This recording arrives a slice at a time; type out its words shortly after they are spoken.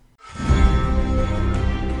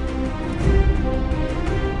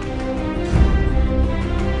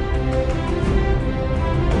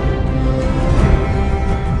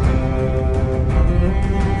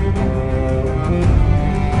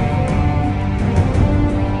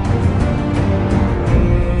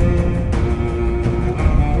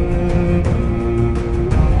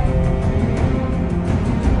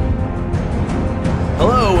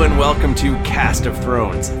welcome to Cast of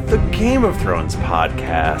Thrones, the Game of Thrones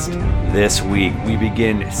podcast. This week we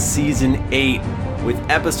begin Season 8 with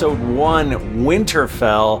Episode 1,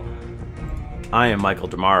 Winterfell. I am Michael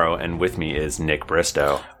Damaro, and with me is Nick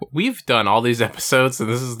Bristow. We've done all these episodes, and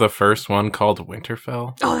this is the first one called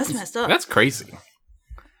Winterfell. Oh, that's messed up. That's crazy.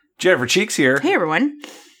 Jennifer Cheeks here. Hey, everyone.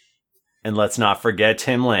 And let's not forget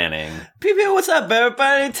Tim Lanning. People, what's up,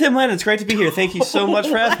 everybody? Tim Lanning, it's great to be here. Thank you so much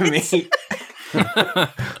for having me.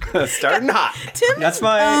 Starting hot. Tim That's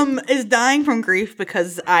my... is dying from grief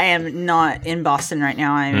because I am not in Boston right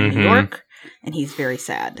now. I'm in New York, and he's very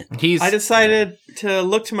sad. I decided to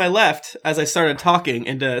look to my left as I started talking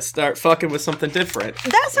and to start fucking with something different.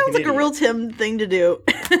 That sounds like a real Tim thing to do.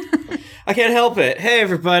 I can't help it. Hey,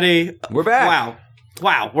 everybody. We're back.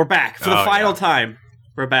 Wow, we're back for the final time.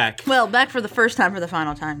 We're back. Well, back for the first time for the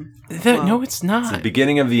final time. No, it's not. It's the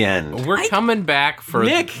beginning of the end. We're coming back for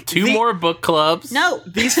Nick, two more book clubs. No.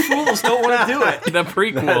 These fools don't want to do it. The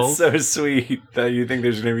prequel. That's so sweet that you think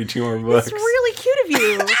there's going to be 2 more books. It's really cute of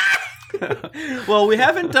you. Well, we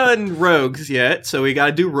haven't done Rogues yet, so we got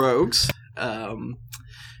to do Rogues.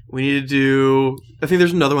 We need to do... I think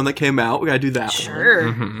there's another one that came out. We got to do that one.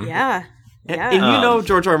 Sure. Yeah. And you know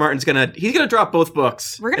George R. R. Martin's he's gonna drop both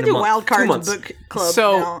books. We're going to do Wild Cards Book Club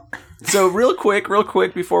now. So real quick,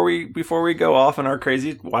 before we go off on our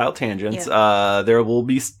crazy wild tangents, there will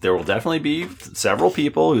definitely be several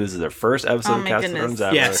people who's their first episode of Cast of Thrones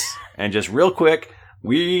ever. Yes. And just real quick,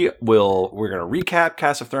 we're gonna recap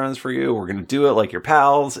Cast of Thrones for you. We're gonna do it like your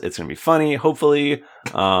pals. It's gonna be funny, hopefully.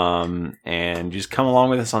 And just come along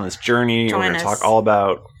with us on this journey. We're gonna talk all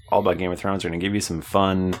about Game of Thrones. We're gonna give you some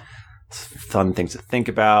fun things to think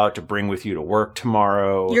about, to bring with you to work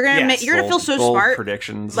tomorrow. You're gonna feel so bold smart.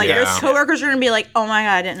 Predictions. Like your coworkers are gonna be like, "Oh my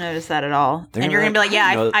god, I didn't notice that at all," and you're gonna be like,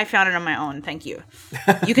 "Yeah, I found it on my own. Thank you.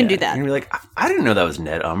 You can do that." You're gonna be like, "I didn't know that was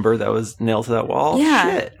Ned Umber that was nailed to that wall."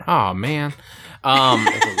 Yeah. Shit. Oh, man.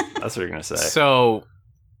 That's what you're gonna say. So,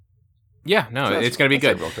 yeah, no, it's going to be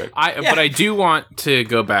good. Real quick. But I do want to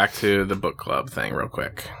go back to the book club thing real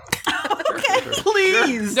quick. Okay,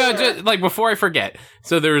 Please. No, just, before I forget.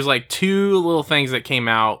 So there was 2 little things that came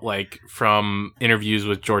out from interviews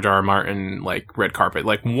with George R. R. Martin, red carpet.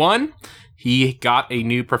 One, he got a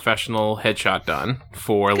new professional headshot done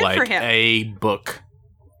for for him. a book,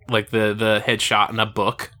 the headshot in a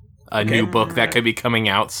book, new book that could be coming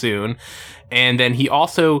out soon. And then he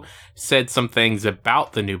also said some things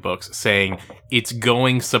about the new books, saying it's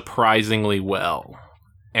going surprisingly well.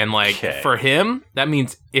 And for him, that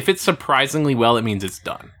means if it's surprisingly well, it means it's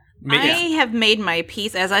done. I have made my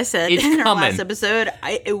peace, as I said in our last episode.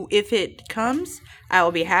 If it comes, I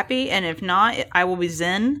will be happy, and if not, I will be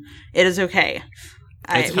zen. It is okay.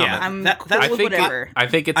 I'm cool with whatever. I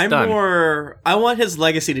think it's done. I want his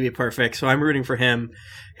legacy to be perfect, so I'm rooting for him,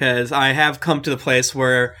 because I have come to the place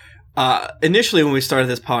where initially when we started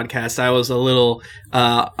this podcast, I was a little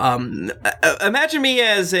imagine me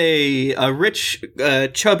as a rich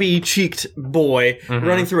chubby cheeked boy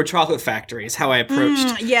running through a chocolate factory is how I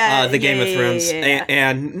approached the Game of Thrones.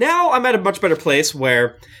 And now I'm at a much better place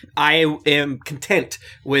where I am content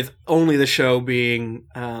with only the show being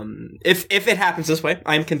if it happens this way,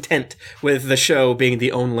 I'm content with the show being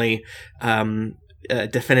the only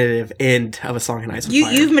definitive end of A Song of Ice and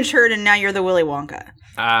Fire. You've matured, and now you're the Willy Wonka.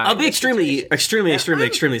 I'll be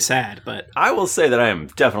extremely sad, but I will say that I am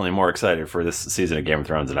definitely more excited for this season of Game of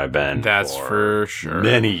Thrones than I've been. That's for sure.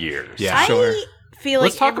 Many years. Yeah, sure. I feel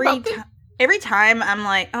like every time I'm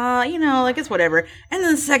like, it's whatever. And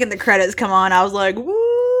then the second the credits come on, I was like,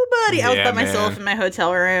 woo, buddy. I was by myself in my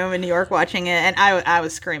hotel room in New York watching it, and I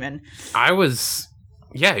was screaming.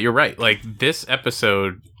 Yeah, you're right. This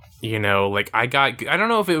episode, I don't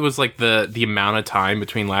know if it was the amount of time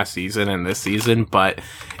between last season and this season, but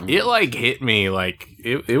it hit me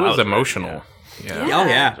it was emotional. Yeah. Oh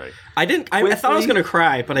yeah. I thought I was gonna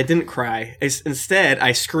cry, but I didn't cry. Instead,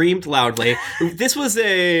 I screamed loudly. This was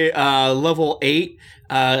a level 8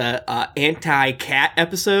 anti-cat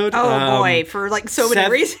episode. Oh boy, for so many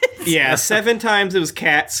reasons. Yeah, 7 times it was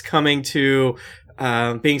cats coming to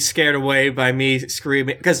being scared away by me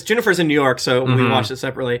screaming, because Jennifer's in New York, so we watched it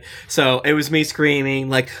separately. So it was me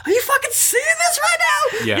screaming, are you fucking seeing this right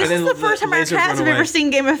now? Yeah. This is the first time our cats have ever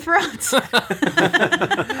seen Game of Thrones.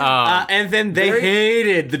 And then they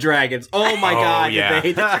hated the dragons. Oh my god, yeah. did they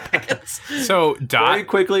hate the dragons? So, very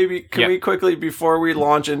quickly, can we quickly, before we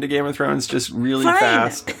launch into Game of Thrones, just really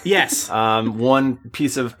fast? Yes. One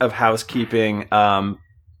piece of housekeeping. Game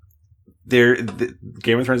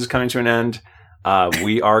of Thrones is coming to an end.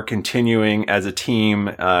 We are continuing as a team,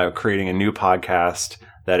 creating a new podcast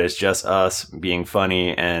that is just us being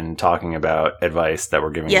funny and talking about advice that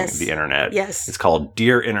we're giving the internet. Yes. It's called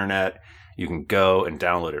Dear Internet. You can go and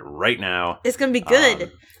download it right now. It's going to be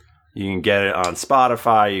good. You can get it on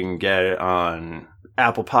Spotify. You can get it on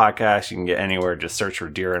Apple Podcasts. You can get anywhere. Just search for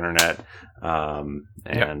Dear Internet. And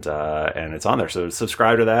it's on there. So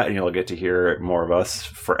subscribe to that and you'll get to hear more of us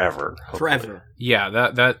forever. Hopefully. Forever. Yeah,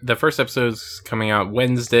 that the first episode's coming out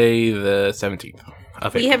Wednesday the 17th.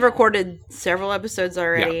 We have recorded several episodes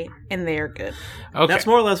already, and they are good. Okay. That's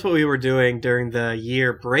more or less what we were doing during the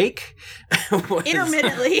year break.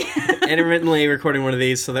 Intermittently recording one of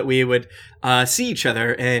these so that we would see each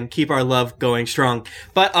other and keep our love going strong.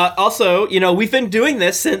 But also, we've been doing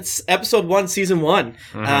this since episode 1, season 1.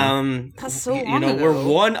 Mm-hmm. That's so long ago. We're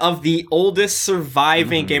one of the oldest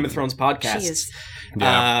surviving Game of Thrones podcasts. Jeez.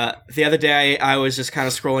 Yeah. The other day I was just kind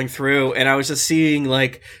of scrolling through and I was just seeing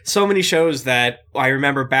like so many shows that I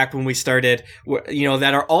remember back when we started,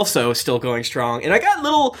 that are also still going strong. And I got a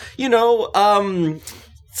little,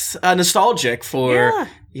 nostalgic for,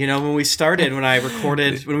 when we started, when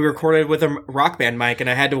we recorded with a Rock Band mic and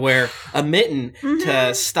I had to wear a mitten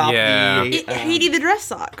to stop Haiti the dress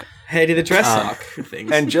sock. Haiti the dress sock things.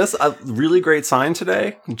 And just a really great sign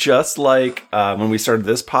today, just like when we started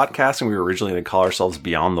this podcast and we were originally going to call ourselves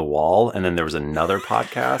Beyond the Wall, and then there was another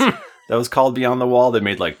podcast that was called Beyond the Wall that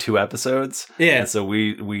made like 2 episodes. Yeah. And so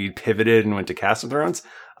we pivoted and went to Cast of Thrones.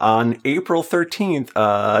 On April 13th,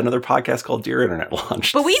 another podcast called Dear Internet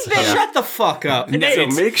launched. But we've been... Shut the fuck up. So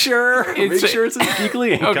make sure it's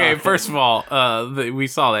geekly. Okay, first of all, we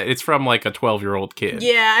saw that. It's from like a 12-year-old kid.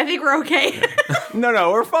 Yeah, I think we're okay.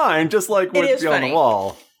 No, we're fine. Just like with Beyond the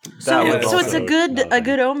Wall. So it's a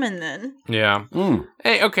good omen then. Yeah.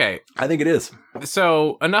 Hey, okay. I think it is.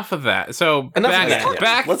 So enough of that. So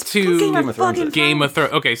back to Game of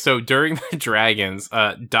Thrones. Okay, so during the dragons,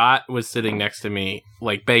 Dot was sitting next to me,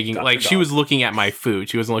 like begging, she was looking at my food.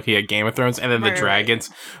 She wasn't looking at Game of Thrones. And then the dragons,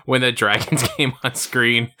 when the dragons came on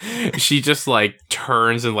screen, she just like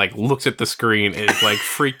turns and like looks at the screen and is like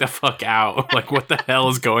freaked the fuck out. Like, what the hell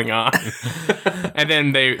is going on? And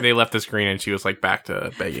then they left the screen and she was like back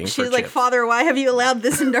to begging. She's like, chips. Father, why have you allowed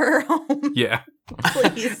this into her home? Yeah.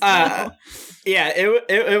 Please. Yeah,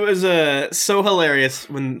 it was so hilarious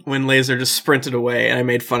when Laser just sprinted away and I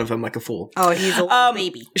made fun of him like a fool. Oh, he's a little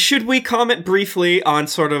baby. Should we comment briefly on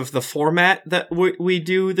sort of the format that we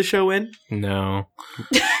do the show in? No.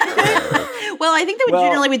 Well, I think that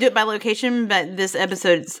generally we do it by location, but this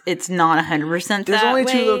episode, it's not 100% There's only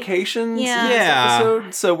 2 locations in this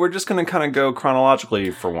episode, so we're just going to kind of go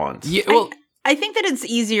chronologically for once. Yeah, well... I think that it's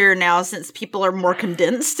easier now since people are more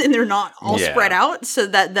condensed and they're not all spread out. So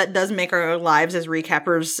that does make our lives as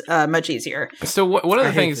recappers much easier. So one of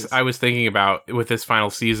the things I was thinking about with this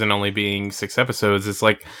final season only being 6 episodes is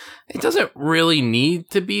like, it doesn't really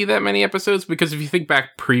need to be that many episodes because if you think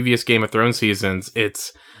back previous Game of Thrones seasons,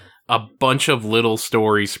 it's a bunch of little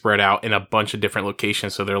stories spread out in a bunch of different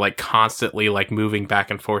locations. So they're like constantly like moving back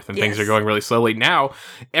and forth and things are going really slowly. Now,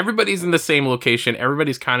 everybody's in the same location.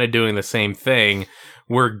 Everybody's kind of doing the same thing.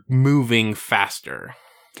 We're moving faster,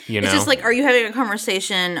 It's just like, are you having a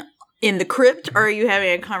conversation in the crypt, or are you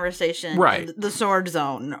having a conversation in the sword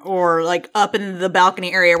zone, or like up in the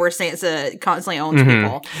balcony area where Sansa constantly owns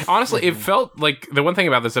people? Honestly, it felt like the one thing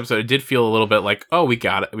about this episode, it did feel a little bit like, oh, we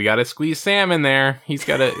got to squeeze Sam in there. He's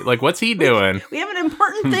got to, like, what's he doing? We have an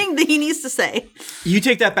important thing that he needs to say. You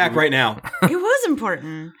take that back right now. It was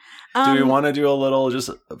important. Do we want to do a little just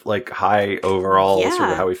like high overall sort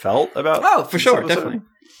of how we felt about? Oh, for sure, definitely.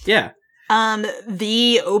 Yeah.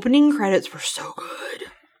 The opening credits were so good.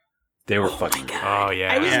 They were fucking good. Oh,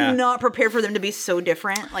 yeah. I was not prepared for them to be so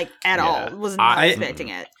different, like, at all. Was not expecting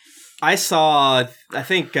it. I saw, I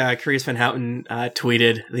think Carice Van Houten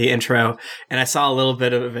tweeted the intro, and I saw a little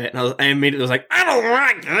bit of it, and I immediately was like, I don't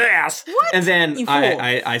like this! What? And then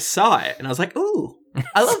I saw it, and I was like, ooh,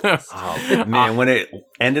 I love this. Oh, man, when it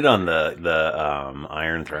ended on the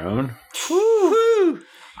Iron Throne. Woo-hoo.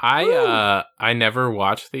 I never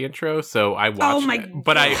watched the intro, so I watched it.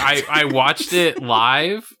 But I watched it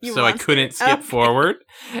live, so I couldn't skip forward.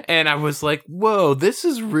 And I was like, whoa, this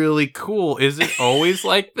is really cool. Is it always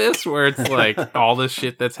like this, where it's like all this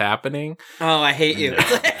shit that's happening? Oh, I hate you.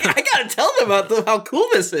 I gotta tell them about how cool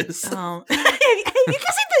this is. Oh. Have you guys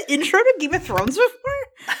seen the intro to Game of Thrones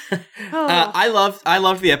before? I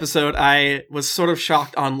loved the episode. I was sort of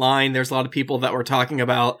shocked online. There's a lot of people that were talking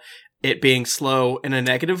about it being slow in a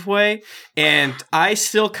negative way. And I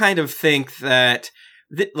still kind of think that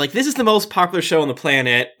this is the most popular show on the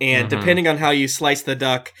planet, and depending on how you slice the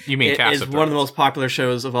duck, it is one of the most popular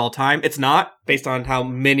shows of all time. It's not, based on how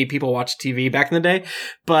many people watched TV back in the day,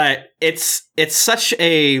 but it's such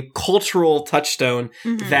a cultural touchstone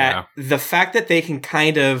that the fact that they can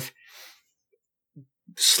kind of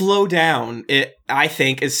slow down, I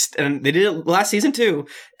think, and they did it last season too,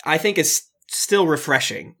 I think is still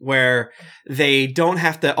refreshing, where they don't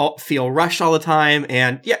have to feel rushed all the time.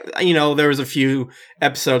 And yeah, there was a few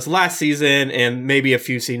episodes last season and maybe a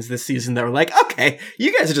few scenes this season that were like, okay,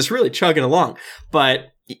 you guys are just really chugging along. But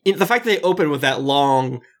the fact that they open with that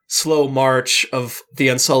long, slow march of the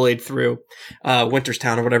Unsullied through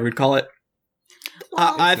Winterstown, or whatever we'd call it,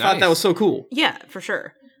 I thought that was so cool. Yeah, for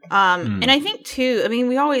sure. And I think too, I mean,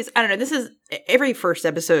 this is every first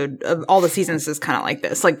episode of all the seasons is kind of like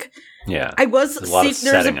this. Like, yeah,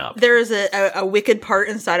 there's a wicked part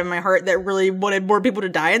inside of my heart that really wanted more people to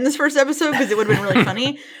die in this first episode because it would have been really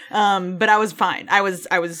funny. But I was fine. I was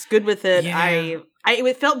good with it. Yeah.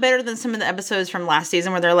 It felt better than some of the episodes from last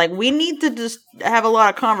season where they're like, we need to just have a lot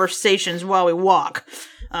of conversations while we walk.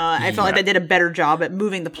 I felt like they did a better job at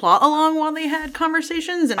moving the plot along while they had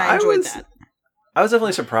conversations, and I enjoyed that. I was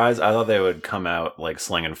definitely surprised. I thought they would come out like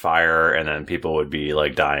slinging fire, and then people would be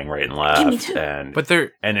like dying right and left. Me too.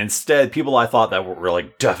 And instead, people I thought that were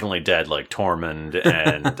like definitely dead, like Tormund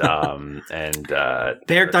and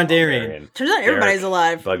Beric Dondarrion. Turns out everybody's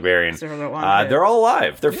alive. Bugbarian. They're all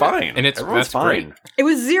alive. They're fine. And everyone's fine. Great. It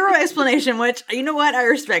was zero explanation, which, you know what, I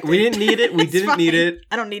respect. We didn't need it. We didn't need it.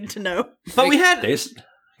 I don't need to know. But we had.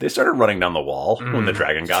 They started running down the wall when the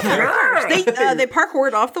dragon got there. They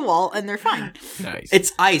parkoured off the wall, and they're fine. Nice.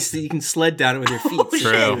 It's ice that you can sled down it with your feet.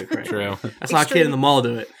 True. That's how a kid in the mall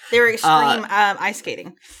do it. They were extreme ice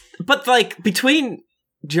skating. But like between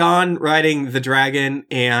Jon riding the dragon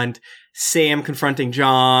and Sam confronting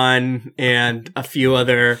Jon and a few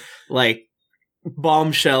other like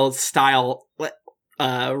bombshell style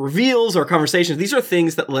reveals or conversations, these are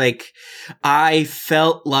things that like I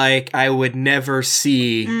felt like I would never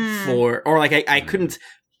see I couldn't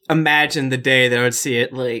imagine the day that I would see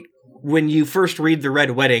it. Like when you first read The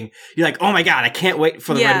Red Wedding, you're like, oh my god, I can't wait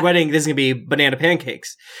for the Red Wedding. This is gonna be banana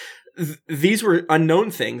pancakes. These were unknown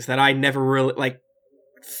things that I never really like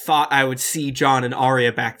thought I would see Jon and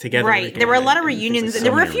Arya back together. Right. There were a lot of reunions.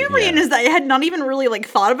 There were a few reunions that I had not even really like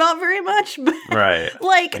thought about very much. But, right.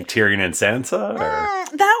 Like Tyrion and Sansa?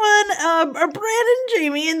 That one, Bran and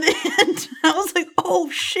Jaime in the end. I was like,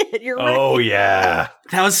 oh shit, you're right. Oh yeah.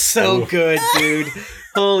 That was so good, dude.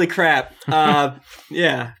 Holy crap.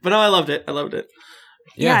 Yeah. But no, I loved it.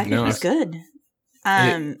 Yeah, I think it was good.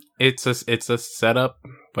 It's a setup,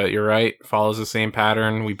 but you're right. Follows the same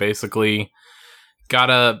pattern. We basically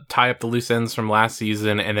gotta tie up the loose ends from last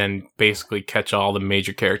season and then basically catch all the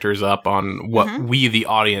major characters up on what we, the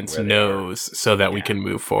audience, knows so that we can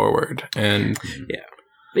move forward. And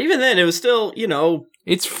but even then, it was still,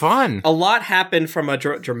 it's fun. A lot happened from a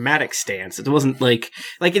dramatic stance. It wasn't like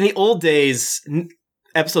in the old days,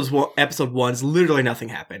 episode one's literally nothing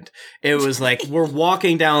happened. It was like we're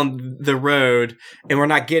walking down the road and we're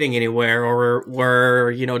not getting anywhere, or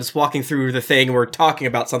we're just walking through the thing and we're talking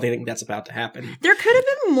about something that's about to happen. There could have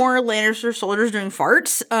been more Lannister soldiers doing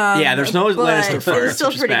farts. There's no Lannister farts. It's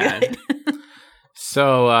still pretty good.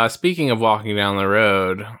 So speaking of walking down the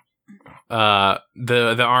road,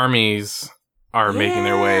 the armies are making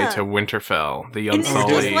their way to Winterfell. The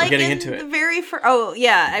Unsullied. Like getting into it.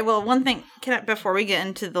 One thing. Before we get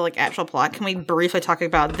into the actual plot, can we briefly talk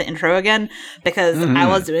about the intro again? Because I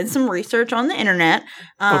was doing some research on the internet.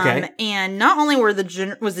 And not only was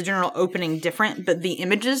the general opening different, but the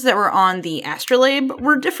images that were on the astrolabe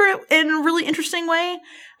were different in a really interesting way.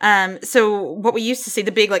 So what we used to see,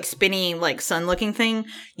 the big spinny sun looking thing,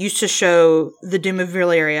 used to show the Doom of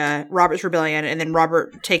Valyria, Robert's rebellion, and then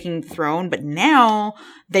Robert taking the throne. But now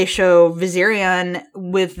they show Viserion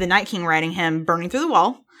with the Night King riding him, burning through the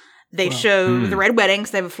wall. They show the Red Wedding,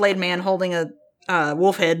 because they have a flayed man holding a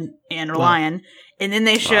wolf head and a lion. And then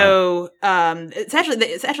they show, it's actually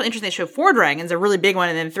interesting, they show 4 dragons, a really big one,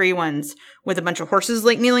 and then 3 ones with a bunch of horses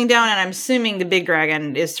kneeling down. And I'm assuming the big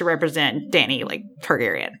dragon is to represent Dany,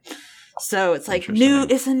 Targaryen. So it's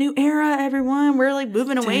it's a new era, everyone. We're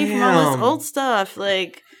moving away from all this old stuff.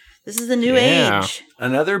 This is the new age.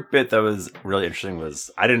 Another bit that was really interesting was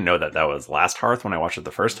I didn't know that was Last Hearth when I watched it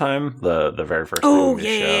the first time, the very first time in the show.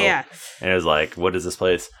 Yeah. And it was like, what is this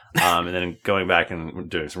place? And then going back and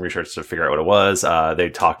doing some research to figure out what it was, they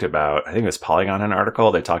talked about, I think it was Polygon in an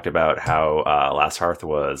article, they talked about how Last Hearth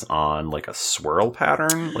was on like a swirl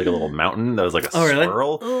pattern, like a little mountain that was like a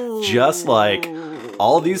swirl. Really? Just like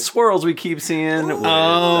all these swirls we keep seeing with,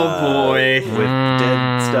 with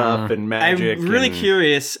dead stuff and magic. I'm really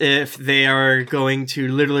curious if they are going to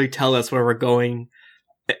literally tell us where we're going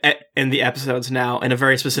in the episodes now in a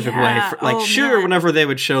very specific way. Whenever they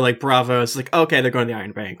would show like Bravo, it's like, okay, they're going to the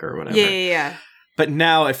Iron Bank or whatever. Yeah. But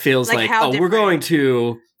now it feels like we're going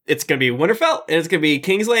to... It's going to be Winterfell, and it's going to be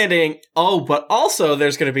King's Landing. Oh, but also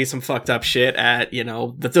there's going to be some fucked up shit at,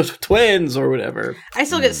 the twins or whatever. I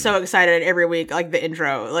still get so excited every week, like the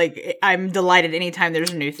intro. Like, I'm delighted anytime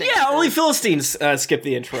there's a new thing. Yeah, only Philistines skip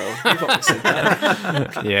the intro. You've always said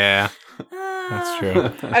that. Yeah. That's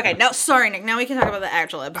true. Okay, sorry, Nick. Now we can talk about the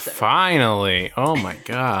actual episode. Finally. Oh, my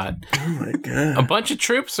God. A bunch of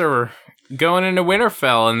troops are... going into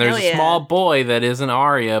Winterfell, and there's a small boy that isn't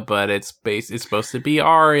Arya, but it's supposed to be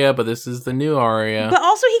Arya, but this is the new Arya. But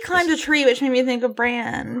also he climbed a tree, which made me think of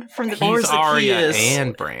Bran from the He's Arya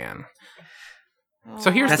and Bran. So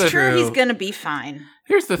here's he's gonna be fine.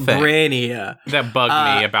 Here's the thing Brania that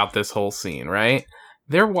bugged me about this whole scene, right?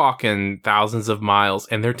 They're walking thousands of miles,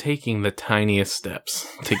 and they're taking the tiniest steps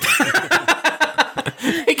to get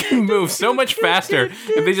They can move so much faster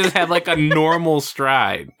if they just had like a normal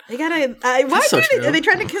stride. They gotta. Are they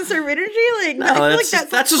trying to conserve energy? Like, no, I feel like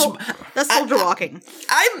that's soldier walking.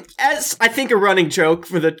 I think a running joke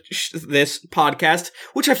for this podcast,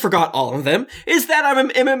 which I forgot all of them, is that I'm an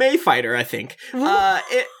MMA fighter. I think. What?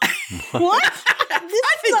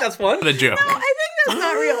 I think that's one. What a joke. No, I think that's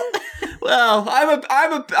not real. Well,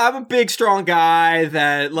 I'm a big, strong guy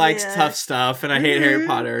that likes tough stuff, and I hate Harry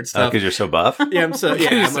Potter and stuff. Because you're so buff. Yeah, I'm so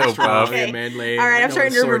strong and manly. All right, I'm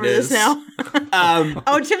starting to remember this now.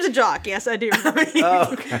 Tim's a jock. Yes, I do.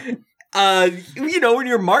 Okay. When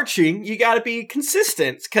you're marching, you got to be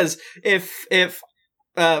consistent. Because if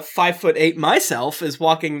 5'8" myself is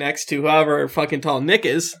walking next to however fucking tall Nick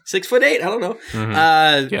is, 6'8", I don't know.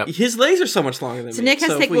 Mm-hmm. His legs are so much longer than me. So Nick has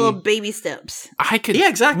to take little baby steps. Yeah,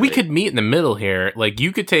 exactly. We could meet in the middle here. Like,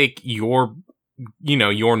 you could take your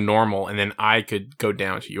normal, and then I could go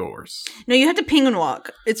down to yours. No, you have to penguin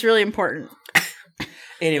walk. It's really important.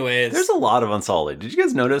 Anyways. There's a lot of Unsullied. Did you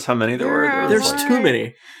guys notice how many there were? There's too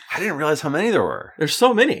many. I didn't realize how many there were. There's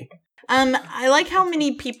so many. I like how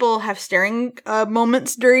many people have staring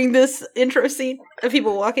moments during this intro scene of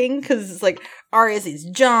people walking, because it's like Arya sees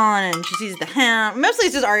Jon and she sees the Hound. Mostly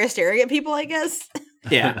it's just Arya staring at people, I guess.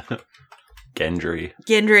 Yeah.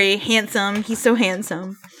 Gendry, handsome. He's so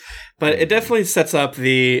handsome. But it definitely sets up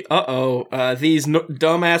the, these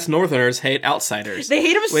dumbass Northerners hate outsiders. They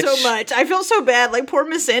hate him so much. I feel so bad. Like, poor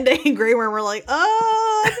Miss Sunday and Grey Worm were like,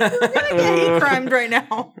 we're going to get hate crimed right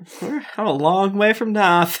now. We're a long way from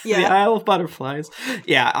Noth, the Isle of Butterflies.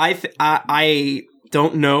 Yeah, I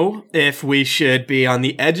don't know if we should be on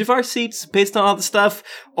the edge of our seats based on all the stuff,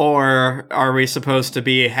 or are we supposed to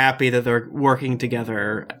be happy that they're working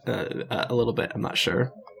together a little bit? I'm not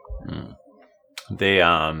sure.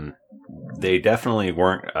 They definitely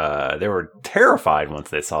weren't. They were terrified once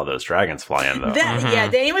they saw those dragons fly in, though. Yeah,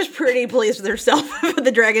 Dany was pretty pleased with herself with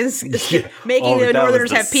the dragons making the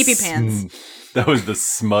Northerners have pee-pee pants. That was the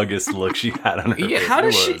smuggest look she had on her face.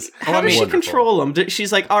 How does she control them?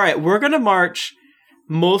 She's like, all right, we're going to march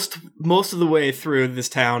most of the way through this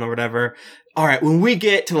town or whatever. All right, when we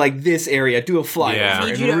get to like this area, do a flyover. I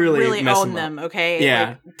need you to really own them, okay?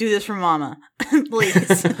 Yeah. Like, do this for Mama,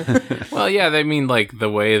 please. Well, yeah, they mean like the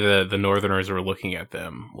way the Northerners were looking at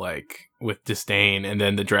them, like with disdain, and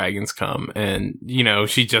then the dragons come, and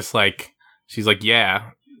she's like, yeah,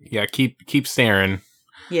 keep staring.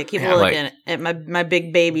 Yeah, keep looking at my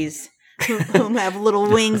big babies who have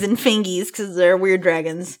little wings and fingies because they're weird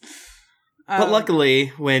dragons. But luckily,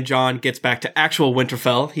 when Jon gets back to actual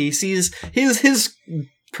Winterfell, he sees his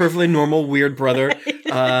perfectly normal weird brother,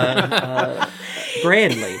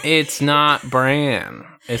 Branley. It's not Bran.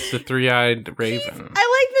 It's the three-eyed raven. I like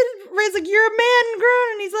that Ray's like, you're a man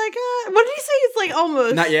grown, and he's like, what did he say? It's like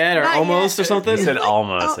almost. Not yet, or almost, or something? He said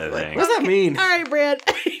almost, I think. What does that mean? All right, Bran.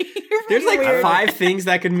 There's like weird. 5 things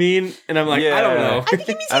that could mean, and I'm like, I don't know. I think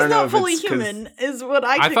it means he's not fully human, is what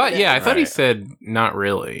I thought. Yeah, I thought he said not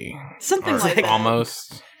really. Something like that.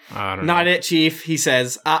 Almost. I don't know. Not it, Chief. He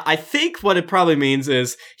says, I think what it probably means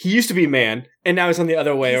is he used to be man, And now he's on the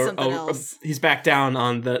other way. He's back down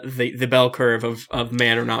on the bell curve of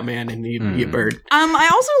man or not man and the bird. I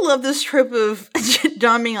also love this trope of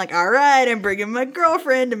John being like, all right, I'm bringing my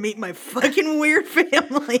girlfriend to meet my fucking weird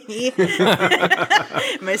family.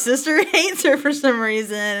 My sister hates her for some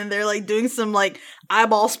reason. And they're like doing some like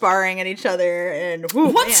eyeball sparring at each other. And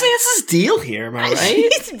what's Sansa's deal here? Am I right?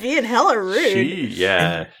 She's being hella rude.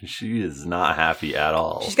 She is not happy at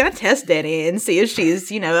all. She's got to test Dany and see if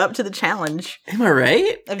she's, up to the challenge. Am I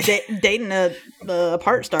right? Of dating a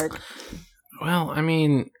part Stark. Well, I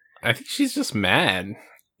mean, I think she's just mad,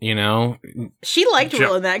 She liked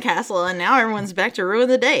ruling that castle, and now everyone's back to ruin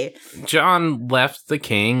the day. Jon left the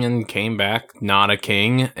king and came back not a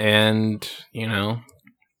king, and, it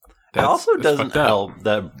also doesn't help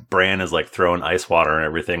that Bran is, like, throwing ice water and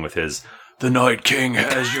everything with his, the Night King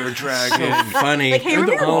has your dragon. So funny. Like, hey,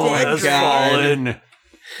 has fallen.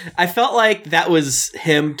 I felt like that was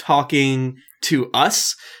him talking to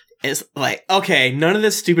us. It's like, okay, none of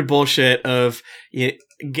this stupid bullshit of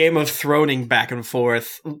Game of Throning back and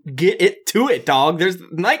forth. Get it to it, dog. There's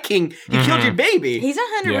Night King. He killed your baby. He's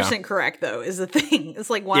 100% correct, though, is the thing.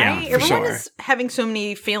 It's like, why? Everyone is having so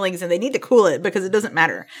many feelings and they need to cool it because it doesn't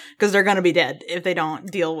matter. Because they're going to be dead if they don't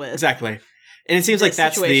deal with Exactly. And it seems like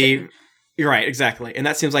that's situation. You're right, exactly. And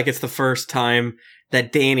that seems like it's the first time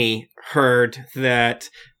that Dany heard that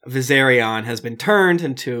Viserion has been turned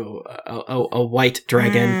into a white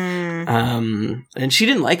dragon. And she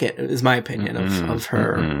didn't like it, is my opinion of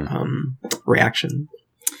her reaction.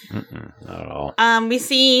 Not at all. We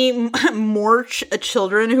see more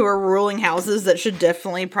children who are ruling houses that should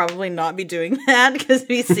definitely probably not be doing that, because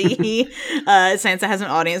we see Sansa has an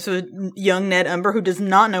audience with young Ned Umber who does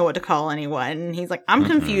not know what to call anyone. And he's like, I'm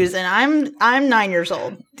confused, and I'm 9 years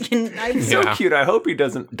old. He's so cute. I hope he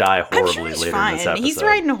doesn't die horribly later in this episode. He's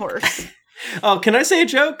riding a horse. Oh, can I say a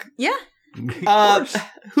joke? Yeah.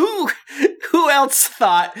 Who else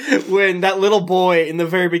thought when that little boy in the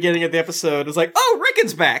very beginning of the episode was like, "Oh,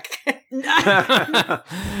 Rickon's back"?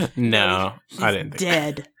 No, I didn't think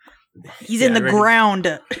dead. He's in the ground.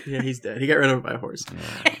 Yeah, he's dead. He got run over by a horse.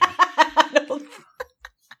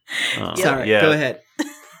 Sorry, go ahead.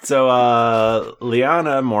 So,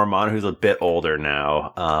 Lyanna Mormont, who's a bit older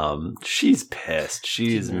now, she's pissed.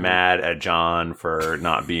 She's mad at Jon for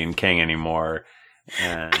not being king anymore.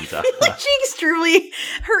 And her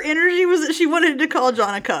energy was that she wanted to call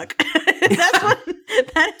Jon a cuck.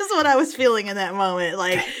 That is what I was feeling in that moment.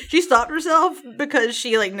 Like, she stopped herself because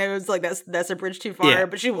she knows that's a bridge too far,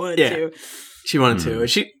 but she wanted to. She wanted to.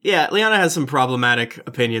 Lyanna has some problematic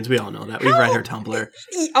opinions. We all know that. We've read her Tumblr.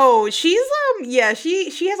 Oh, she's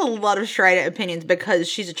she has a lot of strident opinions because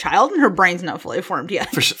she's a child and her brain's not fully formed yet.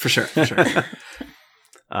 For sure.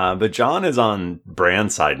 But Jon is on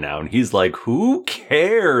Bran's side now, and he's like, who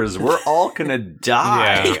cares? We're all gonna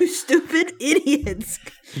die. You stupid idiots.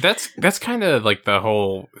 That's kind of like the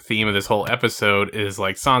whole theme of this whole episode is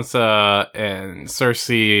like Sansa and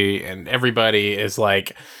Cersei and everybody is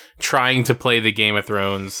like trying to play the Game of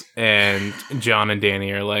Thrones, and Jon and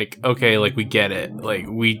Dany are like, okay, like we get it. Like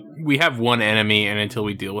we have one enemy, and until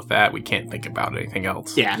we deal with that, we can't think about anything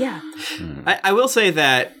else. Yeah. I will say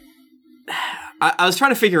that I was trying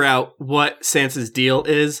to figure out what Sansa's deal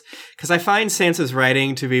is, because I find Sansa's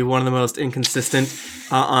writing to be one of the most inconsistent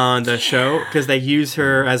on the show, because they use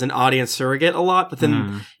her as an audience surrogate a lot, but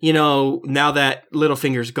then, now that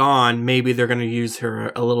Littlefinger's gone, maybe they're going to use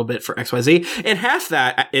her a little bit for XYZ, and half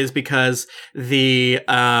that is because the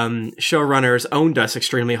showrunners owned us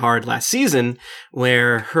extremely hard last season,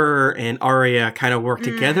 where her and Arya kind of worked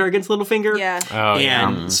together against Littlefinger. Yeah.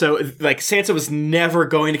 So, Sansa was never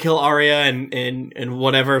going to kill Arya and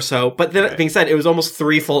whatever, so, but that being said, it was almost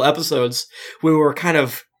 3 full episodes we were kind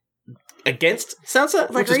of against Sansa,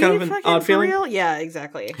 which is kind of an odd feeling. Real? Yeah,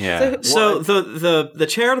 exactly. Yeah. So the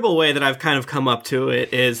charitable way that I've kind of come up to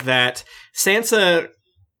it is that Sansa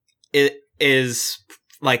is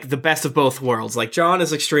like the best of both worlds. Like, Jon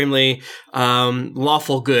is extremely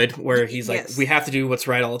lawful good, where he's like, we have to do what's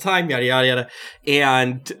right all the time, yada yada yada.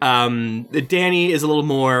 And Dany is a little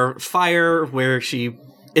more fire, where she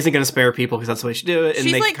isn't going to spare people because that's the way she do it. And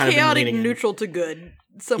she's they like kind chaotic of neutral to good.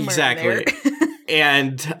 Somewhere exactly. in there.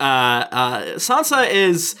 And Sansa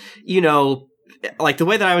is, like the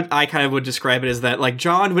way that I kind of would describe it is that like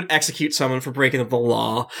Jon would execute someone for breaking the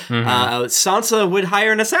law. Sansa would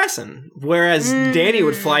hire an assassin, whereas Dany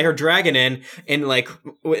would fly her dragon in and like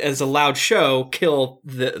as a loud show kill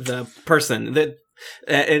the person.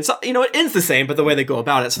 And so, it ends the same, but the way they go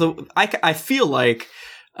about it. So I feel like,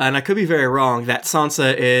 and I could be very wrong, that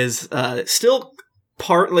Sansa is still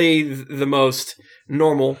partly the most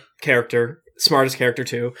normal character smartest character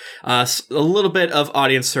too. A little bit of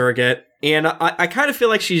audience surrogate, and I kind of feel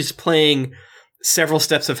like she's playing several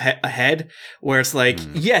steps ahead, where it's like,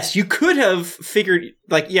 yes, you could have figured,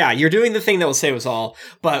 like, yeah, you're doing the thing that will save us all,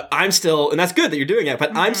 but I'm still, and that's good that you're doing it, but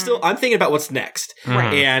I'm thinking about what's next.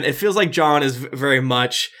 Right. And it feels like John is very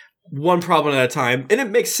much one problem at a time, and it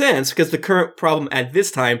makes sense because the current problem at this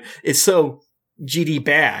time is so GD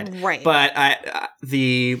bad. Right. But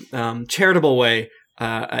the charitable way,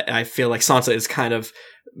 I feel like Sansa is kind of,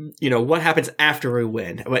 what happens after we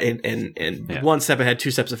win, and one step ahead,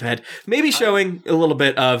 two steps ahead, maybe showing a little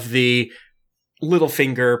bit of the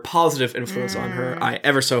Littlefinger positive influence on her. I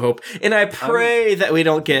ever so hope, and I pray that we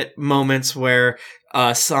don't get moments where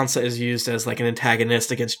Sansa is used as like an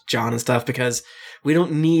antagonist against Jon and stuff, because we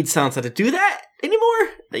don't need Sansa to do that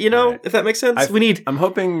anymore. If that makes sense. I'm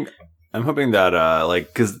hoping that,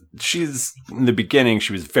 because she's, in the beginning,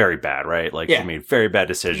 she was very bad, right? Like, she made very bad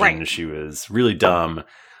decisions. Right. She was really dumb.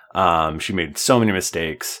 She made so many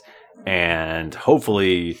mistakes. And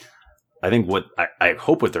hopefully, I think I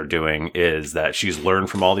hope what they're doing is that she's learned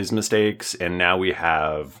from all these mistakes. And now we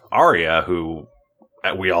have Arya, who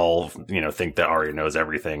we all, think that Arya knows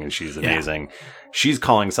everything and she's amazing. Yeah. She's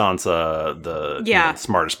calling Sansa the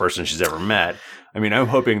smartest person she's ever met. I mean, I'm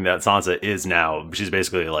hoping that Sansa is now, she's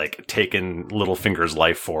basically like taken Littlefinger's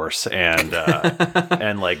life force and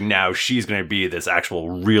like now she's going to be this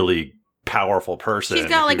actual really powerful person. She's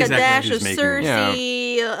got like a dash of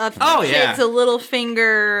Cersei, a few shades of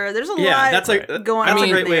Littlefinger. There's a lot going on. That's a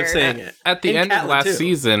great way of saying it. At the end of last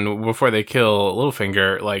season, before they kill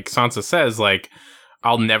Littlefinger, like Sansa says, like,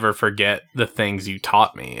 I'll never forget the things you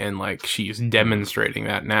taught me, and like she's demonstrating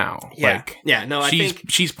that now. Yeah, I think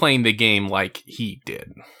she's playing the game like he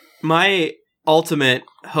did. My ultimate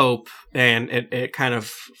hope, and it kind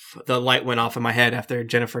of, the light went off in my head after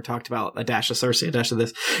Jennifer talked about a dash of Cersei, a dash of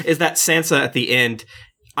this, is that Sansa at the end.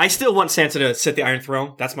 I still want Sansa to sit the Iron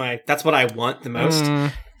Throne. That's what I want the most.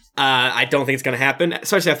 I don't think it's going to happen,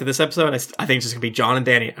 especially after this episode. I think it's just going to be Jon and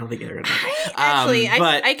Dany. I don't think they're going to happen.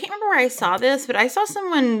 I can't remember where I saw this, but I saw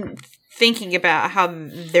someone thinking about how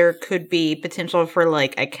there could be potential for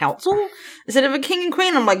like a council instead of a king and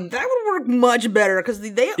queen. I'm like, that would work much better because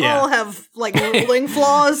they all have like ruling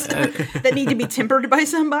flaws that need to be tempered by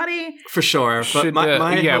somebody. For sure.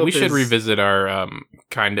 But we should revisit our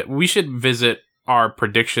we should visit our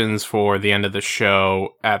predictions for the end of the show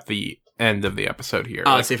at the end of the episode here.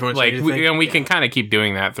 We can kind of keep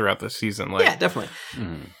doing that throughout the season. Yeah, definitely.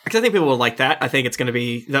 Because I think people will like that. I think it's going to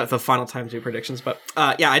be the final time to do predictions. But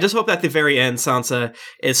I just hope that at the very end, Sansa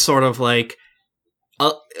is sort of like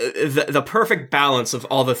the perfect balance of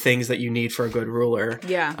all the things that you need for a good ruler.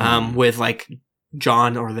 Yeah. With like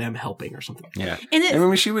Jon or them helping or something. Yeah.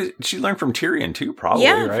 And she learned from Tyrion too, probably.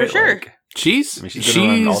 Yeah, right? For sure. Like, she's been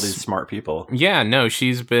around all these smart people. Yeah, no,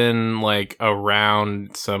 she's been like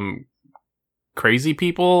around some crazy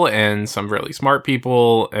people and some really smart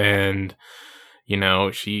people, and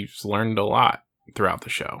she's learned a lot throughout the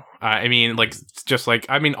show.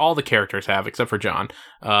 All the characters have except for Jon.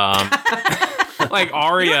 Like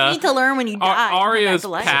Arya, you don't need to learn when you die. Arya's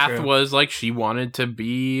path was like she wanted to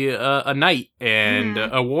be a knight and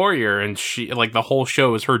a warrior, and she like the whole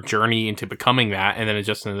show is her journey into becoming that. And then it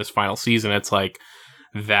just in this final season, it's like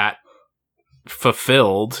that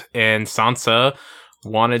fulfilled, and Sansa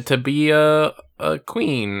wanted to be a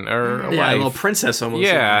queen or a wife. A little princess almost.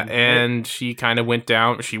 Yeah, and she kind of went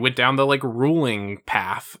down the like ruling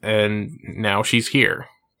path, and now she's here.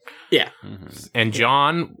 Yeah. And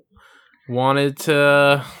Jon wanted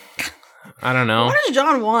to, I don't know. What does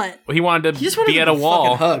Jon want? He wanted to be at a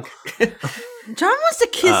wall. Hug. Jon wants to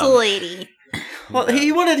kiss a lady. Well,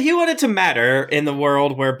 he wanted to matter in the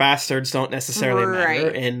world where bastards don't necessarily matter,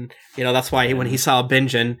 and that's why when he saw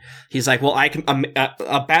Benjen, he's like, "Well, I can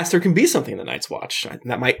a bastard can be something in the Night's Watch."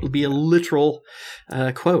 That might be a literal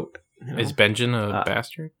quote. Is Benjen a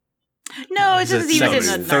bastard? No, it's just he was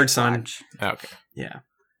in the third son. Oh, okay, yeah,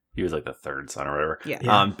 he was like the third son or whatever.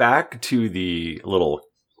 Yeah. Back to the little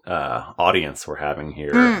audience we're having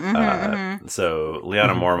here. So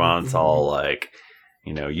Lyanna Mormont's all like,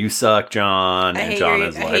 you suck, Jon. And Jon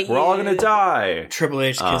is like, we're all going to die. Triple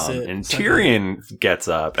H kiss it. And Tyrion gets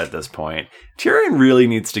up at this point. Tyrion really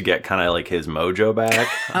needs to get kind of like his mojo back.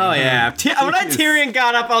 Oh, yeah. When Tyrion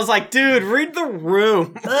got up, I was like, dude, read the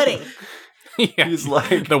room. Buddy. Yeah, he's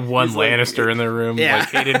like the one Lannister in the room, like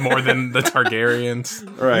hated more than the Targaryens.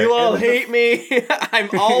 Right. You all hate me.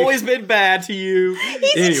 I've always been bad to you.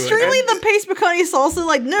 He's extremely the Pace McConaughey salsa,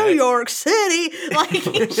 like New York City. Like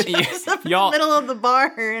he shows up in the middle of the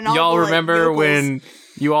bar. And y'all remember when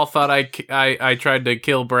you all thought I tried to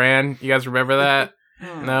kill Bran? You guys remember that?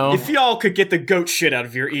 No. If y'all could get the goat shit out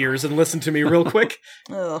of your ears and listen to me real quick.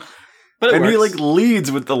 Ugh. But and works. he like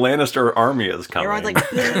leads with the Lannister army is coming. Everyone's like,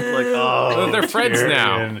 oh, they're friends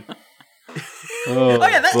now. Oh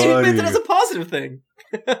yeah, that he meant it as a positive thing.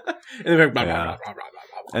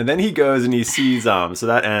 And then he goes and he sees so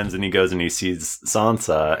that ends and he goes and he sees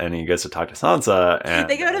Sansa and he goes to talk to Sansa and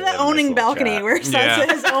they go to the owning balcony where Sansa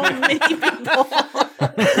has owned many people.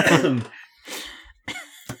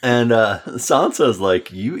 And Sansa's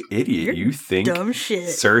like, "You idiot! You're you think dumb shit.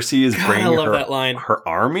 Cersei is bringing her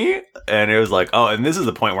army?" And it was like, "Oh," and this is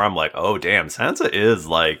the point where I'm like, "Oh, damn! Sansa is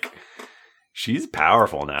like, she's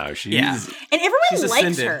powerful now. She's and everyone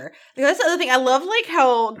likes her. That's the other thing. I love like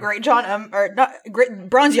how Great John, or not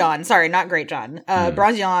Bronze Jon. Sorry, not Great John.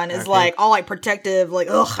 Bronze Jon is like all like protective. Like,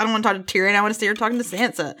 ugh, I don't want to talk to Tyrion. I want to see her talking to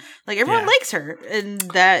Sansa. Like everyone likes her, and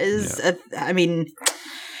that is, I mean,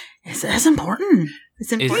 that's important.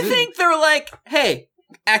 It's important. You think they're like, hey,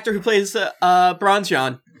 actor who plays Bronze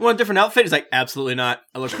Jon, want a different outfit? He's like, absolutely not.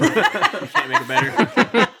 I look perfect. You can't make it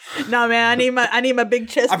better. No, man, I need my big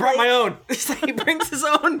chest. I brought my own. It's like he brings his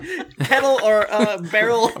own kettle or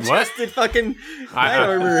barrel chested fucking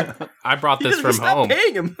armor. I brought this from home.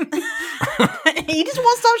 Paying him. He just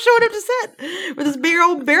won't stop showing up to set with his big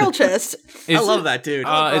old barrel chest. I love that dude.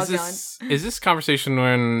 Is this conversation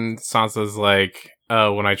when Sansa's like,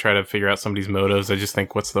 when I try to figure out somebody's motives, I just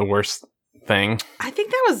think, what's the worst thing? I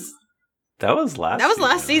think that was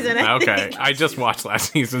last season. Okay, I just watched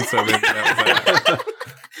last season, so maybe that was that.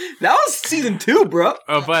 That was season 2, bro.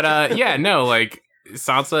 But yeah, no, like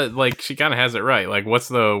Sansa, like she kind of has it right. Like, what's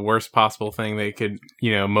the worst possible thing they could,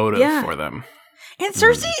 motive for them? And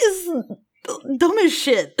Cersei is dumb as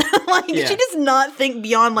shit. She does not think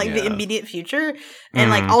beyond the immediate future,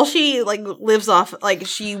 and all she lives off,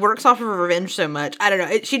 she works off of revenge so much. I don't know.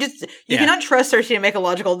 You cannot trust Cersei to make a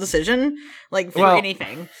logical decision for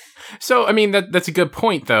anything. So I mean that's a good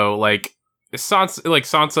point though. Like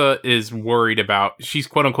Sansa is worried about, she's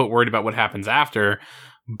quote unquote worried about what happens after,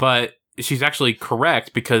 but she's actually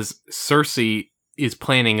correct because Cersei is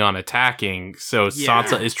planning on attacking, so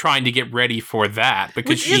Sansa is trying to get ready for that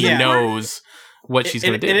because she knows what she's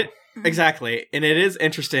going to do. Exactly. And it is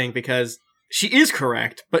interesting because she is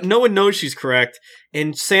correct, but no one knows she's correct,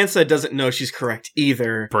 and Sansa doesn't know she's correct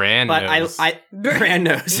either. Bran knows. Bran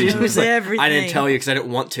knows. He knows everything. I didn't tell you because I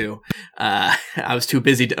didn't want to. I was too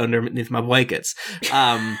busy underneath my blankets.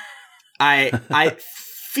 I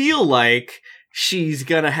feel like she's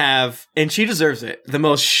gonna have, and she deserves it, the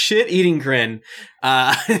most shit-eating grin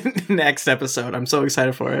next episode. I'm so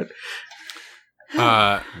excited for it.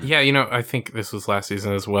 I think this was last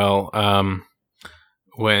season as well.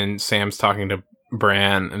 When Sam's talking to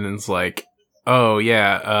Bran and it's like, oh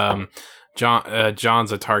yeah,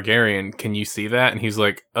 John's a Targaryen. Can you see that? And he's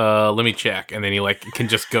like, let me check. And then he can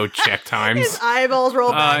just go check times. His eyeballs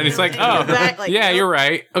roll back. And he's like, oh, you're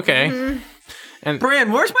right. Okay. Mm-hmm. And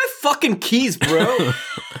Bran, where's my fucking keys, bro?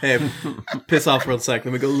 Hey, piss off for a sec.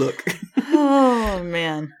 Let me go look. Oh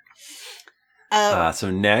man. So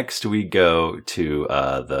next we go to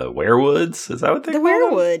the Werewoods. Is that what they call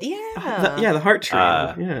Weirwood? Yeah. The Heart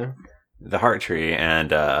Tree. The Heart Tree,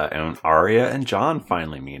 and Arya and Jon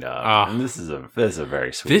finally meet up. And this is a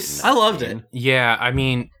very sweet. I loved it. Yeah, I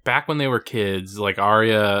mean, back when they were kids,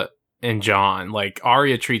 Arya and Jon,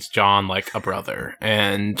 Arya treats Jon like a brother,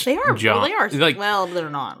 and they are. Jon, they're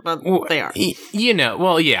not, but they are.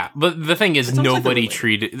 But the thing is, everybody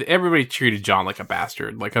treated Jon like a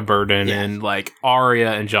bastard, like a burden, and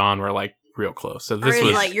Arya and Jon were real close. So this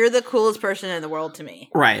was you're the coolest person in the world to me,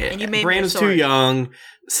 right? And you made Bran was too young.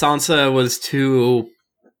 Sansa was too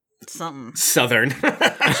something southern.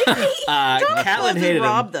 Catelyn hated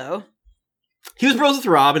Rob him. Though he was bros with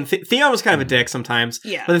Rob, and Theon was kind of a dick sometimes.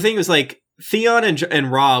 Yeah, but the thing was Theon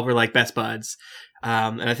and Rob were best buds.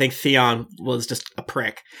 And I think Theon was just a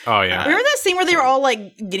prick. Oh yeah, remember that scene where they were all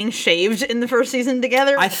getting shaved in the first season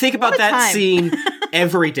together? I think about that scene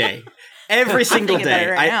every day. Every single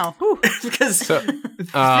day. Now. Because they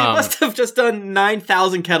must have just done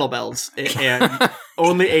 9,000 kettlebells and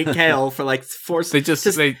only ate kale for 4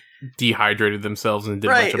 They dehydrated themselves and did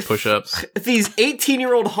a bunch of push-ups. These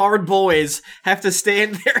 18-year-old hard boys have to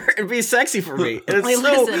stand there and be sexy for me. And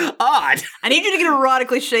it's odd. I need you to get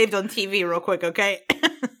erotically shaved on TV real quick, okay?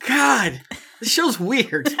 God. The show's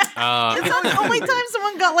weird. It's not the only time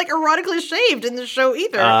someone got erotically shaved in the show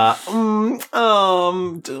either.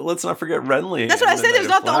 Let's not forget Renly. That's what I said. There's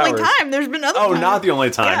not the only time. There's been other times. Not the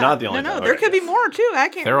only time. Not the only time. No, there could be more too. I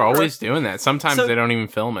can't. They're always doing that. Sometimes they don't even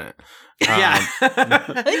film it. Yeah, they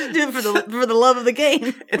just do it for the love of the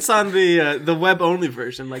game. It's on the web only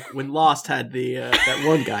version, like when Lost had the that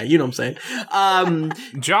one guy. You know what I'm saying?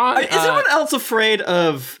 John, is anyone else afraid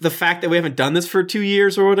of the fact that we haven't done this for 2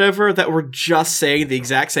 years or whatever? That we're just saying the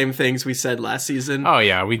exact same things we said last season? Oh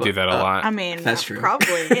yeah, we do that a lot. I mean, that's true.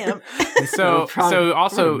 Probably him. So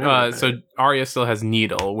Arya still has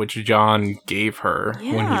Needle, which John gave her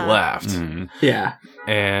when he left. Mm. Yeah,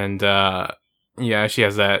 and yeah, she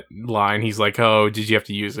has that line. He's like, "Oh, did you have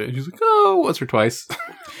to use it?" She's like, "Oh, once or twice."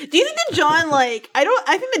 Do you think that John I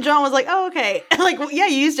think that John was like, "Oh, okay." Like, yeah,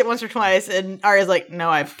 you used it once or twice, and Arya's like, "No,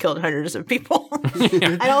 I've killed hundreds of people."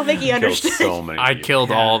 I don't think he understood. So many I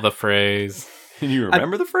killed all the phrase. Can you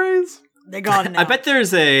remember the phrase? They're gone now. I bet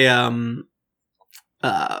there's a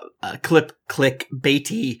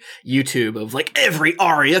clickbaity YouTube of like every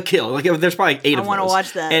Arya kill. Like there's probably 8 of them. I want to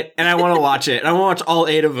watch that, and I want to watch it. And I want to watch all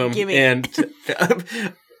 8 of them. Gimme. And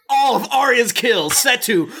all of Arya's kills set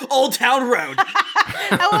to Old Town Road.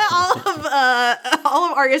 I want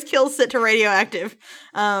all of Arya's kills set to Radioactive.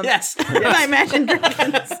 Yes. By Imagine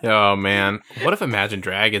Dragons. Oh man, what if Imagine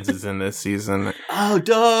Dragons is in this season? Oh,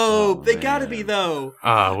 dope! They gotta be though.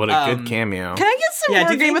 Oh, what a good cameo! Can I get some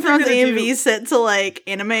more Game of Thrones AMV set to like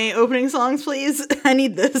anime opening songs, please? I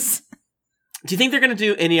need this. Do you think they're going to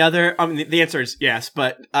do any other? I mean, the answer is yes,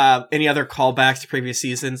 but any other callbacks to previous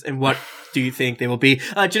seasons? And what do you think they will be?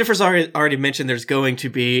 Jennifer's already mentioned there's going to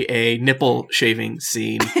be a nipple shaving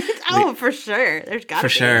scene. Oh, for sure. There's got to be. For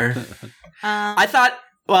sure. I thought.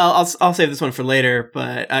 Well, I'll save this one for later,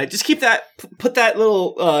 but just keep that. Put that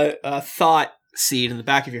little thought seed in the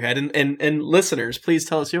back of your head, and listeners, please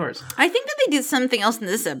tell us yours. I think that they did something else in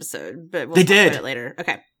this episode, but we'll they talk did about it later.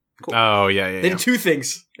 Okay. Cool. Oh yeah. They did 2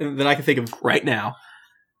 things that I can think of right now.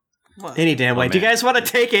 What? Any damn way. Do you guys want to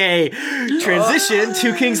take a transition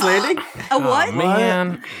to King's Landing? A what? Oh,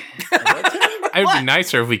 man. It would be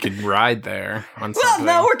nicer if we could ride there on something.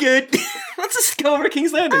 Well, no, we're good. Let's just go over to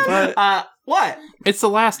King's Landing. What? It's the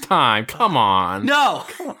last time. Come on. No.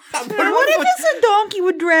 What if it's a donkey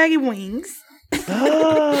with dragon wings?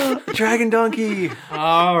 Dragon donkey.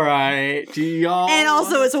 All right. Do y'all? And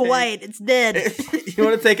also, it's white. It's dead. You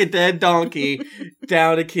want to take a dead donkey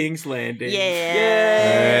down to King's Landing? Yeah.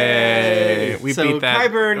 Yay. We So beat that.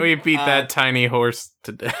 Qyburn, We beat that tiny horse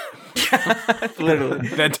to death. Literally.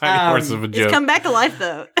 That tiny horse of a It's joke. come back to life,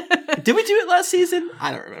 though. Did we do it last season?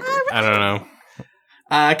 I don't remember. I don't know.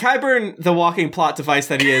 Qyburn, the walking plot device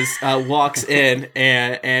that he is, walks in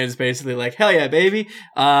and is basically like, hell yeah, baby.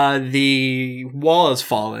 The wall has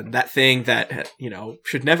fallen. That thing that,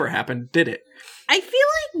 should never happen, did it. I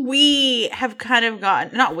feel like we have kind of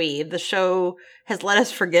gotten, not we, the show has let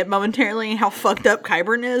us forget momentarily how fucked up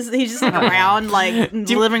Qyburn is. He's just like around, like,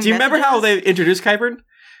 delivering Do you remember how messages. they introduced Qyburn?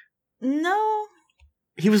 No.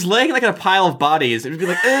 He was laying like in a pile of bodies. It would be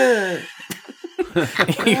like, ugh.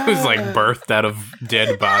 He was like birthed out of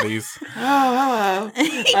dead bodies. Oh,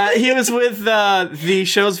 hello. He was with the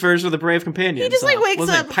show's version of the Brave Companions. He just like wakes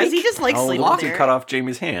up because he just like sleeps Locke there. cut off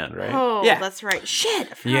Jaime's hand, right? Oh, Yeah. that's right.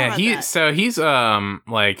 Shit. I forgot Yeah, about he's that.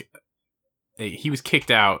 like he was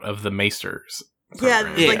kicked out of the Maesters. Yeah,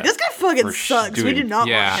 program. Yeah. like this guy fucking For sucks. We doing did not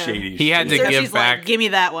yeah. want him. Shady He had to shit. Cersei's give back. like, give me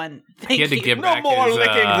that one. Thank He had to you. give No back more his.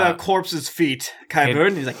 licking the corpse's feet,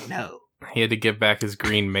 Qyburn. He's like, no. He had to give back his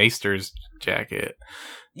green Maesters jacket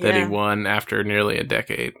that he won after nearly a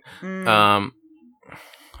decade. Mm.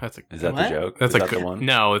 That's a. Is that What? the joke? That's Is a that the one?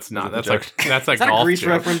 No, it's not. Is That's it the like joke? that's a Is that a golf Grease joke.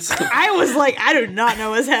 reference? I was like, I do not know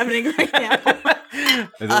what's happening right now. Is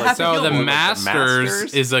it like So the like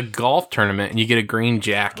Masters is a golf tournament, and you get a green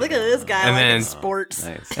jacket. Look at this guy And like then- in sports.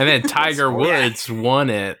 Nice. And then Tiger Woods won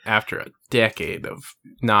it after a decade of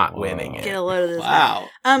not winning Get it. a load of this. Wow.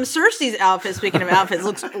 Guy. Cersei's outfit, speaking of outfits,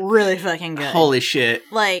 looks really fucking good. Holy shit.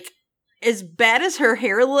 Like, as bad as her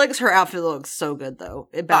hair looks, her outfit looks so good, though.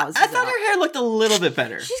 It I balances thought out. her hair looked a little bit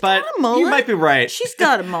better. She's but got a mullet. you might be right. She's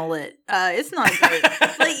got a mullet. It's not great.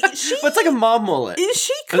 Like, she... But it's like a mom mullet.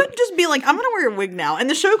 She could just be like, I'm gonna wear a wig now.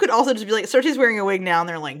 And the show could also just be like, Cersei's wearing a wig now. And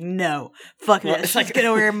they're like, no, fuck Well, this. it's She's like-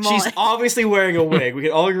 gonna wear a mullet. She's obviously wearing a wig. We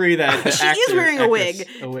can all agree that the She is wearing a wig.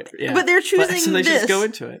 Yeah. But they're choosing so they this. just go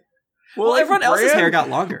into it. Well, Well, like everyone else's Bran- hair got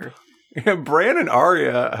longer. Yeah, Bran and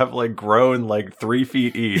Arya have like grown like 3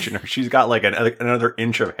 feet each, and she's got like another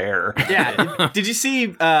inch of hair. Yeah. Did you see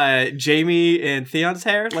Jamie and Theon's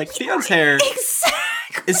hair? Like Theon's hair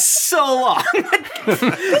Exactly. is so long. Why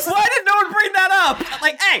did no one bring that up?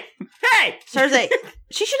 Like, hey! Cersei,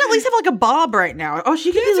 she should at least have like a bob right now. Oh,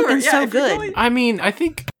 she could be Answer her. looking Yeah, so if you're good. going- I mean, I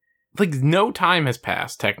think like no time has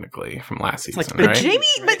passed technically from last season, like- right? But Jamie,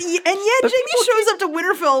 and yet Jamie shows up to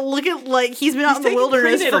Winterfell looking like he's been out in the taking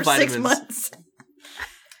wilderness prenatal for 6 vitamins. months.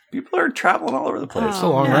 People are traveling all over the place. It's a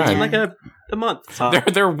long ride. It's like a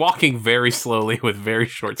month. They're walking very slowly with very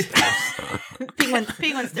short steps.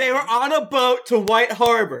 Penguins. They were on a boat to White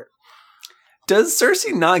Harbor. Does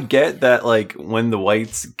Cersei not get that, like, when the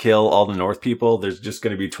whites kill all the North people, there's just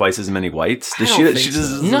going to be twice as many whites? Does she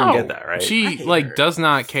doesn't get that, right? She, does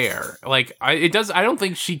not care. Like, I don't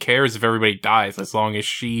think she cares if everybody dies as long as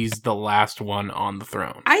she's the last one on the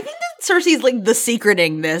throne. I think that Cersei's, like, the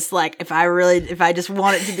secreting this. Like, if I just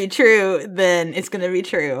want it to be true, then it's going to be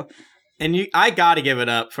true. And I gotta give it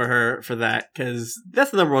up for her for that, because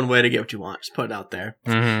that's the number one way to get what you want. Just put it out there.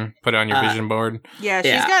 Mm-hmm. Put it on your vision board. Yeah,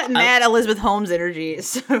 she's got mad Elizabeth Holmes energy,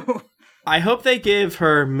 so... I hope they give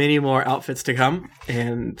her many more outfits to come,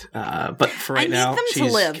 and but for right now,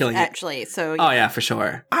 she's killing it. Actually, so... Oh, yeah, for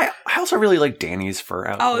sure. I also really like Dany's fur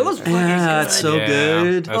outfit. Oh, it was fucking good. It's so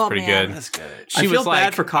good. That was pretty good. That's good. She feel was bad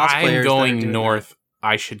like, for cosplayers I'm going that are north. That.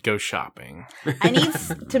 I should go shopping. I need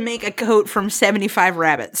to make a coat from 75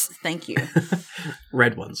 rabbits. Thank you.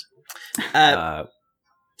 Red ones. Then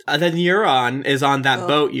Euron is on that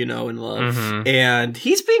boat, and love. And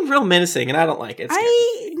he's being real menacing, and I don't like it.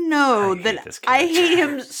 I know that I hate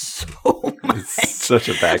him so much. It's such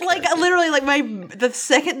a bad Like, character. literally, the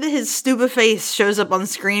second that his stupid face shows up on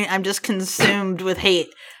screen, I'm just consumed with hate.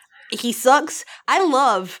 He sucks. I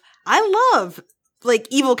love like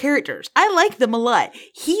evil characters. I like them a lot.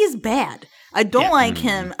 He is bad. I don't like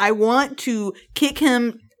him. I want to kick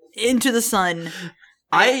him into the sun.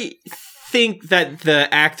 I think that the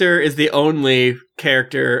actor is the only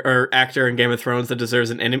character or actor in Game of Thrones that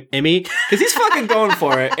deserves an Emmy, because he's fucking going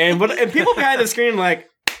for it. And people behind the screen like,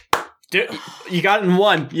 dude, you got it in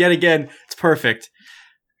one yet again. It's perfect.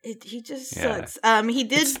 He just sucks. He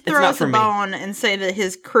did throw not us for a me. bone and say that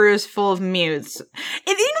his crew is full of mutes. And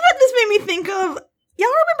you know what this made me think of? Y'all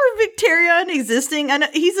remember Victarion existing? I know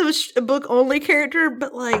he's a book-only character,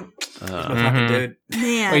 but like... Dude.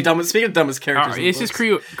 Man. Wait, speaking of dumbest characters... Is his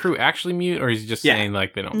crew actually mute, or is he just saying,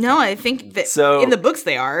 like, they don't... No, I think that in the books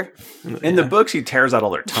they are. In the books, he tears out all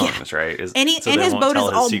their tongues, right? And his boat is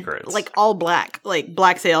all like all black. Like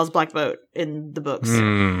black sails, black boat in the books.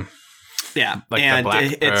 Yeah. Like and the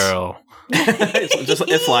Black Pearl.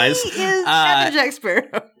 It flies. He is Captain Jack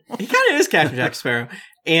Sparrow. He kind of is Captain Jack Sparrow.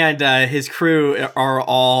 And his crew are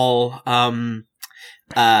all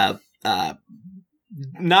not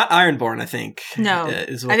Ironborn, I think. No.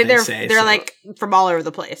 Is what I think they say. they're like from all over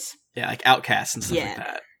the place. Yeah, like outcasts and stuff like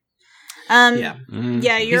that.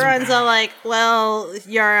 Euron's all like, well,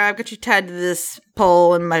 Yara, I've got you tied to this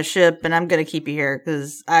pole in my ship, and I'm going to keep you here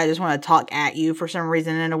because I just want to talk at you for some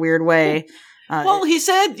reason in a weird way. Well, he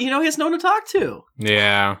said, he has no one to talk to.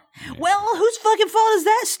 Yeah. Well, whose fucking fault is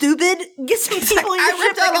that, stupid? Get some people in your ship. I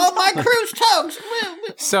ripped out all my crew's tongues.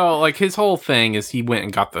 So, like, his whole thing is he went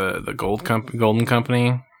and got the Golden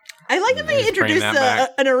Company. I like that they introduced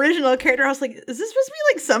an original character. I was like, is this supposed to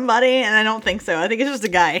be like somebody? And I don't think so. I think it's just a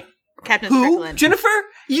guy. Captain Strickland. Jennifer?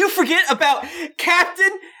 You forget about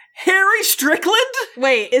Captain Harry Strickland?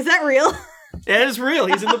 Wait, is that real? It is real.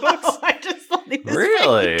 He's in the books. I just thought he was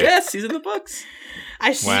Really? fake. Yes, he's in the books.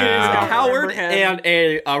 I sure don't Howard remember him.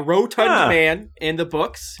 and a rotund man in the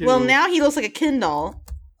books. Well, now he looks like a Ken doll.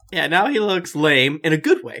 Yeah, now he looks lame in a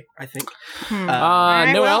good way, I think.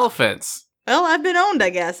 No elephants. Well, I've been owned, I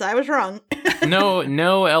guess. I was wrong.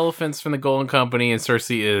 No elephants from the Golden Company, and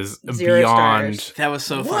Cersei is 0 beyond. stars. That was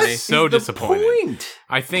so funny. So disappointed. Point?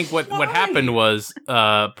 I think what happened was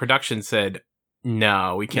production said,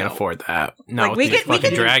 no, we can't afford that. No, like, these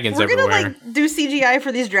fucking dragons everywhere. We're gonna do CGI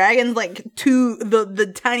for these dragons, like to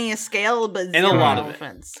the tiniest scale, but and a lot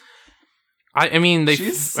elephants. I mean, they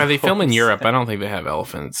so film in Europe. sad. I don't think they have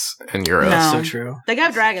elephants in Europe. No. So true. They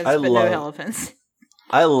got dragons, but no elephants.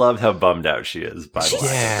 I loved how bummed out she is, by the way.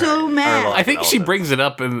 She's so mad. I think she brings it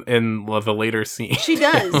up in the later scene. She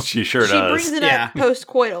does. She sure does. She brings it up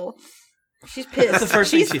post-coital. She's pissed. That's the first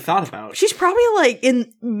thing she thought about. She's probably like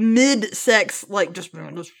in mid-sex, like just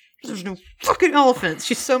there's no fucking elephants.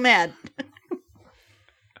 She's so mad.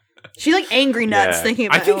 She like angry nuts thinking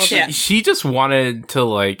about. I think elephants. she just wanted to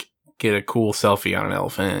like get a cool selfie on an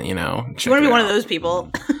elephant. She want to be one of those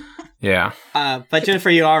people. Yeah. But Jennifer,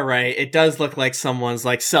 you are right. It does look like someone's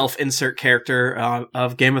like self-insert character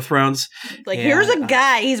of Game of Thrones. Like, here's a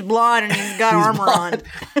guy. He's blonde and he's got armor on.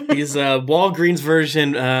 He's Walgreens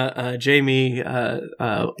version Jaime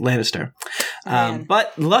Lannister.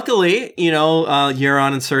 But luckily,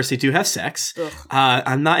 Euron and Cersei do have sex.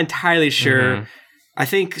 I'm not entirely sure. Mm-hmm. I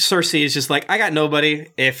think Cersei is just like, I got nobody.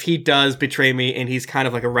 If he does betray me and he's kind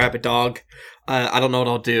of like a rabid dog, I don't know what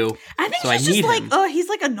I'll do. I think she's just like, he's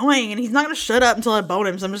like annoying and he's not going to shut up until I bone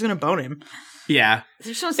him, so I'm just going to bone him. Yeah.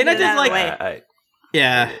 So she wants to get out of the way.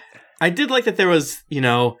 Yeah. I did like that there was,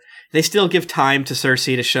 they still give time to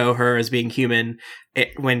Cersei to show her as being human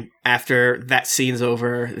when after that scene's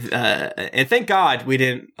over. And thank God we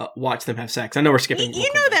didn't watch them have sex. I know we're skipping.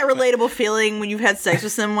 You know that relatable feeling when you've had sex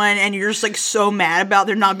with someone and you're just like so mad about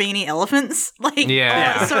there not being any elephants? Like,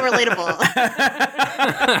 it's so relatable.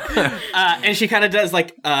 And she kind of does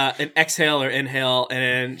like an exhale or inhale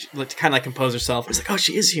and then to kind of like compose herself. It's like, oh,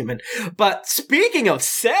 she is human. But speaking of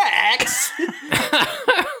sex,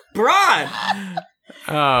 Bronn.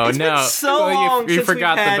 Oh, it's no. Been so long you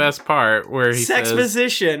forgot the best part where he sex says...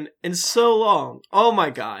 position in so long. Oh my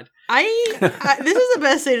God. This is the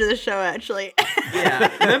best scene of the show, actually. Yeah.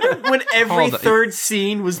 Remember when every third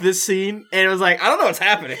scene was this scene? And it was like, I don't know what's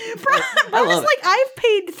happening. I was like, I've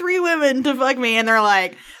paid 3 women to fuck me, and they're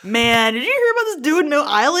like, man, did you hear about this dude with no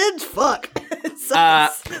eyelids? Fuck.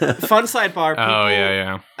 Fun sidebar.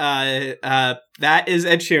 People, that is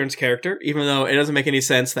Ed Sheeran's character, even though it doesn't make any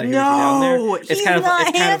sense that he was down there. He's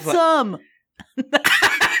not handsome.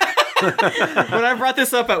 When I brought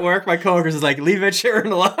this up at work, my coworkers was like, leave Ed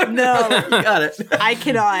Sheeran alone. No. You got it. I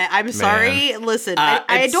cannot. I'm sorry. Listen,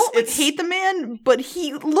 I don't hate the man, but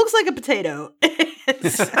he looks like a potato. We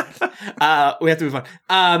have to move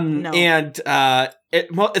on. No. And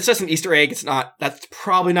it's just an Easter egg. It's not. That's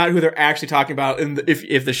probably not who they're actually talking about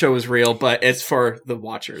if the show is real, but it's for the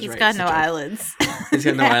watchers. He's got no eyelids. He's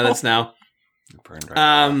got no eyelids now.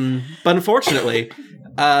 But unfortunately,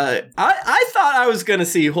 I thought I was gonna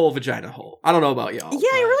see whole vagina hole. I don't know about y'all.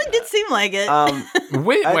 Yeah, it really did seem like it.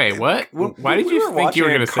 Wait, what? Why did you think you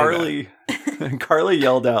were gonna say that? Carly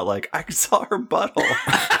yelled out like, "I saw her butthole."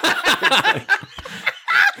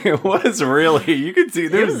 It was really, you could see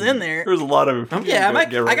there was in there. There was a lot of I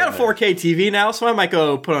got a 4K TV now, so I might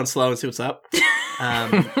go put on slow and see what's up.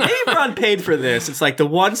 Maybe Ron paid for this. It's like the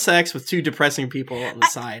one sex with 2 depressing people on the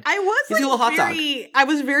side. I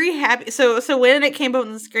was very happy. So when it came up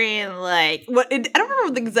on the screen, like I don't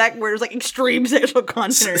remember the exact word. It was like extreme sexual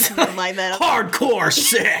content or something like that. Hardcore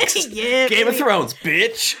sex. Yeah, Game of Thrones,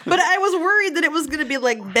 bitch. But I was worried that it was going to be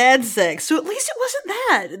like bad sex. So at least it wasn't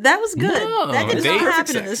that. That was good. No, that did not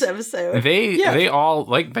happen in this episode. They all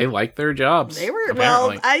they liked their jobs. They were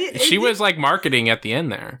apparently. She was like marketing at the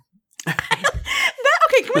end there.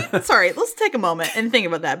 Sorry, let's take a moment and think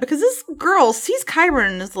about that, because this girl sees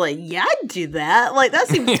Qyburn and is like, yeah, I'd do that. Like, that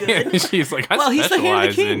seems good. She's like, I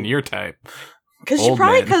specialize in your type. Because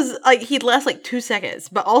he'd last like 2 seconds,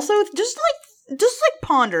 but also just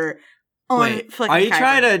ponder on fucking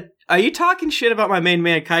Qyburn. Are you talking shit about my main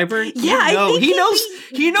man Qyburn? Yeah, I think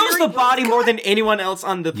he knows the body more than anyone else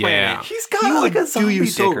on the planet. Yeah. He's got like a zombie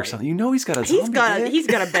dick or something. You know he's got a zombie dick. He's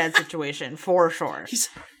got a bad situation for sure.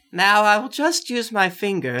 Now I will just use my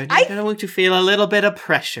finger, and you're going to feel a little bit of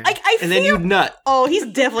pressure. Then you nut. Oh, he's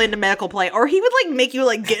definitely into medical play. Or he would like make you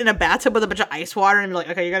like get in a bathtub with a bunch of ice water and be like,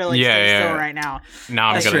 okay, you gotta stay still right now. Now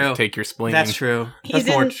I'm gonna take your spleen. That's true. That's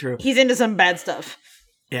more true. He's into some bad stuff.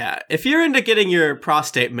 Yeah, if you're into getting your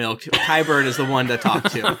prostate milked, Qyburn is the one to talk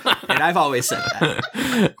to. And I've always said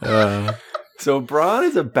that. So Bronn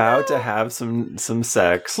is about to have some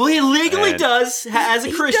sex. Well, he legally does. As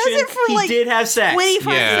a Christian, he did have sex.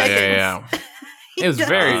 25 seconds. Yeah. It was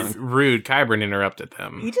very rude. Qyburn interrupted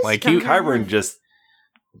them. Qyburn just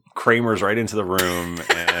Kramer's right into the room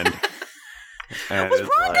and was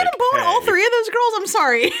Bronn gonna bone all 3 of those girls? I'm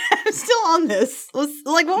sorry. I'm still on this. What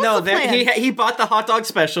was the plan? He bought the hot dog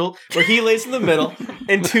special where he lays in the middle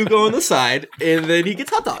and 2 go on the side, and then he gets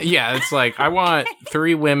hot dogs. Yeah, it's like, I want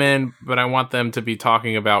 3 women, but I want them to be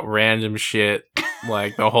talking about random shit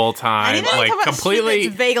like the whole time, like completely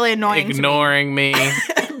vaguely annoying, ignoring me.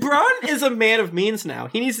 Bronn is a man of means now.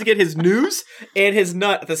 He needs to get his news and his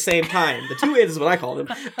nut at the same time. The 2 is what I call him.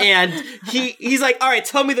 And he's like, all right,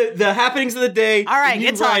 tell me the happenings of the day. All right,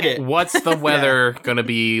 get talking. What's the weather gonna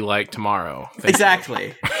be like tomorrow?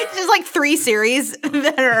 Exactly. There's like 3 series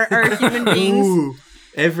that are human beings. Ooh.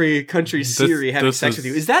 Every country's Siri having sex with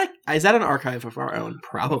you. Is that an archive of our own?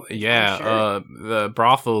 Probably. Yeah. Sure. The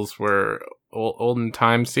brothels were olden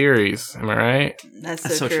time series. Am I right?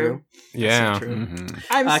 That's so true. Yeah. So true. Mm-hmm.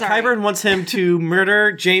 I'm sorry. Qyburn wants him to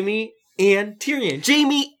murder Jaime and Tyrion.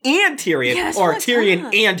 Jaime and Tyrion. Yes, or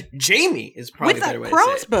Tyrion and Jaime is probably the better way to say it.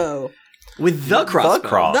 With the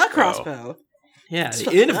crossbow. The crossbow. Yeah,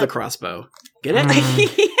 the end of the crossbow. Get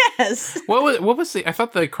it? Yes. What was I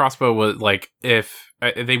thought the crossbow was like if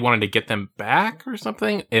they wanted to get them back or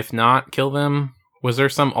something. If not, kill them. Was there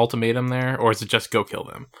some ultimatum there, or is it just go kill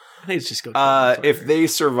them? I think it's just go. If they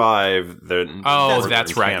survive, then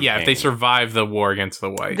that's right. Campaign. Yeah, if they survive the war against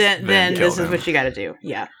the White, then this is what you got to do.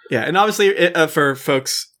 Yeah, yeah, and obviously for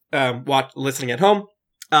folks listening at home,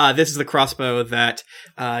 this is the crossbow that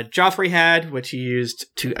Joffrey had, which he used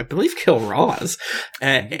to, I believe, kill Raz.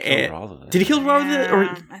 Did he kill Raz with it,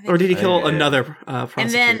 or did he kill another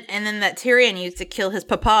prostitute? And then that Tyrion used to kill his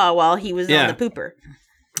papa while he was on the pooper.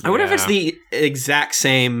 I wonder if it's the exact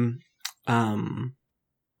same.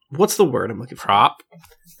 What's the word I'm looking for?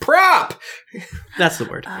 Prop. That's the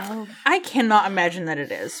word. I cannot imagine that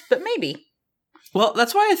it is, but maybe. Well,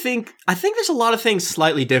 that's why I think there's a lot of things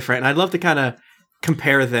slightly different, and I'd love to kind of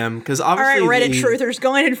compare them, because obviously... All right, Reddit truthers,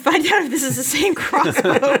 go in and find out if this is the same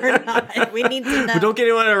crossbow or not. We need to know. But don't get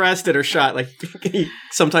anyone arrested or shot like you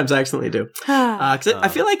sometimes accidentally do. Because I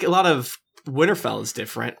feel like a lot of Winterfell is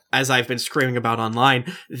different, as I've been screaming about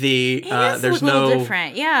online. There's no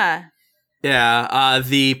different, yeah. Yeah,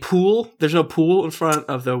 the pool. There's no pool in front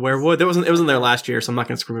of the werewood. It wasn't there last year, so I'm not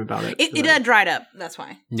going to scream about it. It dried up. That's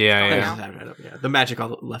why. Yeah. The magic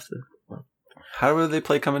all left. How do they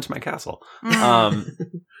play "Come Into My Castle"? Do you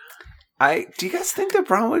guys think that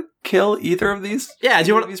Bronn would kill either of these? Yeah, do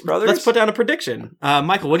you want these brothers? Let's put down a prediction.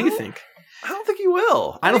 Michael, what do you think? I don't think he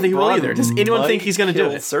will. I don't think he will either. Does anyone think he's going to do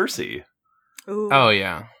it? Cersei. Ooh. Oh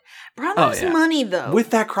yeah. Bronn loves money though.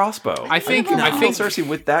 With that crossbow. I think Cersei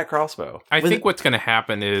with that crossbow. I think what's going to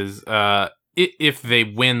happen is if they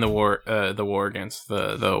win the war against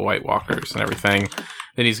the White Walkers and everything,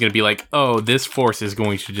 then he's going to be like, "Oh, this force is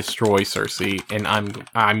going to destroy Cersei, and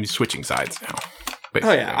I'm switching sides now."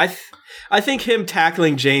 Basically. Oh yeah, I think him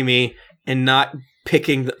tackling Jaime and not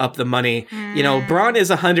picking up the money. You know, Bronn is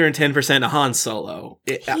 110% a Han Solo.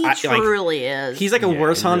 He truly is. He's like a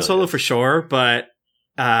worse Han Solo for sure, but.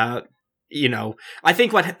 You know, I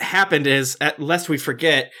think what happened is, lest we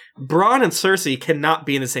forget, Bronn and Cersei cannot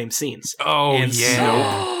be in the same scenes. Oh,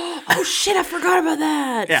 yeah. Oh, shit, I forgot about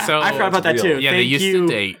that. Yeah, I forgot about that, too. Yeah, they used to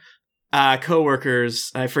date. Co-workers,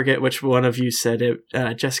 I forget which one of you said it,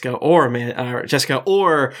 Jessica or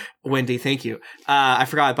Wendy, thank you. I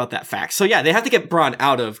forgot about that fact. So, yeah, they have to get Bronn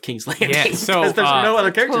out of King's Landing. Yeah, so, because there's no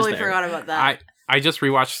other characters totally there. Forgot about that. I just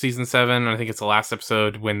rewatched season 7. I think it's the last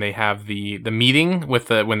episode when they have the meeting with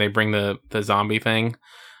when they bring the zombie thing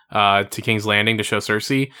to King's Landing to show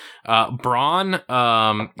Cersei. Bronn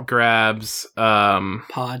grabs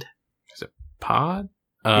Pod. Is it Pod?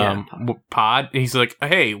 Pod. He's like,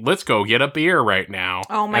 "Hey, let's go get a beer right now."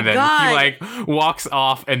 Oh my god! And then God. he like walks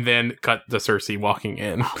off, and then cut to Cersei walking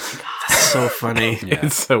in. Oh my god. That's so funny. Yeah.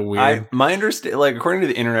 It's so weird. My like according to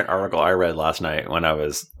the internet article I read last night when I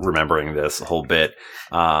was remembering this whole bit,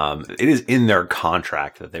 it is in their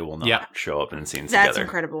contract that they will not show up in scenes together. That's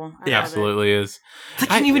incredible. It absolutely is. They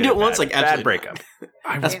can't even do it once. Like bad breakup.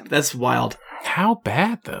 That's wild. How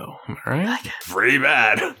bad though? Am I right? Pretty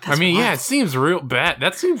bad. I mean, yeah, it seems real bad.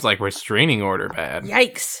 That seems like restraining order bad.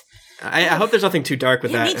 Yikes. I hope there's nothing too dark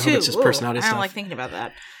with that. Me too. I hope it's just personality I stuff. don't like thinking about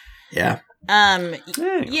that. Yeah.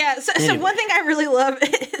 Yeah. So one thing I really love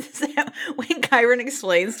is that when Kyron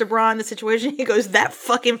explains to Bronn the situation, he goes, "That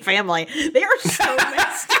fucking family, they are so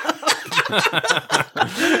messed up."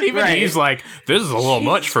 Even he's like, "This is a little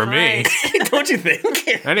much for me." Don't you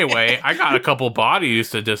think? Anyway, I got a couple bodies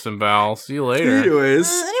to disembowel. See you later. Anyways,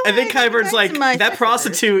 and then Qyburn's like, "That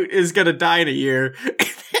prostitute is gonna die in a year."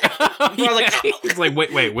 He's like,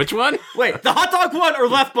 wait, which one? Wait, the hot dog one or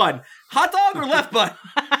left bun? Hot dog or left bun?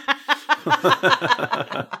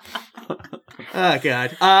 Oh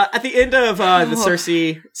god! At the end of the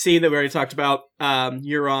Cersei scene that we already talked about,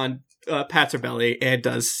 Euron pats her belly and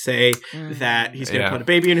does say that he's going to put a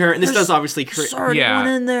baby in her, and this does obviously create one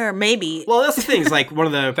in there, maybe. Well, that's the thing. Is like one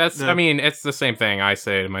of the. I mean, it's the same thing I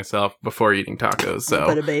say to myself before eating tacos. So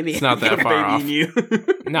put a baby. It's not that far off. In you.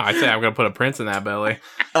 No, I say I'm going to put a prince in that belly.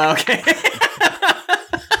 Okay.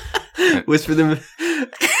 Whisper them.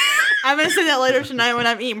 I'm going to say that later tonight when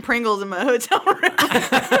I'm eating Pringles in my hotel room.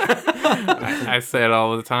 I say it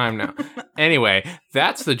all the time now. Anyway,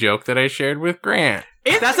 that's the joke that I shared with Grant.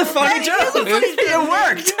 That's a funny joke. It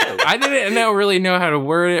worked. I didn't really know how to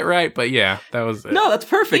word it right, but yeah, that was it. No, that's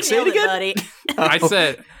perfect. Say it again. Buddy. I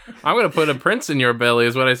said, I'm going to put a prince in your belly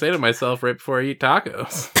is what I say to myself right before I eat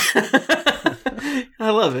tacos. I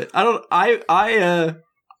love it.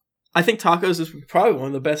 I think tacos is probably one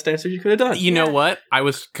of the best answers you could have done. You know what? I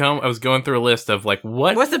was going through a list of like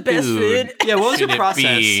what's the best food? Yeah, what was your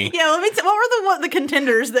process? Yeah, let me. What were the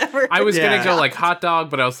contenders that were? I was gonna go like hot dog,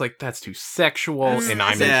 but I was like, that's too sexual, and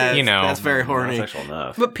that's very horny. Not sexual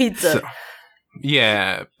enough. But pizza.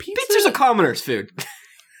 Yeah, pizza's a commoner's food.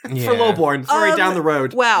 For Lowborn, very down the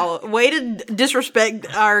road. Wow, way to disrespect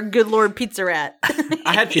our good Lord Pizza Rat.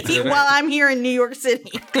 I had Pizza Rat. While I'm here in New York City.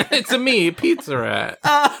 It's a me, Pizza Rat.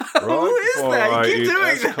 Who is that? You keep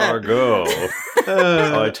doing that.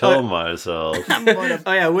 I tell myself.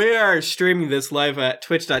 Oh yeah, we are streaming this live at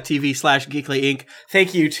twitch.tv/Geekly Inc.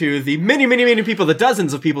 Thank you to the many people, the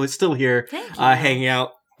dozens of people still here hanging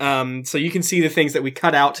out. So you can see the things that we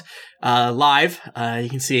cut out live. You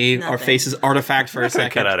can see our faces artifact for a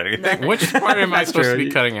second. Cut out anything. Which part am I supposed to be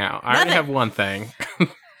cutting out? I already have one thing.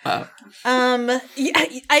 This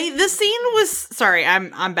scene was sorry.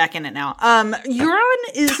 I'm back in it now. Euron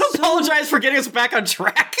is. Apologize for getting us back on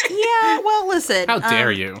track. Yeah. Well, listen. How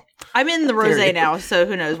dare you? I'm in the rosé now, so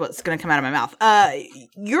who knows what's going to come out of my mouth.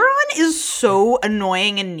 Euron is so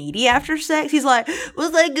annoying and needy after sex. He's like,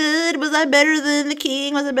 was I good? Was I better than the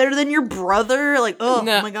king? Was I better than your brother? Like, oh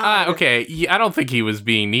my God. Okay, I don't think he was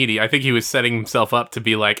being needy. I think he was setting himself up to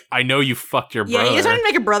be like, I know you fucked your brother. Yeah, he was trying to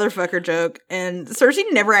make a brother fucker joke, and Cersei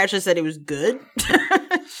never actually said he was good.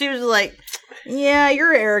 She was like, yeah,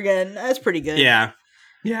 you're arrogant. That's pretty good. Yeah.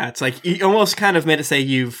 Yeah, it's like, you almost kind of made it say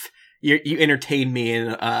you entertained me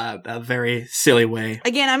in a very silly way.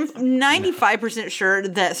 Again, I'm 95% sure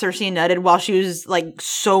that Cersei nutted while she was like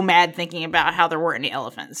so mad thinking about how there weren't any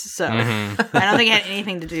elephants. So I don't think it had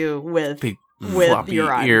anything to do with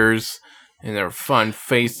Euron. Ears and their fun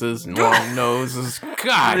faces and long noses. God,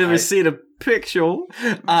 I've never seen a picture.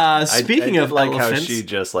 Speaking of like elephants, how she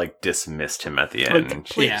just like dismissed him at the end.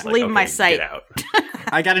 Please leave my sight. Get out.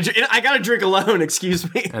 I gotta drink alone.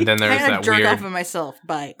 Excuse me. And then there's that jerk weird off of myself.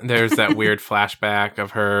 Bye. There's that weird flashback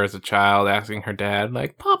of her as a child asking her dad,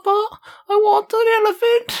 like, "Papa, I want an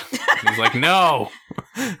elephant." He's like, "No,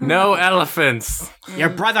 no elephants." Your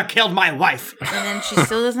brother killed my wife. And then she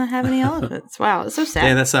still doesn't have any elephants. Wow, it's so sad.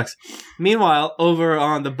 Yeah, that sucks. Meanwhile, over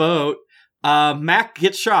on the boat, Mac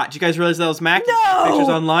gets shot. Did you guys realize that was Mac? No! Pictures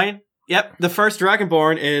online. Yep, the first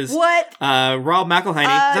Dragonborn is what? Rob McElhenney. Is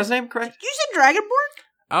that his name correct? You said Dragonborn?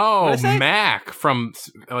 Oh, Mac from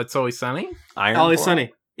It's Always Sunny? Always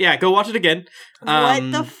Sunny. Yeah, go watch it again. What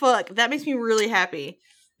the fuck? That makes me really happy.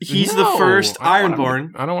 He's the first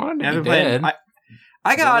Ironborn. I don't want him to be dead.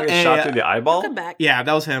 I got a shot through the eyeball. Come back. Yeah,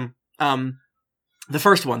 that was him. The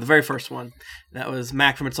first one, the very first one. That was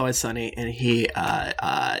Mac from It's Always Sunny, and he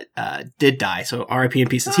did die. So R.I.P. in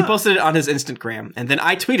pieces. He posted it on his Instagram, and then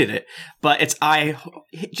I tweeted it. But it's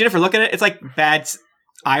Jennifer, look at it. It's like bad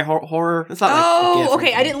eye horror. It's not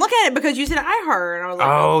okay. I didn't look at it because you said eye horror, and I was like,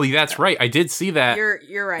 "Oh, that's right. I did see that."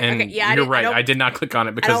 You're right. And okay, yeah, you're right. I did not click on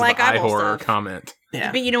it because of the eye horror comment.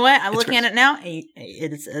 Yeah, but you know what? I'm looking at it now.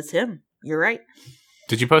 It's him. You're right.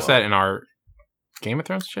 Did you post that in our Game of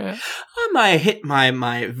Thrones chat? I hit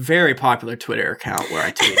my very popular Twitter account where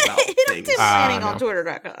I tweet about things. On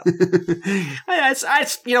Twitter.com.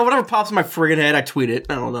 It's whatever pops in my friggin' head, I tweet it.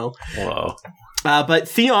 I don't know. Whoa. But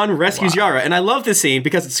Theon rescues Yara, and I love this scene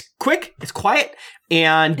because it's quick, it's quiet,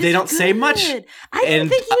 and they don't say much. I didn't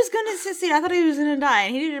think he was going to succeed. I thought he was going to die,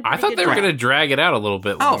 and he did. I thought they were going to drag it out a little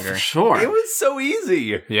bit longer. Oh, for sure. It was so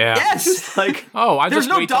easy. Yeah. Yes. Just like, I just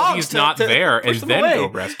no wait till he's not there and then go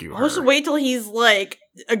rescue her. I'll just wait till he's like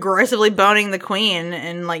aggressively boning the queen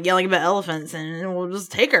and like yelling about elephants, and we'll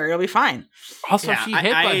just take her. It'll be fine. Also, she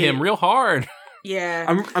hit by him real hard. Yeah.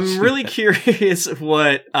 I'm really curious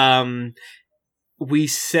what we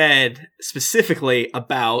said specifically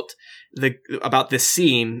about this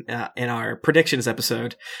scene in our predictions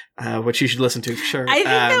episode, which you should listen to for sure.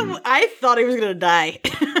 I thought he was gonna die.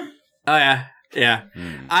 Oh yeah.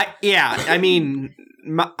 I mean,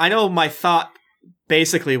 I know my thought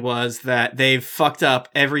basically was that they've fucked up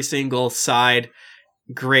every single side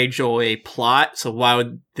Greyjoy plot. So why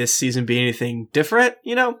would this season be anything different?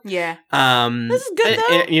 You know? Yeah. This is good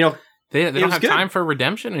though. They don't have time for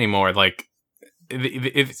redemption anymore. Like,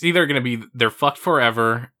 it's either going to be they're fucked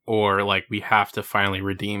forever, or like we have to finally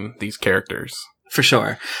redeem these characters for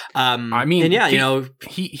sure. I mean, and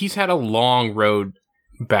he's had a long road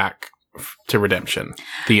back to redemption.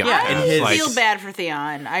 Theon, I feel bad for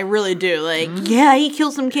Theon. I really do. Like, yeah, he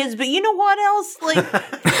killed some kids, but you know what else? Like,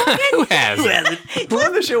 who hasn't? Who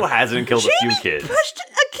on the show hasn't killed a few kids? Pushed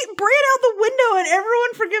Bran out the window, and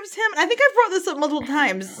everyone forgives him. And I think I've brought this up multiple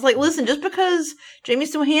times. It's like, listen, just because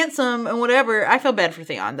Jaime's so handsome and whatever, I feel bad for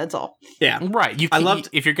Theon. That's all. Yeah, right.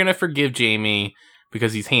 If you're gonna forgive Jaime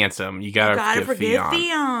because he's handsome, you gotta forgive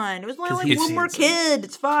Theon. It was only like one more kid.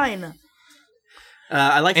 It's fine.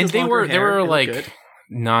 I like, and they were like good.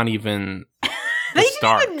 Not even. They didn't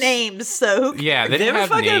have names, so yeah, they didn't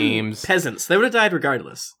have names. Peasants. They would have died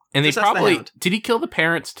regardless. And they probably did. He kill the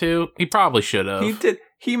parents too? He probably should have. He did.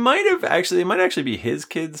 He might have actually. It might actually be his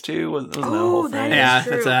kids too. Wasn't that whole thing? Yeah,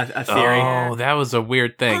 that's a theory. Oh, that was a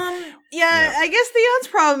weird thing. Yeah, I guess Theon's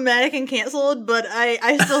problematic and canceled, but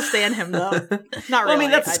I still stand him though. Not really. Well, I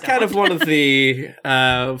mean, that's kind of one of the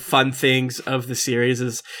fun things of the series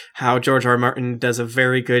is how George R. R. Martin does a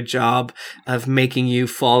very good job of making you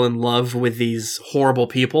fall in love with these horrible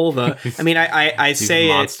people. I say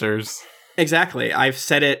monsters. Exactly. I've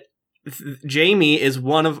said it. Jamie is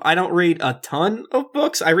one of. I don't read a ton of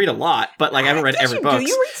books. I read a lot, but I haven't read every book.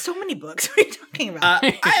 You read so many books. What are you talking about?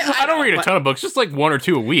 I don't read a ton of books, just like 1 or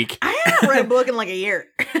 2 a week. I haven't read a book in a year.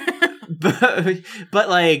 but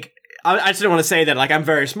I just didn't want to say that I'm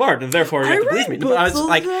very smart and therefore you have to believe me. But I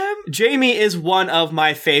was Jamie is one of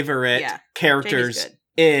my favorite characters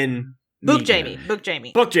in Book Jamie. Book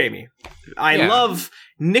Jamie. I love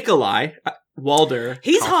Nikolai Walder.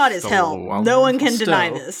 He's hot as hell. No one can deny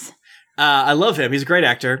this. I love him. He's a great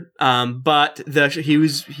actor. But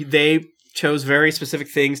they chose very specific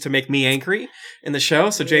things to make me angry in the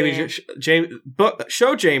show. So Jamie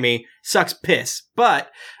sucks piss,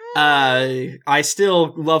 but I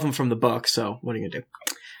still love him from the book. So what are you gonna do?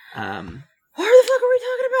 What the fuck are we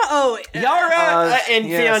talking about? Oh, Yara and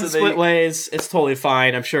Theon split ways. It's totally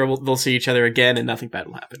fine. I'm sure they'll see each other again, and nothing bad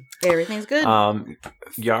will happen. Everything's good.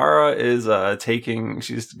 Yara is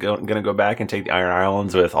she's going to go back and take the Iron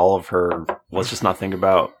Islands with all of her. Let's just not think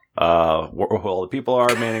about who all the people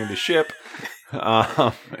are manning the ship,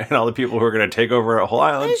 and all the people who are going to take over a whole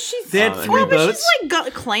island. They had 3 boats. She's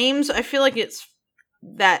got claims. I feel like it's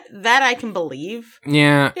that I can believe.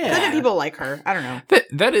 Yeah. Other people like her. I don't know.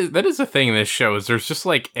 That is the thing in this show is there's just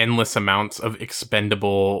endless amounts of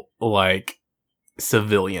expendable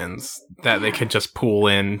civilians that they could just pull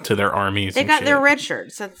into their armies. They got their red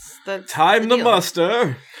shirts. That's time to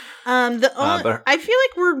muster. I feel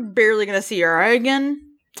like we're barely gonna see Yara again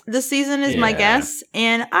this season is my guess,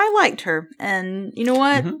 and I liked her. And you know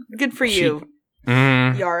what? Mm-hmm. Good for you.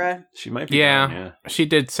 Yara. She might be down, she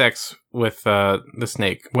did sex with the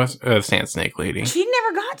snake, sand snake lady. She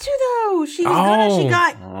never got to though. She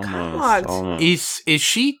got clogged. Is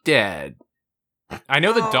she dead? I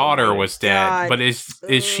know the daughter was dead, but is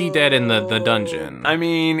she dead in the dungeon? I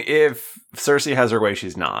mean, if Cersei has her way,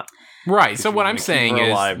 she's not. Right. So what I'm saying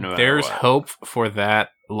is there's hope for that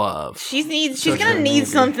love. She's gonna need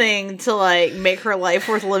something to make her life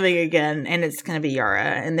worth living again, and it's gonna be Yara,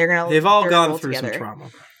 and they've all gone through some trauma.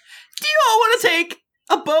 Do you all want to take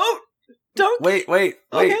a boat? Wait.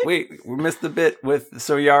 We missed the bit with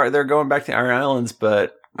Yara. They're going back to Iron Islands,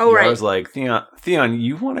 but Yara's like, Theon,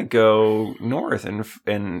 you want to go north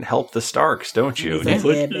and help the Starks, don't you? And he's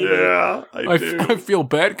like, yeah, I do. I feel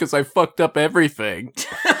bad because I fucked up everything.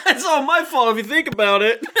 It's all my fault if you think about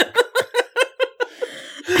it.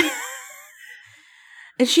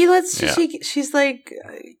 And she's like,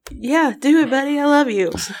 yeah, do it, buddy. I love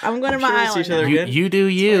you. I'm going to my island. You do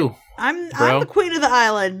you. I'm the queen of the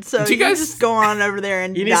island, so you guys just go on over there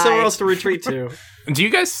and you need somewhere else to retreat to. Do you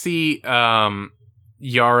guys see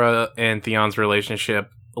Yara and Theon's relationship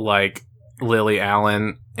like Lily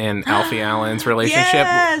Allen and Alfie Allen's relationship?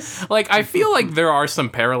 Yes! I feel like there are some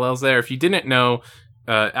parallels there. If you didn't know,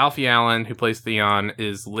 Alfie Allen, who plays Theon,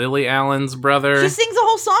 is Lily Allen's brother. She sings a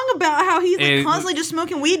whole song about how he's constantly just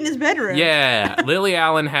smoking weed in his bedroom. Yeah, Lily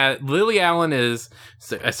Allen is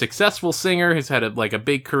a successful singer who's had a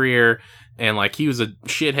big career, and he was a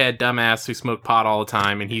shithead dumbass who smoked pot all the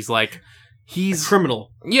time, and he's a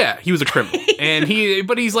criminal. Yeah, he was a criminal, and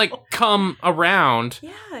he's come around,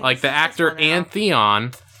 the actor and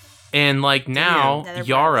Theon, and now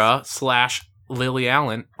Yara / Lily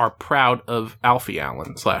Allen are proud of Alfie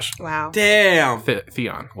Allen / wow. Damn.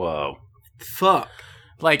 Theon. Whoa. Fuck.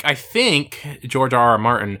 I think George R. R.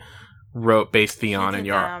 Martin based Theon and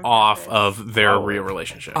Yara off of their real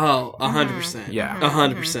relationship. Oh, 100%. Yeah.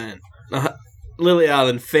 100%. Lily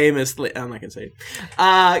Allen, famously. I'm not going to say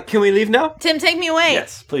it. Can we leave now? Tim, take me away.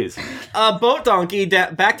 Yes, please. Boat Donkey,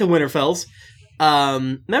 back to Winterfells.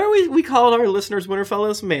 Remember we called our listeners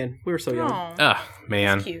Winterfellows? Man, we were so young.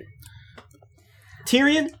 Man. That's cute.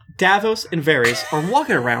 Tyrion, Davos, and Varys are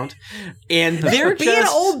walking around, and they're being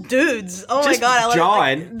old dudes. Oh my god!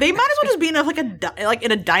 John, they might as well just be in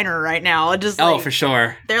in a diner right now. For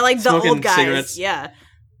sure. They're smoking the old guys. Cigarettes.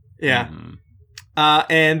 Yeah.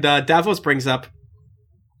 And Davos brings up,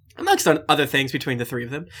 amongst other things between the three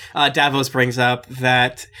of them, Davos brings up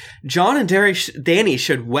that Jon and Dany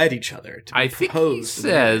should wed each other. I think he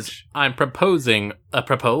says, "I'm proposing a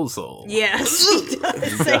proposal." Yes, he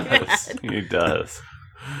does say that. He does.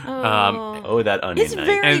 That onion. It's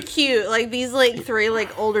very cute. These 3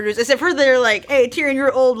 older dudes, except for they're "Hey, Tyrion,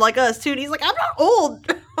 you're old like us too." And he's like, "I'm not old."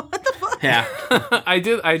 What the fuck? Yeah. I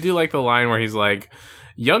do like the line where he's like,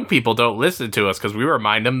 young people don't listen to us because we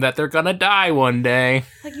remind them that they're gonna die one day.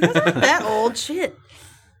 Like, you guys aren't that old. Shit.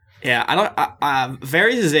 Yeah, I don't.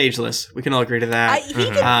 Varys is ageless. We can all agree to that. He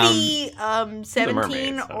could be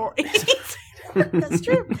 17 or 18. That's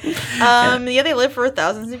true. Yeah, they live for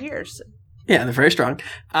thousands of years. Yeah, they're very strong.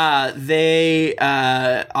 They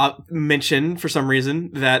mention for some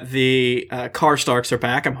reason that the Karstarks are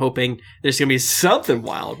back. I'm hoping there's going to be something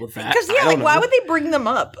wild with that. Because why would they bring them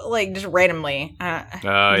up like just randomly?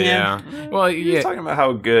 Yeah. Well, He was talking about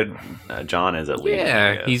how good Jon is at leading.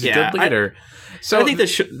 Yeah, he's a good leader. So I think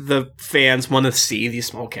the fans want to see these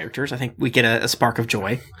small characters. I think we get a spark of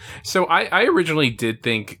joy. So I originally did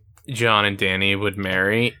think Jon and Dany would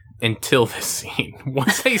marry until this scene.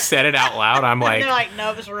 Once they said it out loud, I'm like, they're like,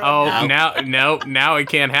 no, it's real. Oh, now it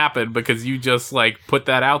can't happen because you just like put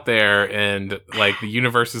that out there and like the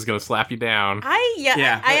universe is gonna slap you down.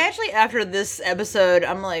 I actually after this episode,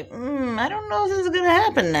 I'm like, I don't know if this is gonna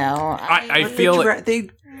happen now. I feel like they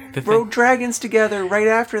rode dragons together right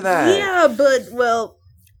after that. Yeah, but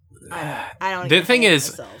I don't. The thing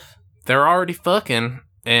is, myself. They're already fucking.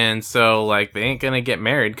 And so, like, they ain't gonna get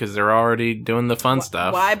married because they're already doing the fun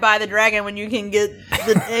stuff. Why buy the dragon when you can get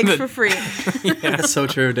the eggs for free? Yeah. That's so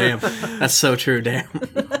true, damn. That's so true, damn.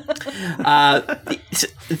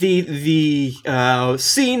 The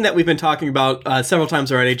scene that we've been talking about several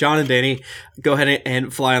times already, Jon and Dany go ahead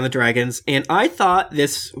and fly on the dragons, and I thought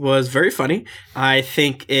this was very funny. I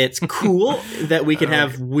think it's cool that we can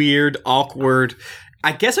have weird, awkward...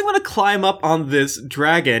 I guess I'm going to climb up on this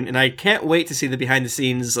dragon, and I can't wait to see the behind the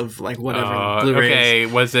scenes of like whatever Blu-rays. Okay,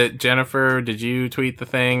 was it Jennifer? Did you tweet the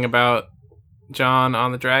thing about Jon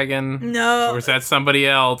on the dragon? No. Or was that somebody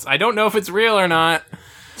else? I don't know if it's real or not.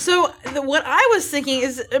 So what I was thinking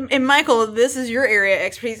is, and Michael, this is your area of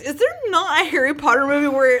expertise. Is there not a Harry Potter movie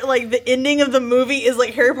where like the ending of the movie is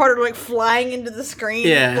like Harry Potter like flying into the screen,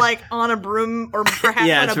 like on a broom or perhaps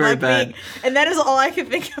on a bug beak? And that is all I could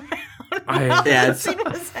think about.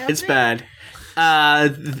 It's bad.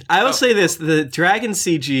 I will say this: the dragon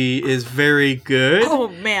CG is very good. Oh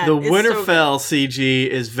man, the Winterfell CG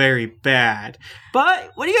is very bad.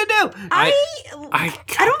 But what are you gonna do? I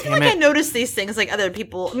don't feel like I noticed these things like other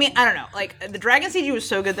people. I mean, I don't know. Like the dragon CG was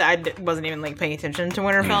so good that I wasn't even like paying attention to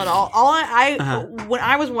Winterfell at all. When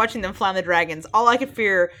I was watching them fly on the dragons, all I could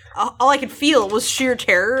feel was sheer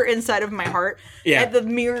terror inside of my heart. Yeah, at the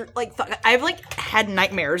mere like I've like had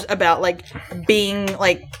nightmares about like being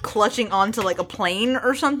like clutching onto like a plane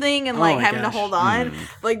or something and like having to hold on.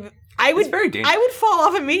 Like I would fall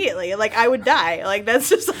off immediately. Like I would die. Like that's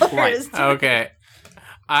just all there is to it. Okay.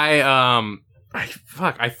 I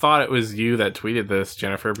thought it was you that tweeted this,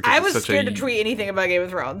 Jennifer. Because I was scared to tweet anything about Game of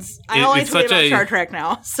Thrones. I only tweet about Star Trek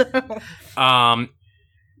now. So, God,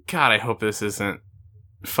 I hope this isn't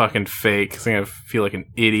fucking fake because I'm gonna feel like an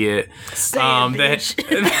idiot. The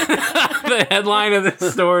headline of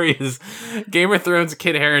this story is Game of Thrones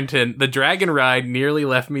Kit Harington: The dragon ride nearly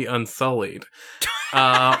left me unsullied.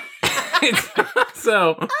 So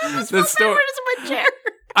the story. My chair.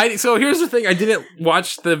 So here's the thing: I didn't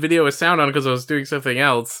watch the video with sound on because I was doing something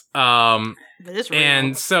else.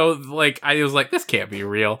 And so like I was like, this can't be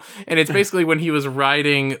real. And it's basically when he was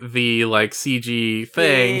riding the like CG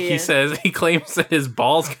thing, he claims that his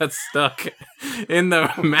balls got stuck in the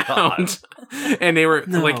mount, and they were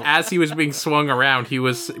like as he was being swung around, he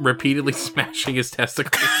was repeatedly smashing his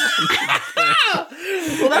testicles.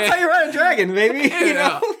 Well, that's how you ride a dragon, baby. You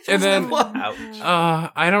know. And then,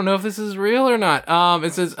 I don't know if this is real or not.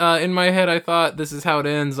 It says, in my head, I thought this is how it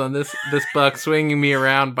ends on this buck swinging me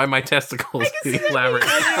around by my testicles.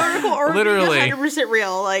 Literally, 100%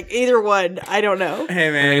 real. Like either one, I don't know.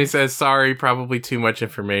 Hey man, and he says, "Sorry, probably too much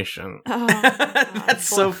information." That's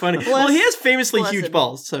so funny. Well, he has famously huge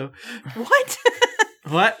balls. So what?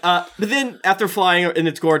 What? But then after flying, and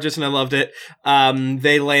it's gorgeous, and I loved it.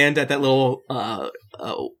 They land at that little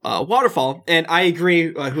waterfall, and I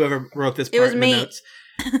agree. Whoever wrote this part in the notes,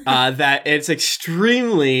 that it's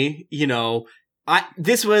extremely,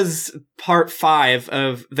 this was part 5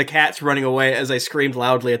 of the cats running away as I screamed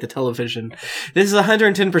loudly at the television. This is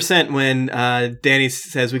 110% when Dany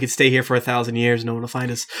says we could stay here for 1,000 years, no one will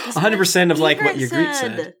find us. 100% of like what your Greek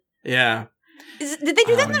said. Yeah. Did they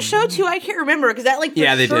do that in the show too? I can't remember because that like they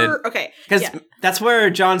did. Okay, because that's where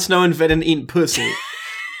Jon Snow invented eating pussy.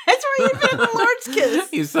 That's where you fit the Lord's Kiss.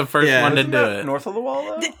 He's the first one to do it. North of the wall,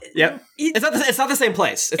 though? Yep. It's not the same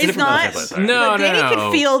place. It's a different not. place. No, Danny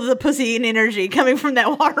can feel the pussy and energy coming from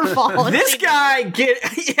that waterfall. This guy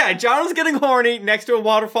John was getting horny next to a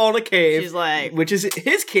waterfall in a cave. She's like, which is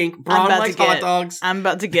his kink. Braun likes hot dogs. I'm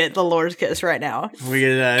about to get the Lord's Kiss right now.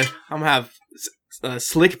 I'm gonna have a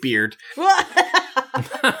slick beard.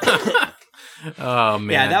 Oh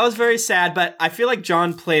man, yeah, that was very sad. But I feel like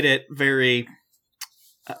John played it very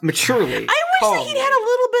maturely. I wish that he'd had a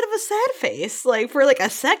little bit of a sad face, like for like a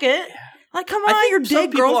second. Like, come on, your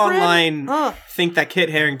dead girlfriend. Some people online think that Kit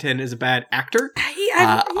Harington is a bad actor.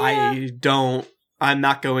 I'm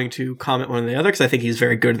not going to comment one or the other because I think he's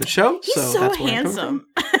very good at the show. He's so handsome.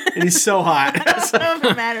 And he's so hot. I don't know if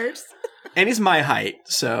it matters. And he's my height,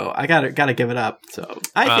 so I gotta give it up. So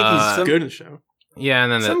I think he's good in the show. Yeah,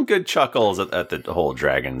 and then some good chuckles at the whole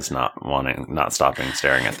dragons not stopping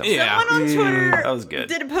staring at them. Yeah, someone on Twitter that was good.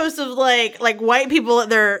 Did a post of like white people at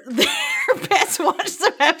their pets watch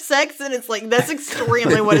them have sex, and it's like that's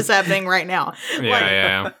extremely what is happening right now.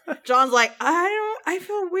 Yeah. John's like, I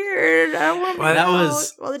feel weird. I want. That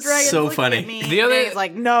was the dragons so look funny. At me. The other is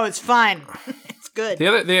like, no, it's fine. Good. The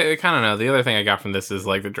other thing I got from this is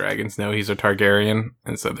like the dragons know he's a Targaryen,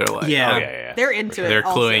 and so they're like, they're into it. They're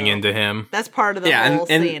cluing into him. That's part of the whole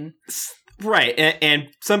scene, right? And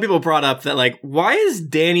some people brought up that like, why is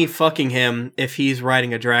Danny fucking him if he's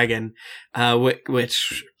riding a dragon,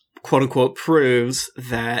 which quote unquote proves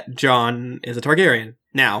that Jon is a Targaryen.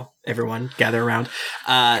 Now, everyone gather around.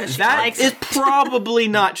 That is probably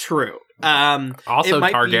not true. Also,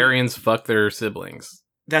 Targaryens fuck their siblings.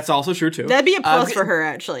 That's also true too. That'd be a plus for her,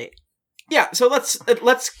 actually. Yeah, so let's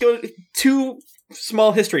go two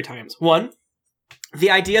small history times. One,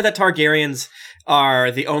 the idea that Targaryens are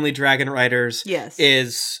the only dragon riders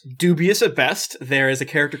is dubious at best. There is a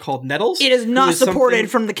character called Nettles. It is not supported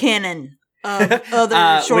from the canon of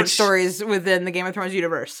other short stories within the Game of Thrones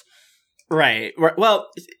universe. Right. Well,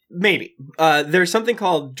 maybe. There's something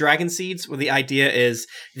called Dragon Seeds, where the idea is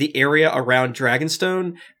the area around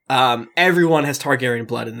Dragonstone. Everyone has Targaryen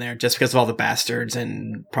blood in there just because of all the bastards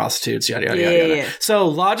and prostitutes, yada, yada, yada. Yeah. So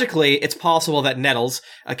logically, it's possible that Nettles,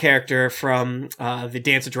 a character from the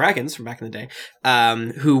Dance of Dragons from back in the day,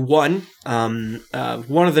 who won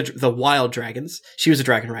one of the wild dragons, she was a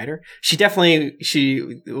dragon rider. She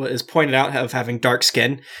was pointed out of having dark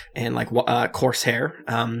skin and like coarse hair.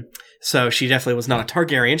 So she definitely was not a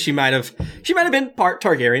Targaryen. She might have been part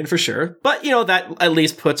Targaryen for sure. But, that at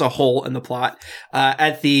least puts a hole in the plot.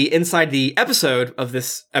 Inside the episode of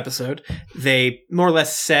this episode, they more or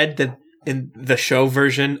less said that in the show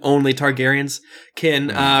version, only Targaryens can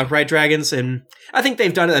ride dragons. And I think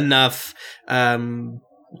they've done enough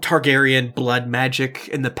Targaryen blood magic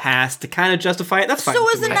in the past to kind of justify it. That's fine. So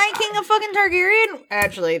was the Night King a fucking Targaryen?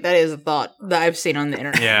 Actually, that is a thought that I've seen on the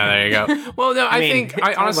internet. Yeah, there you go. Well, no,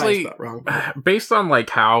 I honestly, based on like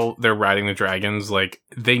how they're riding the dragons, like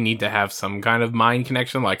they need to have some kind of mind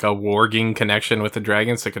connection, like a warging connection with the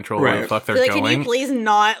dragons to control where the fuck they're going. Can you please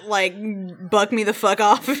not like buck me the fuck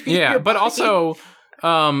off? Yeah, but also,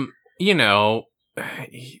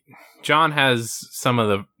 Jon has some of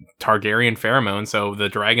the Targaryen pheromones, so the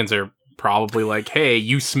dragons are probably like, "Hey,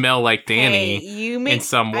 you smell like Danny in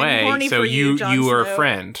some way, so you are a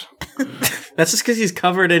friend." That's just because he's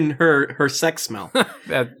covered in her sex smell.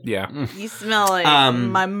 You smell like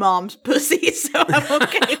my mom's pussy, so I'm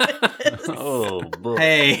okay with this. Oh boy!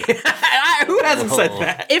 Hey, who hasn't said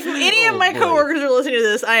that? If any of my coworkers are listening to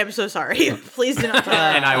this, I am so sorry. Please do not tell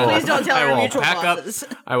them. Please don't tell our mutual bosses.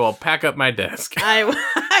 I will pack up my desk.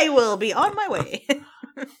 I will be on my way.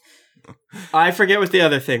 I forget what the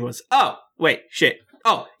other thing was. Oh, wait, shit.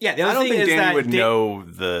 Oh, yeah, the other thing is Danny that would know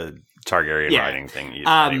the Targaryen riding thing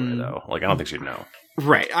anyway, though. Like, I don't think she'd know.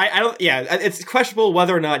 Right. I don't. Yeah, it's questionable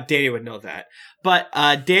whether or not Danny would know that. But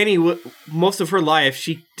Danny, most of her life,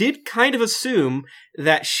 she did kind of assume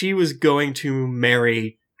that she was going to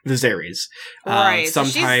marry Viserys. Right.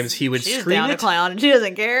 Sometimes he would she's scream down to clown, and she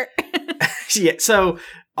doesn't care. Yeah. So,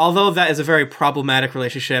 although that is a very problematic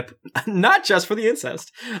relationship, not just for the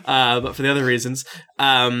incest, but for the other reasons,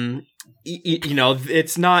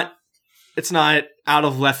 it's not out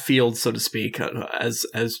of left field, so to speak, as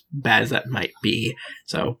bad as that might be.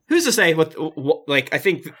 So who's to say what I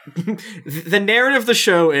think the narrative of the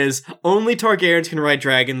show is only Targaryens can ride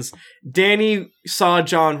dragons. Danny saw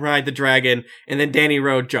Jon ride the dragon, and then Danny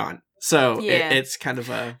rode Jon. So it's kind of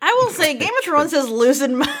a... I will say Game of Thrones has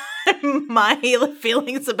loosened my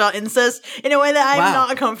feelings about incest in a way that I'm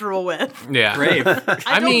not comfortable with. Yeah. Brave.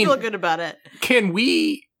 I don't feel good about it. Can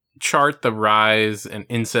we chart the rise in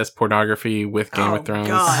incest pornography with Game of Thrones?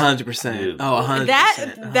 100%. Oh,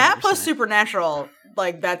 100%. That plus Supernatural,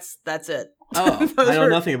 like that's it. Oh, I know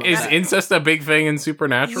nothing about that. Is incest a big thing in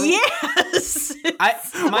Supernatural? Yes. Why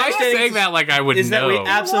are you saying that like I would know? That we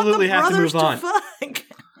absolutely have to move on.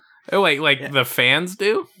 Oh, wait, like the fans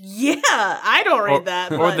do? Yeah, I don't read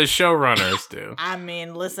that. Or the showrunners do. I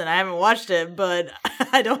mean, listen, I haven't watched it, but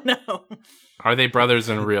I don't know. Are they brothers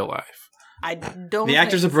in real life? I don't. The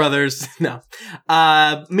actors are brothers. No.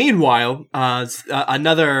 Meanwhile,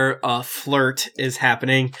 another flirt is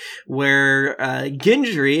happening where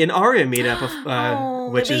Gendry and Arya meet up,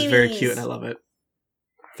 which is very cute, and I love it.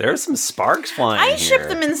 There's some sparks flying. I ship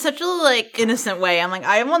them in such a innocent way. I'm like,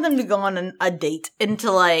 I want them to go on a date and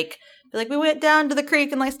to we went down to the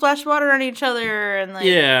creek and splashed water on each other and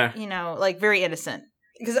very innocent.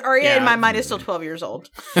 Because Arya in my mind is still 12 years old.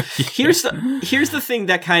 Here's the thing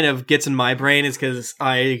that kind of gets in my brain is because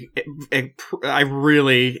I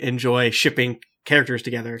really enjoy shipping characters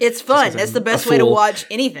together. It's fun. It's the best way to watch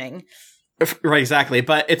anything. Right, exactly.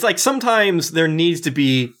 But it's like sometimes there needs to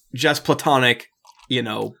be just platonic,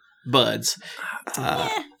 buds.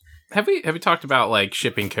 Have we talked about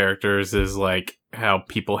shipping characters is how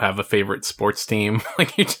people have a favorite sports team?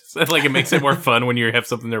 You just said it makes it more fun when you have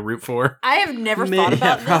something to root for. I have never thought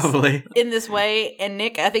about this in this way. And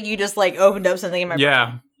Nick, I think you just opened up something in my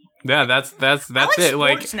brain. Yeah, that's I like it.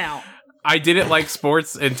 Sports now. I didn't like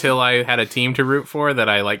sports until I had a team to root for that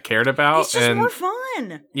I cared about. It's just more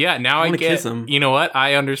fun. Yeah, now I get. You know what?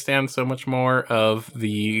 I understand so much more of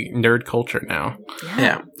the nerd culture now.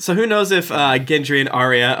 Yeah. So who knows if Gendry and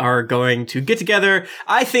Arya are going to get together?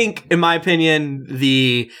 I think, in my opinion,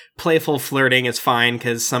 the playful flirting is fine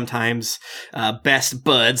because sometimes best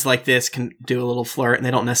buds like this can do a little flirt and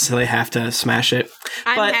they don't necessarily have to smash it.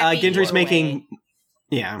 But Gendry's making.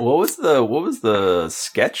 Yeah. What was the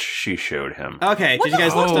sketch she showed him? Okay, did you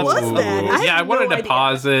guys look stuff? I wanted to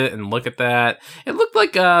pause it and look at that. It looked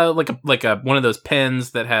like a one of those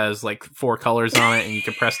pens that has 4 colors on it, and you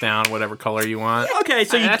can press down whatever color you want. Okay,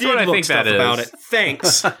 so you did look stuff about it.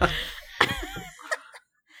 Thanks.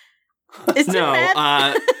 It's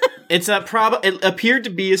it appeared to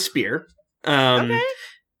be a spear. Okay.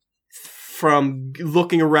 From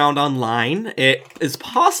looking around online, it is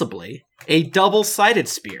possibly a double-sided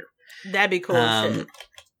spear. That'd be cool. That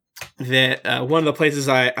one of the places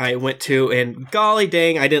I went to, and golly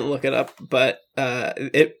dang, I didn't look it up, but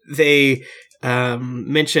they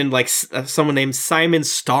mentioned someone named Simon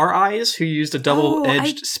Star Eyes who used a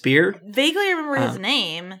double-edged spear. Vaguely remember his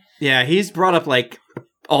name. Yeah, he's brought up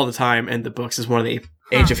all the time in the books as one of the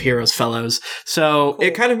Age of Heroes fellows. So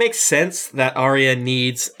it kind of makes sense that Arya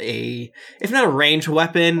needs if not a ranged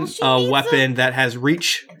weapon, a weapon that has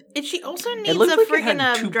reach. And she also needs a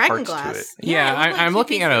freaking dragon glass. Yeah, I'm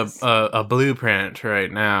looking at a blueprint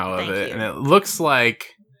right now of it, and it looks like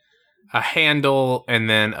a handle and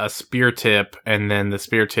then a spear tip, and then the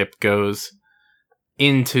spear tip goes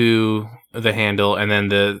into the handle, and then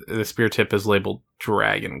the spear tip is labeled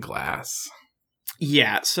dragon glass.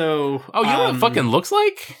 Yeah, so... Oh, you know what it fucking looks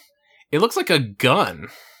like? It looks like a gun.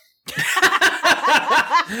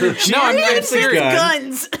 I'm serious.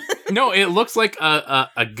 Guns. No, it looks like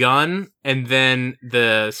a gun, and then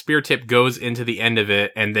the spear tip goes into the end of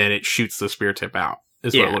it, and then it shoots the spear tip out,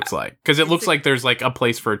 is what it looks like. Because it looks like there's a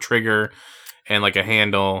place for a trigger and a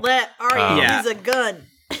handle. Let Arya use a gun.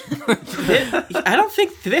 I don't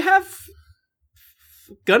think... Do they have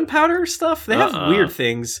gunpowder stuff? They have weird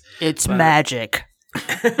things. It's magic.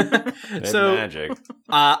 So magic.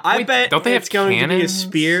 I bet don't they have going cannons? to be a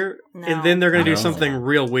spear, and then they're going to do something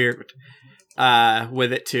real weird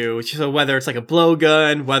with it too. So whether it's a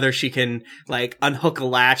blowgun, whether she can unhook a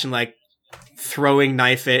latch and throwing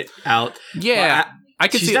knife it out. Yeah.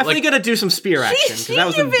 She's definitely going to do some spear action. That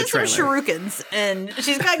was in the trailer. Some shurikens, and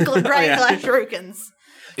she's got dragon glass shurikens.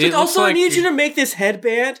 Also, I need you to make this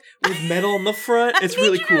headband with metal on the front. It's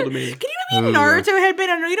really cool to me. Can you make me a Naruto headband?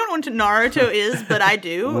 I know you don't know what Naruto is, but I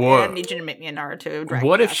do. And I need you to make me a Naruto dragon.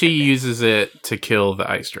 What if she uses it to kill the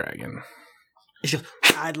ice dragon?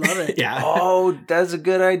 I'd love it. Yeah. Oh, that's a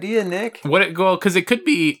good idea, Nick. Because it could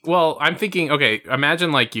be. Well, I'm thinking. Okay,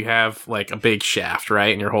 imagine you have a big shaft,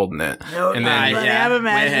 right, and you're holding it, and then way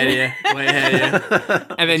ahead of you.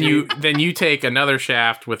 And then you take another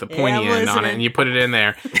shaft with a pointy end on it, and you put it in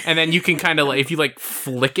there, and then you can kind of if you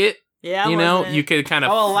flick it. Yeah, you could kind of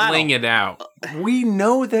fling it out. We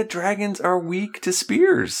know that dragons are weak to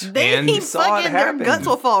spears. Their guts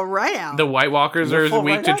will fall right out. The White Walkers are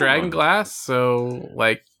weak to dragon glass, so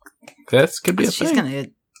this could be a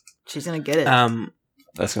thing. She's gonna get it.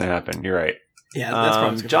 That's gonna happen. You're right. Yeah, that's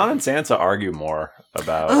probably Jon and Sansa argue more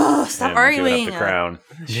about stop him arguing. giving up the crown.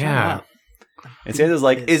 Yeah. And Sansa's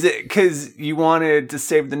like, is it because you wanted to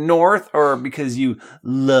save the North or because you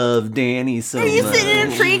love Dany so much? Are you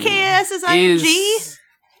sitting in pre-chaos IMG?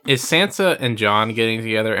 Is Sansa and Jon getting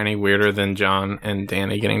together any weirder than Jon and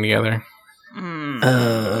Dany getting together?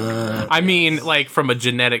 I mean, like, from a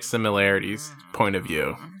genetic similarities point of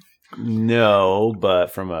view. No,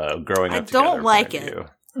 but from a growing up together I don't like point of it. view.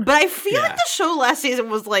 But I feel like the show last season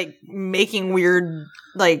was, like, making weird,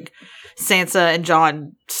 like, Sansa and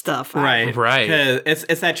Jon stuff. Right. 'Cause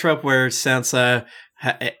it's that trope where Sansa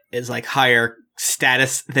is, like, higher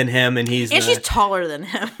status than him, and she's taller than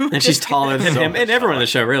him. And she's taller than him, and everyone in the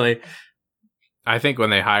show, really. I think when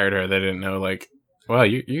they hired her, they didn't know, like, well,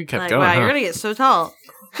 you kept going, wow, huh? you're gonna get so tall.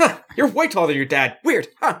 Huh, you're way taller than your dad. Weird,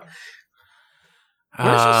 huh? Why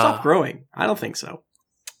does she stop growing? I don't think so.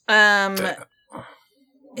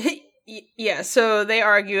 Yeah, so they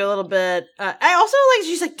argue a little bit. I also, like,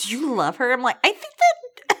 she's like, do you love her? I'm like, I think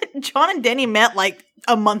that Jon and Dany met, like,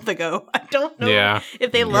 a month ago. I don't know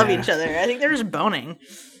if they love each other. I think they're just boning.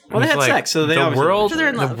 Well, they had sex, so they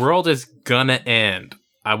the world is gonna end.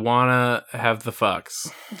 I wanna have the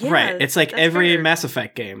fucks. Yeah, right. It's like every Mass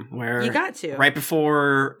Effect game where you got to. Right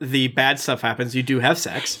before the bad stuff happens, you do have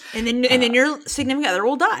sex. And then your significant other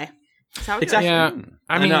will die. That's how it goes. Yeah.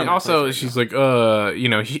 I mean, also, she's like, you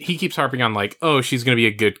know, he keeps harping on, like, oh, she's gonna be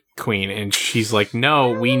a good queen. And she's like,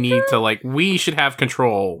 no, we need to, like, we should have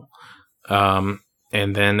control.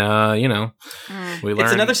 And then, you know, we learn.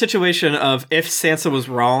 It's another situation of if Sansa was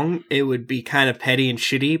wrong, it would be kind of petty and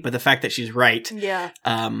shitty. But the fact that she's right,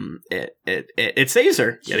 it saves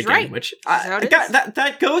her yet again. Right. Which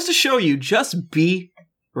that goes to show you, just be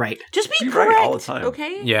right. Just be correct right all the time.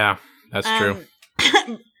 Okay. Yeah, that's true.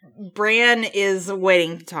 Bran is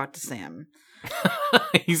waiting to talk to Sam.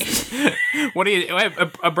 What are you,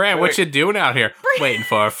 Bran? What you doing out here? Waiting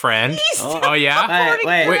for a friend? Oh yeah.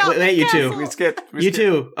 Wait, you two. You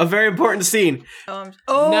two. A very important scene.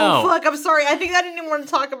 No. Fuck! I'm sorry. I think I didn't even want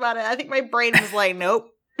to talk about it. I think my brain was like, nope.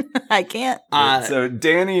 I can't. So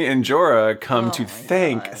Dany and Jorah come to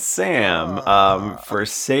thank Sam for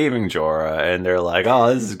saving Jorah, and they're like,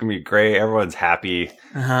 "Oh, this is gonna be great. Everyone's happy.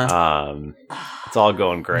 It's all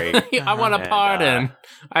going great. I want a pardon.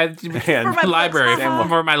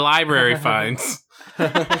 For my library finds."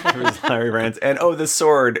 And the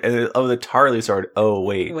sword, and the Tarly sword. Oh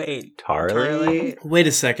wait, Tarly. Wait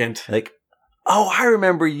a second. Like, oh, I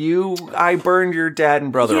remember you. I burned your dad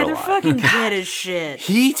and brother alive. They're fucking dead as shit.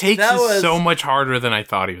 He takes this so much harder than I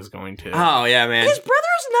thought he was going to. Oh yeah, man. His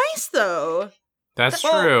brother's nice though. That's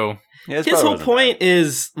true. Yeah, his whole point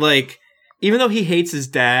is, like, even though he hates his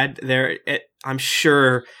dad, I'm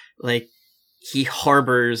sure, like, he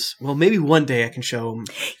harbors, well, maybe one day I can show him.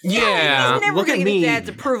 Yeah. He's never look gonna at get me. his dad's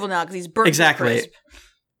approval now because he's burnt Exactly.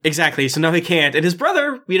 Exactly. So now he can't. And his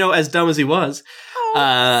brother, you know, as dumb as he was. He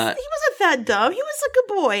wasn't that dumb. He was a good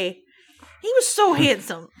boy. He was so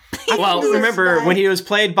handsome. Well, remember, when he was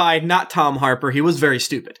played by not Tom Harper, he was very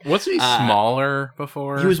stupid. Was he smaller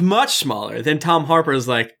before? He was much smaller. Then Tom Harper was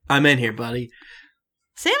like, I'm in here, buddy.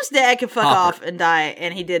 Sam's dad could fuck off and die,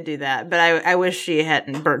 and he did do that. But I wish she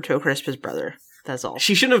hadn't burnt to a crisp his brother. That's all.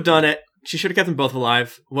 She shouldn't have done it. She should have kept them both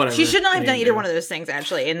alive. Whatever. She should not have done either one of those things,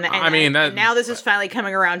 actually. And now this is finally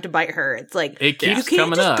coming around to bite her. It's like, it keeps you can't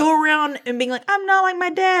coming just up. go around and being like, I'm not like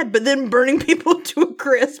my dad, but then burning people to a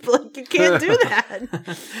crisp. Like, you can't do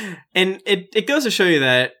that. And it goes to show you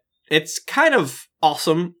that it's kind of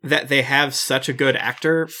awesome that they have such a good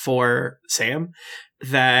actor for Sam.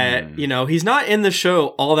 That, you know, he's not in the show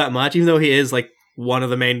all that much, even though he is, like, one of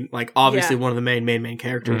the main, like, obviously one of the main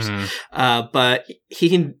characters. Mm-hmm. But he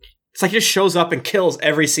can, it's like he just shows up and kills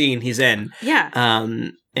every scene he's in. Yeah.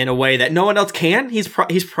 In a way that no one else can. He's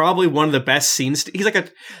probably one of the best scenes. He's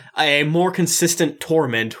like a more consistent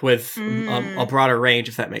Torment with a broader range,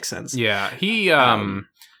 if that makes sense. Yeah.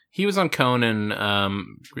 He was on Conan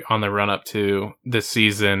on the run up to this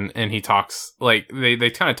season, and he talks, like, they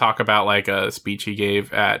kind of talk about, like, a speech he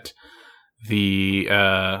gave at the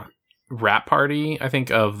rap party, I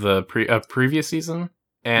think, of the previous season,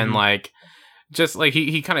 and like, just like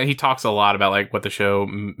he talks a lot about, like, what the show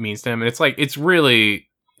means to him, and it's like it's really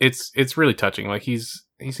touching. Like, he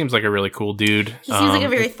seems like a really cool dude. He seems like a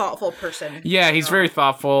very thoughtful person. Yeah, he's very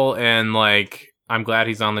thoughtful, and, like, I'm glad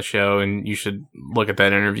he's on the show, and you should look at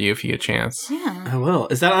that interview if you get a chance. Yeah. I will.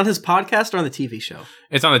 Is that on his podcast or on the TV show?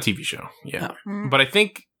 It's on the TV show, yeah. Oh. But I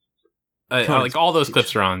think like all those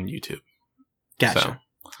clips are on YouTube. Gotcha. So.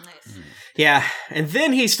 Nice. Yeah, and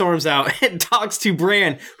then he storms out and talks to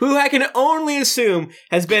Bran, who I can only assume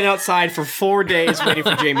has been outside for 4 days waiting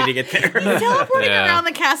for Jaime to get there. He's teleporting around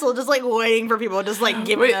the castle, just like waiting for people, just like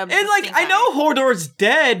giving them. And like, I know Hodor's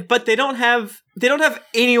dead, but they don't have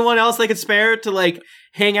anyone else they could spare to like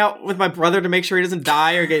hang out with my brother to make sure he doesn't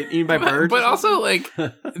die or get eaten by birds. But also, like,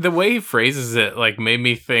 the way he phrases it, like, made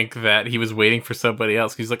me think that he was waiting for somebody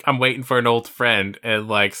else. He's like, I'm waiting for an old friend. And,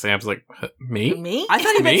 like, Sam's like, me? Me? I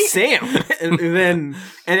thought he meant Sam. and then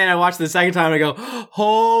I watched the second time and I go,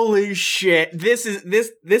 holy shit. This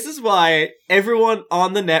is why everyone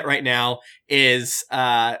on the net right now is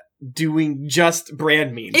doing just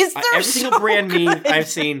Bran memes. Every single Bran meme I've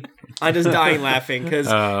seen, I'm just dying laughing because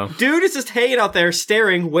dude is just hanging out there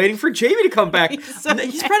staring, waiting for Jaime to come back. He's probably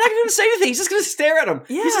not going to say anything. He's just going to stare at him.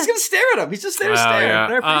 Yeah. He's just going to stare at him. He's just there staring. Yeah.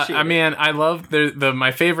 And I appreciate it. I mean, I love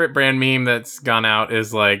my favorite Bran meme that's gone out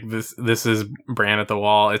is like this is Bran at the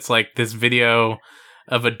wall. It's like this video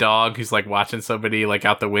of a dog who's like watching somebody like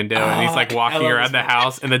out the window and he's like walking around the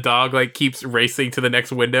house and the dog like keeps racing to the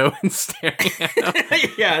next window and staring at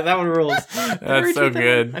him. Yeah, that one rules. That's so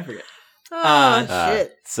good. I forget.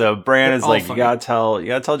 Shit. So Bran is like, funny. you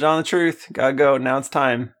gotta tell Jon the truth. Gotta go. Now it's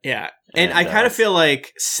time. Yeah. And I kind of feel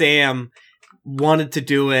like Sam wanted to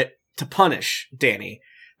do it to punish Dany,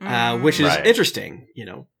 which is interesting, you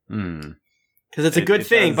know, because it's a good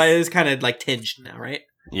thing, but it is kind of like tinged now, right?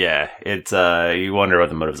 Yeah, it's you wonder about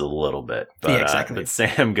the motives a little bit, but, yeah, exactly. But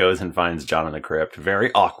Sam goes and finds Jon in the crypt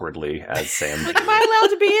very awkwardly, as Sam. Like, am I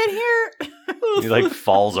allowed to be in here? He like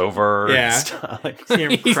falls over. Yeah, and stuff. Like,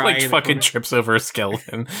 he's like fucking trips over a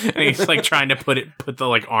skeleton, and he's like trying to put the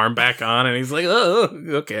like arm back on, and he's like, oh,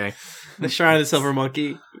 okay. The Shrine of the Silver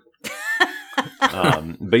Monkey.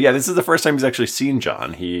 But yeah, this is the first time he's actually seen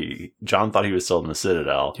Jon. Jon thought he was still in the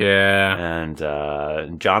Citadel. Yeah, and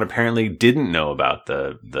Jon apparently didn't know about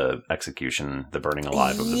the execution, the burning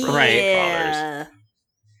alive of the fathers.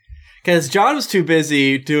 Because Jon was too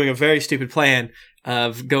busy doing a very stupid plan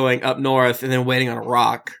of going up north and then waiting on a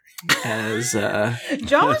rock as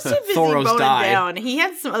Jon was too busy Thoros boning died. down. He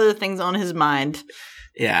had some other things on his mind.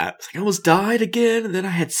 Yeah, it's like I almost died again, and then I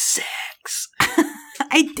had sex.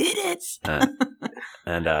 I did it.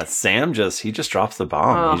 And Sam just drops the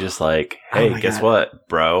bomb. He's just like, hey, guess what,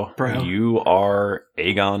 bro? You are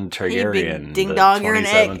Aegon Targaryen, ding dong, you're an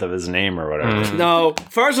egg. 27th of his name or whatever. No,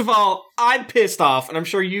 first of all, I'm pissed off, and I'm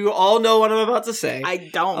sure you all know what I'm about to say. I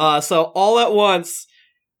don't. So all at once,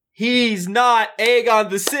 he's not Aegon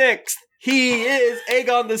the 6th. He is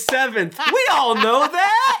Aegon the 7th. We all know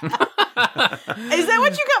that. Is that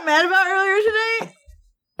what you got mad about earlier today?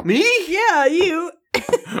 Me? Yeah, you.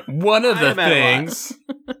 One of the things.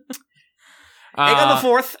 Aegon the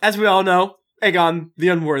 4th, as we all know. Aegon the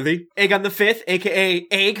Unworthy. Aegon the 5th, a.k.a.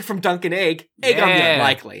 Egg from Duncan Egg. Aegon the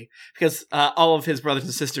Unlikely. Because all of his brothers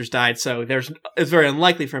and sisters died, so it's very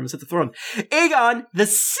unlikely for him to sit the throne. Aegon the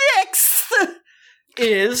 6th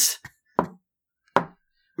is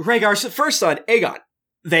Rhaegar's first son, Aegon.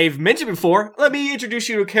 They've mentioned before, let me introduce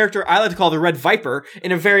you to a character I like to call the Red Viper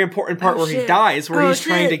in a very important part where he dies, where he's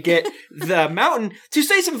trying to get the mountain to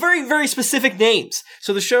say some very, very specific names.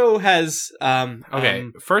 So the show has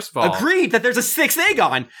first of all, agreed that there's a 6th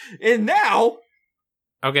Aegon, and now...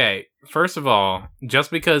 Okay, first of all,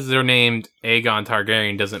 just because they're named Aegon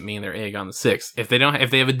Targaryen doesn't mean they're Aegon the 6th. If they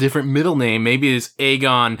have a different middle name, maybe it's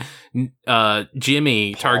Aegon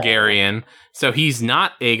Jimmy Targaryen. So he's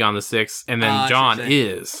not Aegon the 6th, and then Jon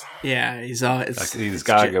is. Yeah, he's got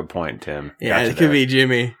a good point, Tim. Yeah, it could be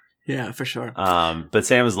Jimmy. Yeah, for sure. But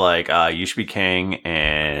Sam is like, you should be king,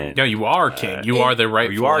 and no, you are king. You are the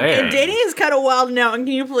rightful heir. And Dany is kind of wilding out, and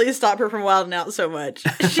can you please stop her from wilding out so much?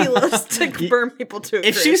 She loves to burn people to a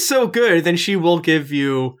If she's so good, then she will give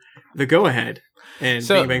you the go-ahead, and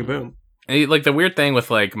bing, bang, boom. Like, the weird thing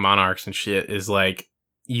with, like, monarchs and shit is, like,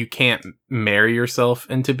 you can't marry yourself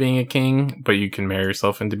into being a king, but you can marry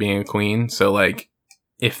yourself into being a queen. So, like,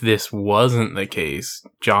 if this wasn't the case,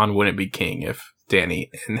 Jon wouldn't be king if Dany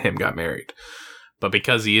and him got married. But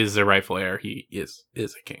because he is the rightful heir, he is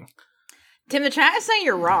a king. Tim, the chat is saying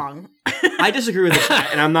you're wrong. I disagree with the chat,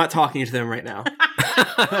 and I'm not talking to them right now.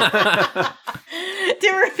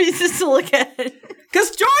 Tim refuses to look at it.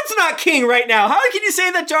 Because Jon's not king right now. How can you say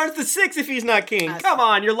that Jon's the 6th if he's not king? Come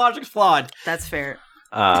on, your logic's flawed. That's fair.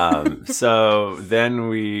 So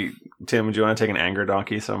then Tim, would you want to take an anger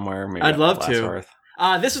donkey somewhere? Maybe I'd love to. Earth?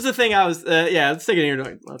 This was the thing I was, let's take an anger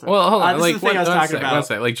donkey. Well, hold on. This is the thing I was talking about.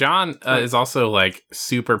 Like, Jon is also, like,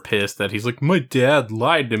 super pissed that he's like, my dad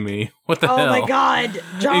lied to me. What the hell? Oh my god,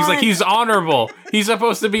 Jon. He's like, he's honorable. He's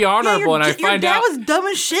supposed to be honorable, and I find out your dad was dumb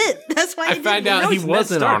as shit. That's why I find out he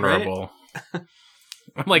wasn't honorable. Right?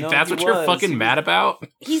 I'm like, that's what you're fucking mad about?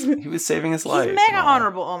 He was saving his life. He's mega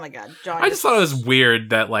honorable. Oh my god, John. I just thought it was weird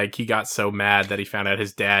that like he got so mad that he found out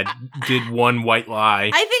his dad did one white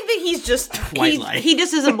lie. I think that he's just he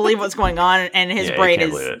just doesn't believe what's going on, and his brain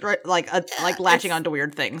is like latching onto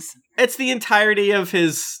weird things. It's the entirety of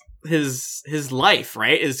his life,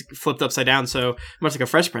 right, is flipped upside down, so much like a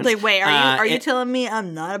Fresh Prince. Like, wait, are you telling me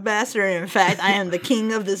I'm not a bastard? In fact, I am the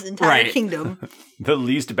king of this entire kingdom. The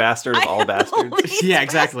least bastard of all bastards. Yeah,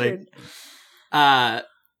 exactly.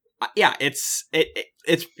 Yeah, it's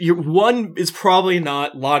one is probably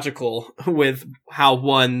not logical with how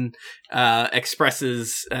one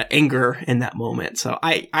expresses anger in that moment. So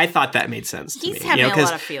I thought that made sense to me. He's having a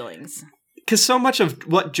lot of feelings. Because so much of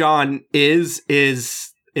what John is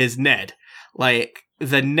Ned. Like,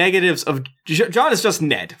 the negatives of John is just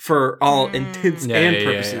Ned for all intents and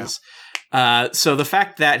purposes. Yeah. So the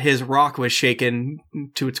fact that his rock was shaken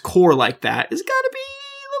to its core like that has got to be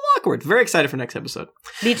a little awkward. Very excited for next episode.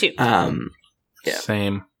 Me too. Yeah.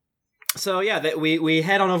 Same. So yeah, we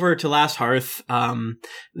head on over to Last Hearth.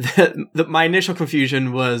 My initial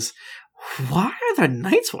confusion was, why are the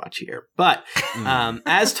Night's Watch here? But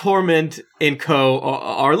as Tormund and co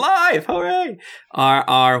are live, hooray,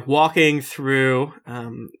 are walking through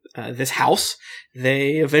this house,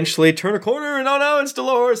 they eventually turn a corner and oh no, it's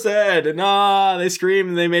Dolores Ed, and they scream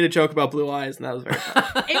and they made a joke about blue eyes, and that was very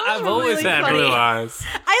fun. I've always had blue eyes.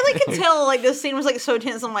 I could tell this scene was so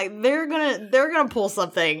tense. I'm like, they're gonna pull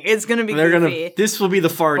something. It's gonna be goofy. This will be the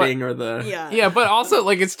farting or the yeah. But also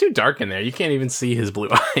it's too dark in there. You can't even see his blue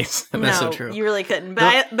eyes. That's so true. You really couldn't.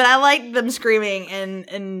 But I liked them screaming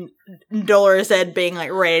and Dolores Ed being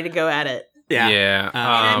ready to go at it. Yeah. And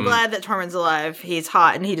I'm glad that Tormund's alive. He's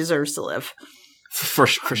hot and he deserves to live. For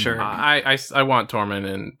sure. I want Tormund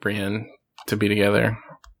and Brienne to be together.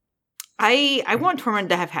 I want Tormund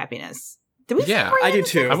to have happiness. Did we? Yeah, I do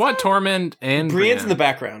too. I want Tormund and Brienne's in the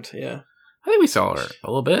background. Yeah, I think we saw her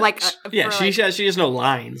a little bit. She has no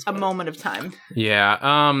lines. A moment of time.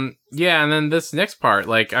 Yeah. Yeah, and then this next part,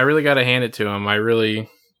 I really got to hand it to him. I really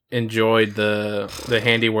enjoyed the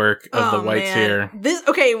handiwork of the whites here.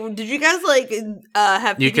 Did you guys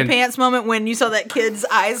have Piggy Pants moment when you saw that kid's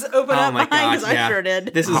eyes open up behind? Because I sure did.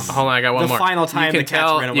 This is hold on, I got one more. The final time the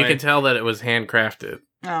cats ran away. You can tell that it was handcrafted.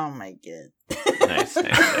 Oh my god. Nice.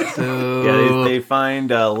 So, they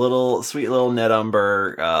find a sweet little Ned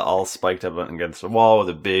Umber all spiked up against the wall with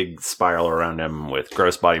a big spiral around him with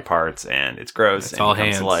gross body parts, and it's gross. It's and all he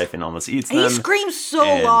comes hands. to life and almost eats them. He screams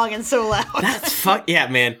so long and so loud. That's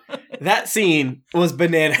man. That scene was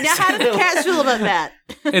bananas. Now, how did the cats feel about that?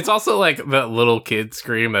 It's also that little kid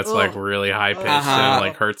scream that's really high pitched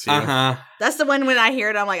and hurts you. That's the one when I hear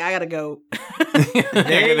it, I'm like, I gotta go. I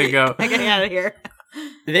gotta go. I gotta get out of here.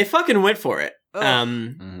 They fucking went for it.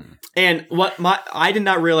 And I did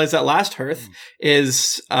not realize that Last Hearth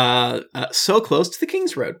is so close to the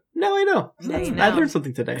King's Road. Now I know. I learned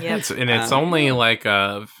something today. Yep. It's only a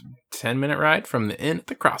 10-minute ride from the inn at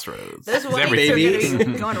the crossroads. That's why you're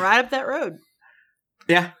going right up that road.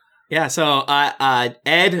 Yeah. So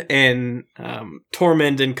Ed and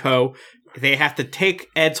Tormund and co, they have to take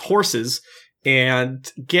Ed's horses and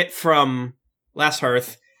get from Last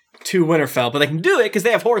Hearth to Winterfell, but they can do it because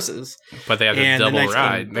they have horses. But they have a double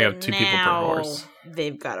ride. They have 2 people per horse.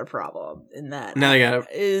 They've got a problem in that. Now they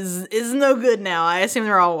got is no good now. I assume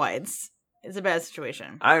they're all whites. It's a bad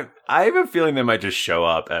situation. I have a feeling they might just show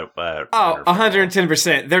up at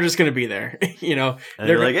 110%. They're just going to be there. And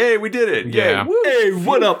they're like, hey, we did it. Yeah. Hey,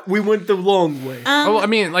 what up? We went the long way.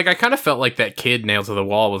 I kind of felt like that kid nailed to the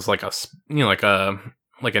wall was like a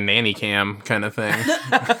nanny cam kind of thing.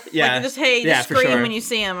 Yeah. Just scream when you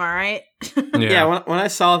see him, all right? Yeah, when I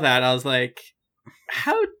saw that, I was like,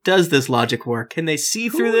 how does this logic work? Can they see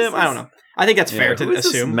through them? I don't know. I think that's fair to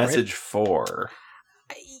assume. This message for?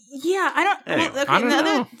 Yeah, I don't. Hey, okay, I don't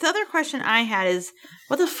know. The other question I had is,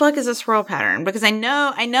 what the fuck is a swirl pattern? Because I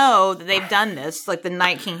know that they've done this. The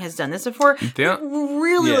Night King has done this before. It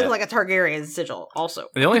really looks like a Targaryen sigil. Also,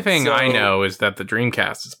 the only thing I know is that the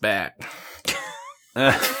Dreamcast is back.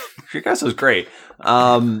 Dreamcast was great.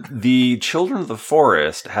 The Children of the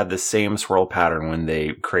Forest had the same swirl pattern when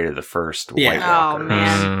they created the first White Walkers. Oh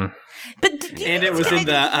man! But and it was in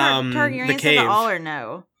the cave. At all or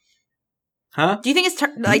no? Huh? Do you think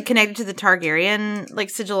it's connected to the Targaryen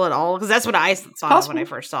sigil at all? Because that's what I saw when I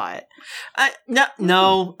first saw it.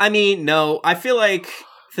 No. I mean, no. I feel like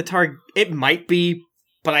it might be,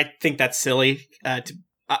 but I think that's silly.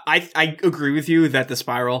 I agree with you that the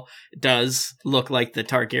spiral does look like the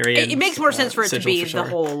Targaryen. It makes more sense for it to be the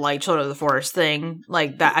whole like Children of the Forest thing.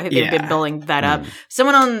 Like that, I think they've been building that up.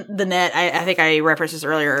 Someone on the net, I think I referenced this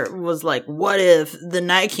earlier, was like, "What if the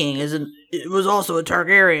Night King was also a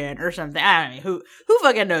Targaryen or something?" I don't know. Who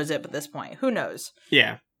fucking knows it at this point? Who knows?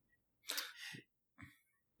 Yeah.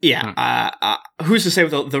 Yeah, who's to say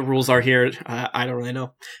what the rules are here? I don't really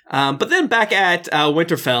know. But then back at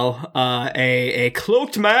Winterfell, a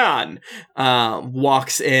cloaked man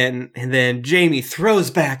walks in, and then Jaime throws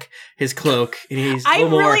back his cloak, and he's my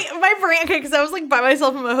brain, because I was like by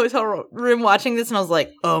myself in my hotel room watching this, and I was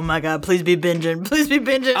like, oh my god, please be binging, please be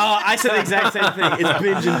binging. Oh, I said the exact same thing. It's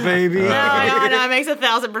binging, baby. No, it makes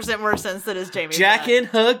 1,000% more sense that it's Jaime. Jack and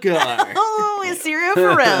Hagar. Oh, it's Syrio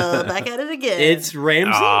Forel, back at it again. It's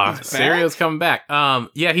Ramsay. Syrio's coming back.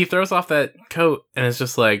 Yeah, he throws off that coat, and it's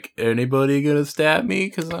just like, anybody gonna stab me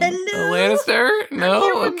because I'm a Lannister?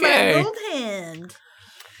 No, okay. My gold hand.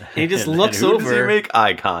 He just looks over. Who does he make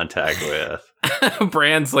eye contact with?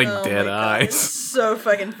 Bran's like dead eyes. So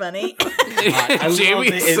fucking funny.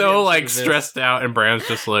 Jamie's so like stressed out, and Bran's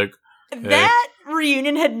just like, hey. That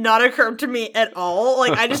reunion had not occurred to me at all.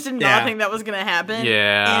 Like, I just did not think that was going to happen.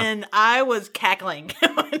 Yeah. And I was cackling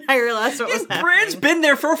when I realized what was happening. Bran's been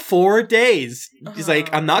there for 4 days. He's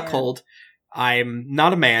like, I'm not cold. I'm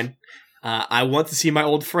not a man. I want to see my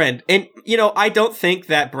old friend. And, you know, I don't think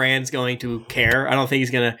that Bran's going to care. I don't think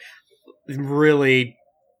he's going to really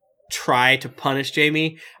try to punish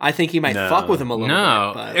Jaime. I think he might fuck with him a little bit.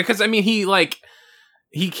 No, because, I mean,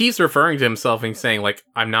 he keeps referring to himself and saying, like,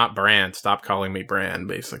 I'm not Bran. Stop calling me Bran,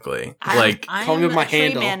 basically. Call me my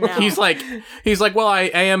handle. He's like, well,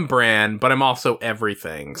 I am Bran, but I'm also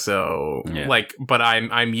everything. So, but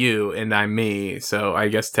I'm you and I'm me. So I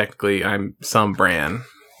guess technically I'm some Bran.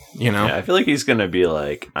 You know? Yeah, I feel like he's going to be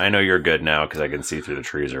like, I know you're good now because I can see through the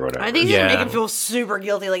trees or whatever. I think he's going to make him feel super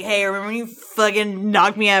guilty. Like, hey, remember when you fucking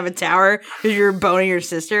knocked me out of a tower because you were boning your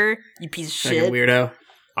sister? You piece of shit. Weirdo.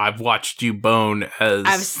 I've watched you bone as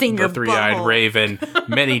I've seen the your three-eyed butthole. raven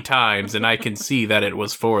many times, and I can see that it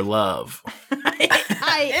was for love.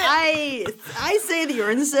 I say that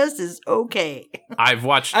your incest is okay. I've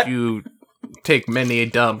watched you take many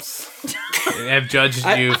dumps. I've judged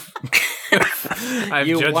you. I've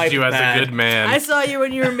judged you as a good man. I saw you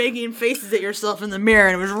when you were making faces at yourself in the mirror,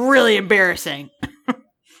 and it was really embarrassing.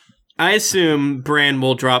 I assume Bran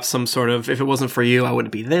will drop some sort of, if it wasn't for you, I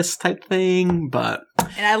wouldn't be this type thing, but...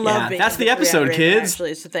 And I love being that's the episode, kids.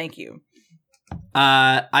 Actually, so thank you.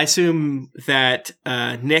 I assume that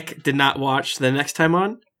Nick did not watch the next time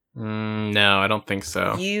on? No, I don't think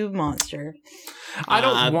so. You monster. I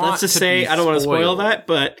don't want let's just say I don't want to spoil that,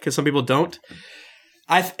 but because some people don't.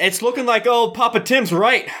 It's looking like old Papa Tim's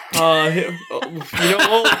right. Old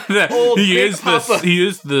he Big is Papa. He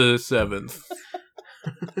is the seventh.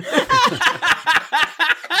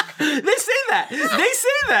 They say that.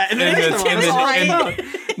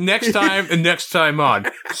 Next time on,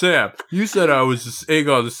 Sam, you said I was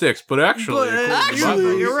Aegon the 6th, but actually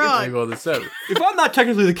you're wrong. Aegon the 7th. If I'm not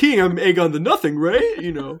technically the king, I'm Aegon the nothing, right?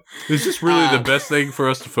 You know. Is this really the best thing for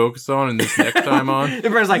us to focus on in this next time on?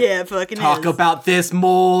 Everyone's like, yeah, fucking talk about this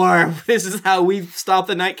more. This is how we stop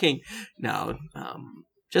the Night King. No,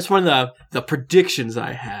 just one of the predictions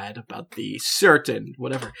I had about the certain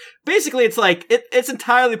whatever. Basically, it's like it's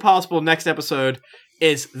entirely possible next episode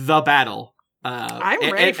is the battle. I'm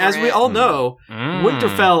ready for as it. we all know,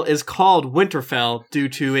 Winterfell is called Winterfell due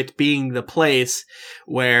to it being the place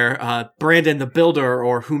where Brandon the Builder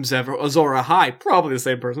or whomsoever, Azor Ahai, probably the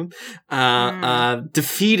same person,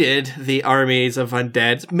 defeated the armies of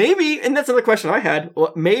undead. Maybe, and that's another question I had,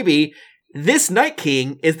 maybe this Night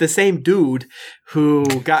King is the same dude who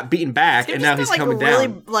got beaten back, and now he's coming down.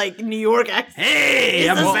 Really, like New York accent. Hey,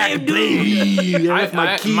 I'm back, baby.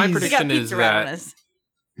 My prediction is that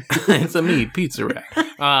it's a meat pizza rack.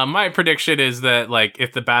 My prediction is that like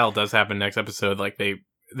if the battle does happen next episode, like they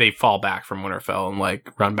fall back from Winterfell and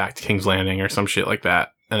like run back to King's Landing or some shit like that,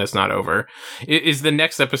 and it's not over. Is the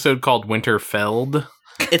next episode called Winterfeld?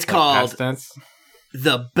 It's called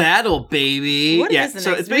The Battle, baby. What is the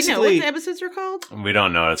so next? it's basically what the episodes are called? We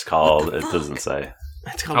don't know what it's called. It doesn't say.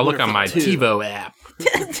 It's called I'll look on my Winterfell 2. TiVo app.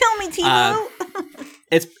 Tell me, Timo.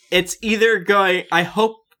 It's either going.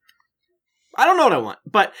 I don't know what I want,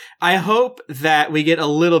 but I hope that we get a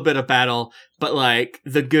little bit of battle, but like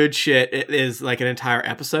the good shit is like an entire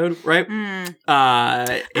episode, right? And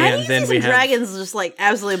then we have dragons just like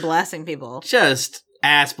absolutely blasting people, just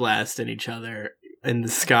ass blasting each other in the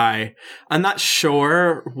sky. I'm not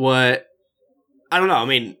sure what. I don't know. I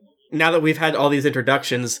mean, now that we've had all these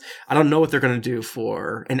introductions, I don't know what they're going to do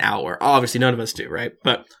for an hour. Obviously, none of us do, right?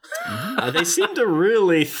 But they seem to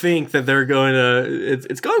really think that they're going to.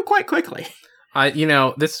 It's going quite quickly.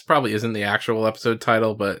 This probably isn't the actual episode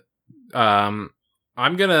title, but I'm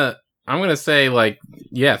gonna say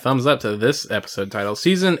thumbs up to this episode title.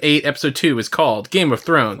 Season 8, episode 2 is called Game of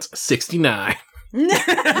Thrones 69. Hell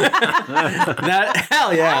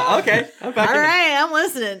yeah! Okay, all right, I'm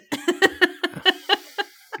listening.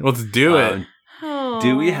 Let's do it.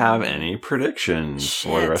 Do we have any predictions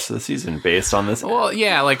for the rest of the season based on this? Well,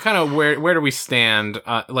 yeah, kind of where do we stand?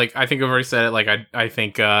 I think I've already said it. I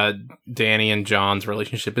think Danny and John's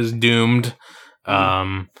relationship is doomed.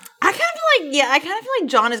 I kind of feel like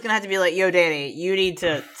John is gonna have to be like, "Yo, Danny, you need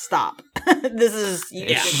to stop. This is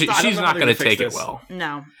she's not gonna take it well.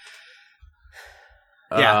 No.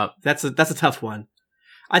 Yeah, that's a tough one.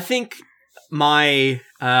 I think my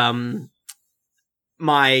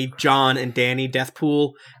John and Danny death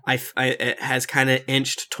pool it has kind of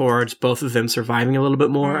inched towards both of them surviving a little bit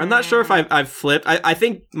more. I'm not sure if I've flipped. I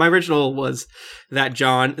think my original was that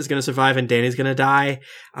John is going to survive and Danny's going to die.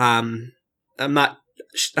 I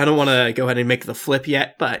don't want to go ahead and make the flip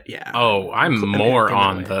yet, but yeah. Oh, I'm more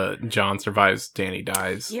on the John survives, Danny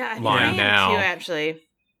dies line now. Too, actually.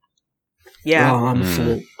 Yeah. Oh, I'm a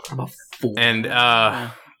fool. And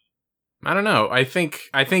I don't know. I think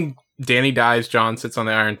Danny dies, John sits on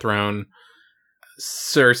the Iron Throne.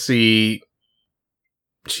 Cersei,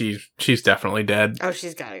 she's definitely dead. Oh,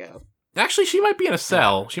 she's gotta go. Actually, she might be in a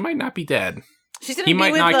cell. She might not be dead. She's gonna be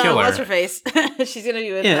with what's her face? She's gonna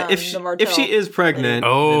be with if she is pregnant.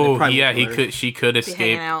 Oh, yeah, she could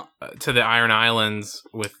escape to the Iron Islands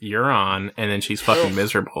with Euron, and then she's fucking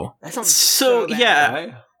miserable. That sounds so bad.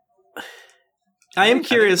 Yeah. I am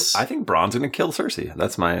curious. I think Bronn's going to kill Cersei.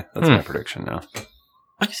 That's my prediction now.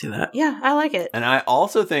 I can see that. Yeah, I like it. And I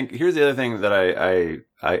also think here's the other thing that I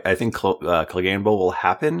think Clegane Bowl will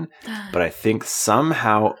happen, but I think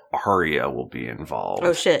somehow Arya will be involved.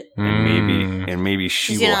 Oh shit! And maybe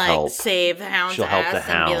she will help save the Hound. She'll help the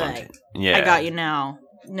Hound. Yeah, I got you now.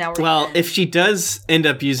 If she does end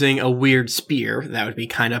up using a weird spear, that would be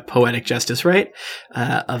kind of poetic justice, right?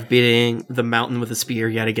 Of beating the mountain with a spear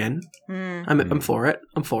yet again. I'm for it.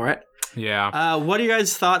 Yeah. What are you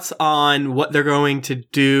guys' thoughts on what they're going to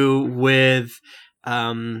do with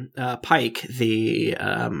Pike, the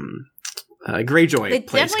Greyjoy? They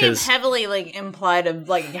definitely heavily implied of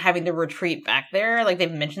having to retreat back there.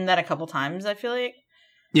 They've mentioned that a couple times. I feel like.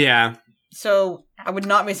 Yeah. So I would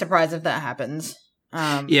not be surprised if that happens.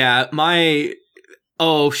 Actually,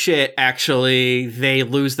 they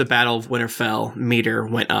lose the Battle of Winterfell. Meter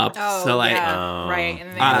went up. Oh, so right.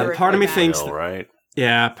 And part of me thinks, right?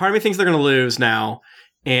 Yeah, part of me thinks they're going to lose now,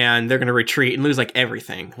 and they're going to retreat and lose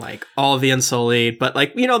everything, all of the Unsullied. But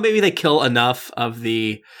maybe they kill enough of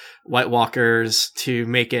the White Walkers to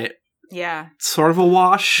make it sort of a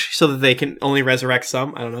wash, so that they can only resurrect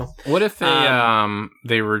some. I don't know. What if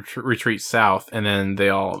they retreat south, and then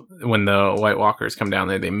when the White Walkers come down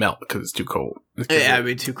there, they melt because it's too cold. It'd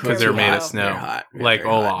be too cold because they're made of snow, like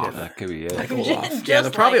Olaf. Yeah, that could be it. Like Olaf. Yeah,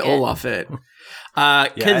 they'll probably Olaf it.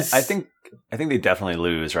 I think they definitely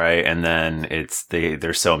lose, right? And then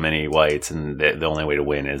there's so many whites, and the only way to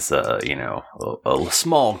win is a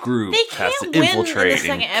small group has to infiltrate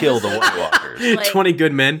and kill the White Walkers. 20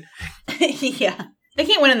 good men. Yeah, they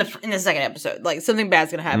can't win in the second episode. Something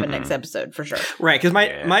bad's gonna happen next episode for sure. Right, because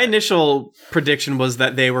my initial prediction was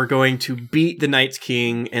that they were going to beat the Night's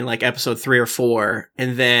King in episode 3 or 4,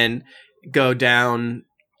 and then go down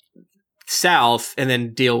south and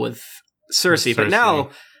then deal with Cersei. But now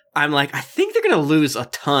I'm I think they're going to lose a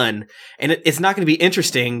ton, and it's not going to be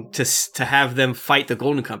interesting to have them fight the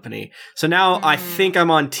Golden Company. So now I think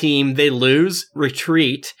I'm on team they lose,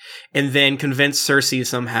 retreat, and then convince Cersei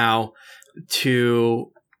somehow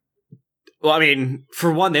to... Well, I mean,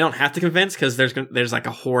 for one, they don't have to convince because there's a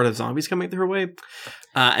horde of zombies coming through her way.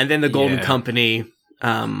 And then the Golden Company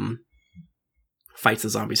fights the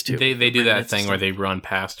zombies too. They do that thing where they run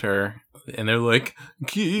past her, and they're like,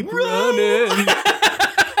 keep running.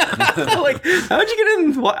 How'd you get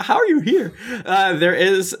in? How are you here? There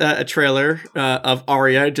is a trailer of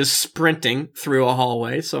Arya just sprinting through a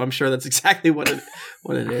hallway, so I'm sure that's exactly what it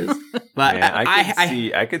is. But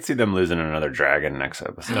I could see them losing another dragon next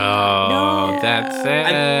episode. Oh, that's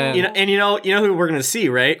sad. You know who we're gonna see,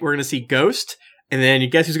 right? We're gonna see Ghost, and then you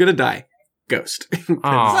guess who's gonna die? Ghost.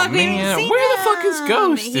 Oh man, where the fuck is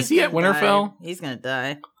Ghost? Is he at Winterfell? He's gonna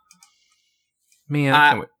die. Man,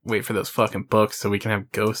 I can't wait for those fucking books so we can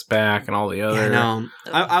have Ghost back and all the other. Yeah,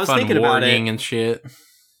 I was thinking about it and shit.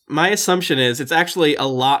 My assumption is it's actually a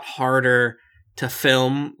lot harder to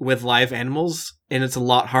film with live animals, and it's a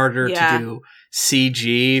lot harder to do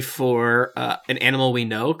CG for an animal we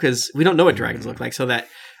know, because we don't know what dragons look like, so that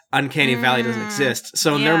uncanny valley doesn't exist.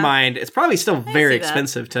 So in their mind, it's probably still very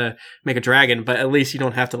expensive to make a dragon, but at least you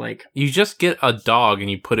don't have to like... You just get a dog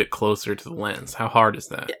and you put it closer to the lens. How hard is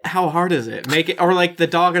that? How hard is it? Make it, or like the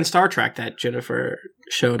dog in Star Trek that Jennifer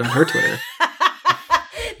showed on her Twitter.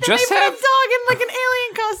 Just have a dog in like an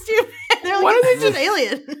alien costume. They're like, it's an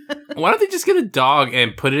alien. Why don't they just get a dog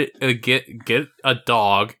and put it? Get a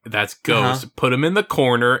dog that's Ghost. Put him in the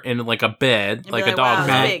corner in like a bed, like a dog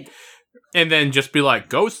bed. Big. And then just be like,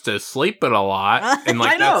 Ghost is sleeping a lot. And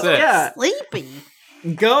like, that's it. Yeah. Sleepy.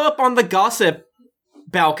 Go up on the gossip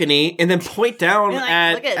balcony and then point down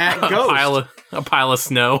at Ghost. A pile of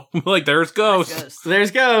snow. Like, there's Ghost.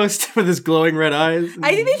 There's Ghost with his glowing red eyes.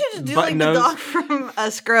 I think they should just do like the dog from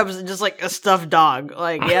Scrubs and just like a stuffed dog.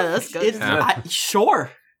 Like, that's Ghost. Sure.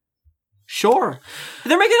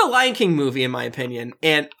 They're making a Lion King movie, in my opinion.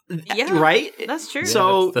 And, right? That's true.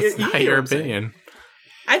 So, that's not your opinion.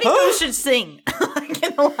 I think Ghost should sing like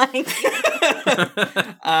in the Lion King.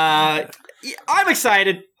 I'm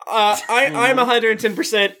excited. I'm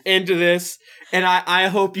 110% into this, and I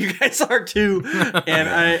hope you guys are too.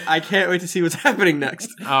 And I can't wait to see what's happening next.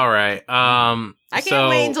 All right. I can't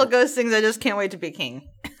wait until Ghost sings. I just can't wait to be king.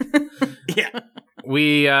 Yeah.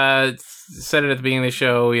 We said it at the beginning of the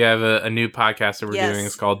show. We have a new podcast that we're doing.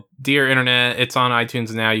 It's called Dear Internet. It's on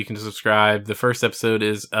iTunes now. You can subscribe. The first episode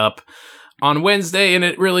is up on Wednesday, and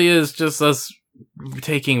it really is just us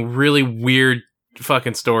taking really weird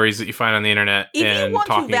fucking stories that you find on the internet and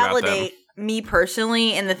talking about them. If you want to validate me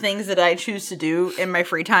personally and the things that I choose to do in my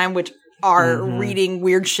free time, which are reading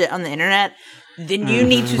weird shit on the internet, then you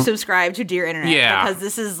need to subscribe to Dear Internet. Yeah. Because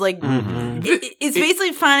this is like, it's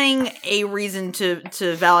basically finding a reason to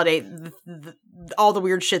validate all the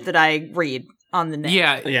weird shit that I read on the net.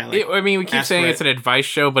 Yeah. Like, I mean, we keep saying it's an advice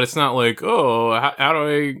show, but it's not like, how do I,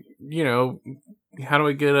 how do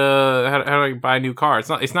I get how do I buy a new car? It's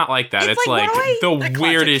not like that. It's like the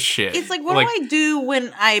weirdest shit. It's like, what do I do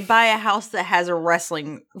when I buy a house that has a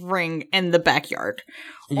wrestling ring in the backyard?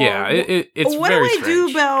 Yeah, it's what very do I strange.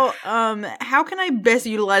 do about how can I best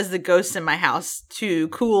utilize the ghosts in my house to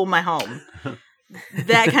cool my home?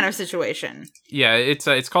 That kind of situation. Yeah,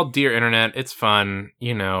 it's called Dear Internet. It's fun,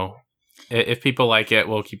 If people like it,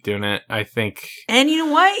 we'll keep doing it, I think. And you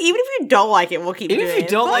know what? Even if you don't like it, we'll keep doing it. Even if you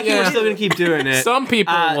don't like it, we're still going to keep doing it. Some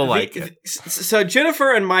people will like it. So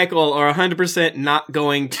Jennifer and Michael are 100% not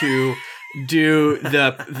going to do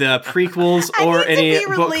the prequels or any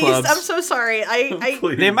book clubs. I'm so sorry.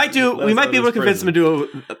 They might do. We might be able to convince them to do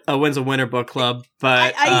a When's a Winner book club,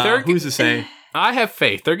 but who's to say? I have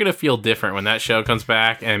faith. They're gonna feel different when that show comes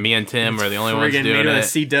back, and me and Tim are the only ones doing it.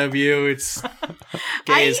 CW, it's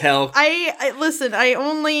gay as hell. I listen. I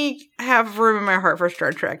only have room in my heart for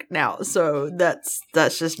Star Trek now, so that's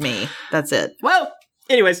just me. That's it. Well,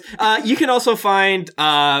 anyways, you can also find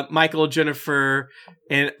Michael, Jennifer,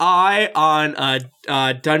 and I on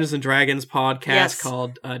Dungeons and Dragons podcast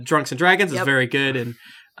called Drunks and Dragons. It's very good, and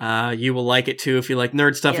you will like it too if you like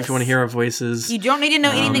nerd stuff. If you want to hear our voices, you don't need to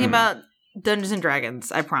know anything about Dungeons and Dragons,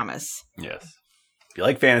 I promise. Yes. If you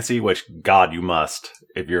like fantasy, which God you must,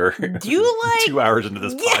 if you're 2 hours into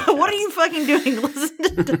this podcast. Yeah, what are you fucking doing?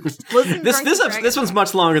 Listen this one's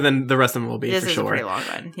much longer than the rest of them will be, this for is sure. A pretty long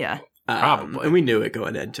one, yeah. Probably. And we knew it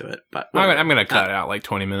going into it, but I'm gonna cut it out like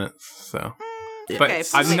 20 minutes. So, but okay,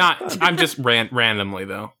 I'm just randomly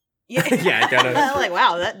though. Yeah, yeah. Like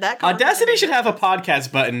wow, that Audacity should have a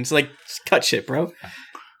podcast button. It's like cut shit, bro.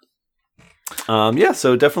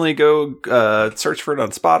 So definitely go search for it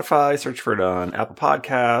on Spotify, search for it on Apple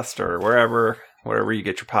Podcast or wherever you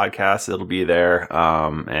get your podcasts, it'll be there.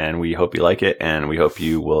 And we hope you like it, and we hope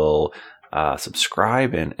you will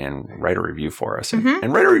subscribe and write a review for us,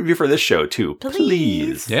 and write a review for this show too,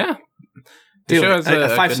 please. Yeah, the show has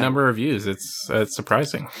a good number of views. It's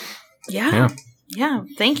surprising. Yeah.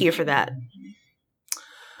 Thank you for that.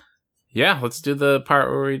 Yeah, let's do the part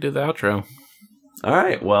where we do the outro. All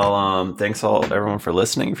right. Well, thanks everyone for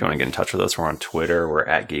listening. If you want to get in touch with us, we're on Twitter. We're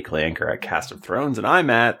at GeeklyAnchor, or at Cast of Thrones, and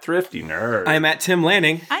I'm at Thrifty Nerd. I'm at Tim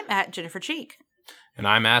Lanning. I'm at Jennifer Cheek. And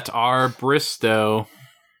I'm at R. Bristow.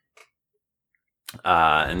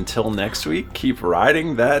 Until next week, keep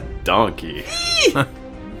riding that donkey.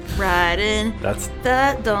 Riding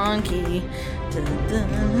that donkey.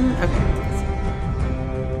 Okay.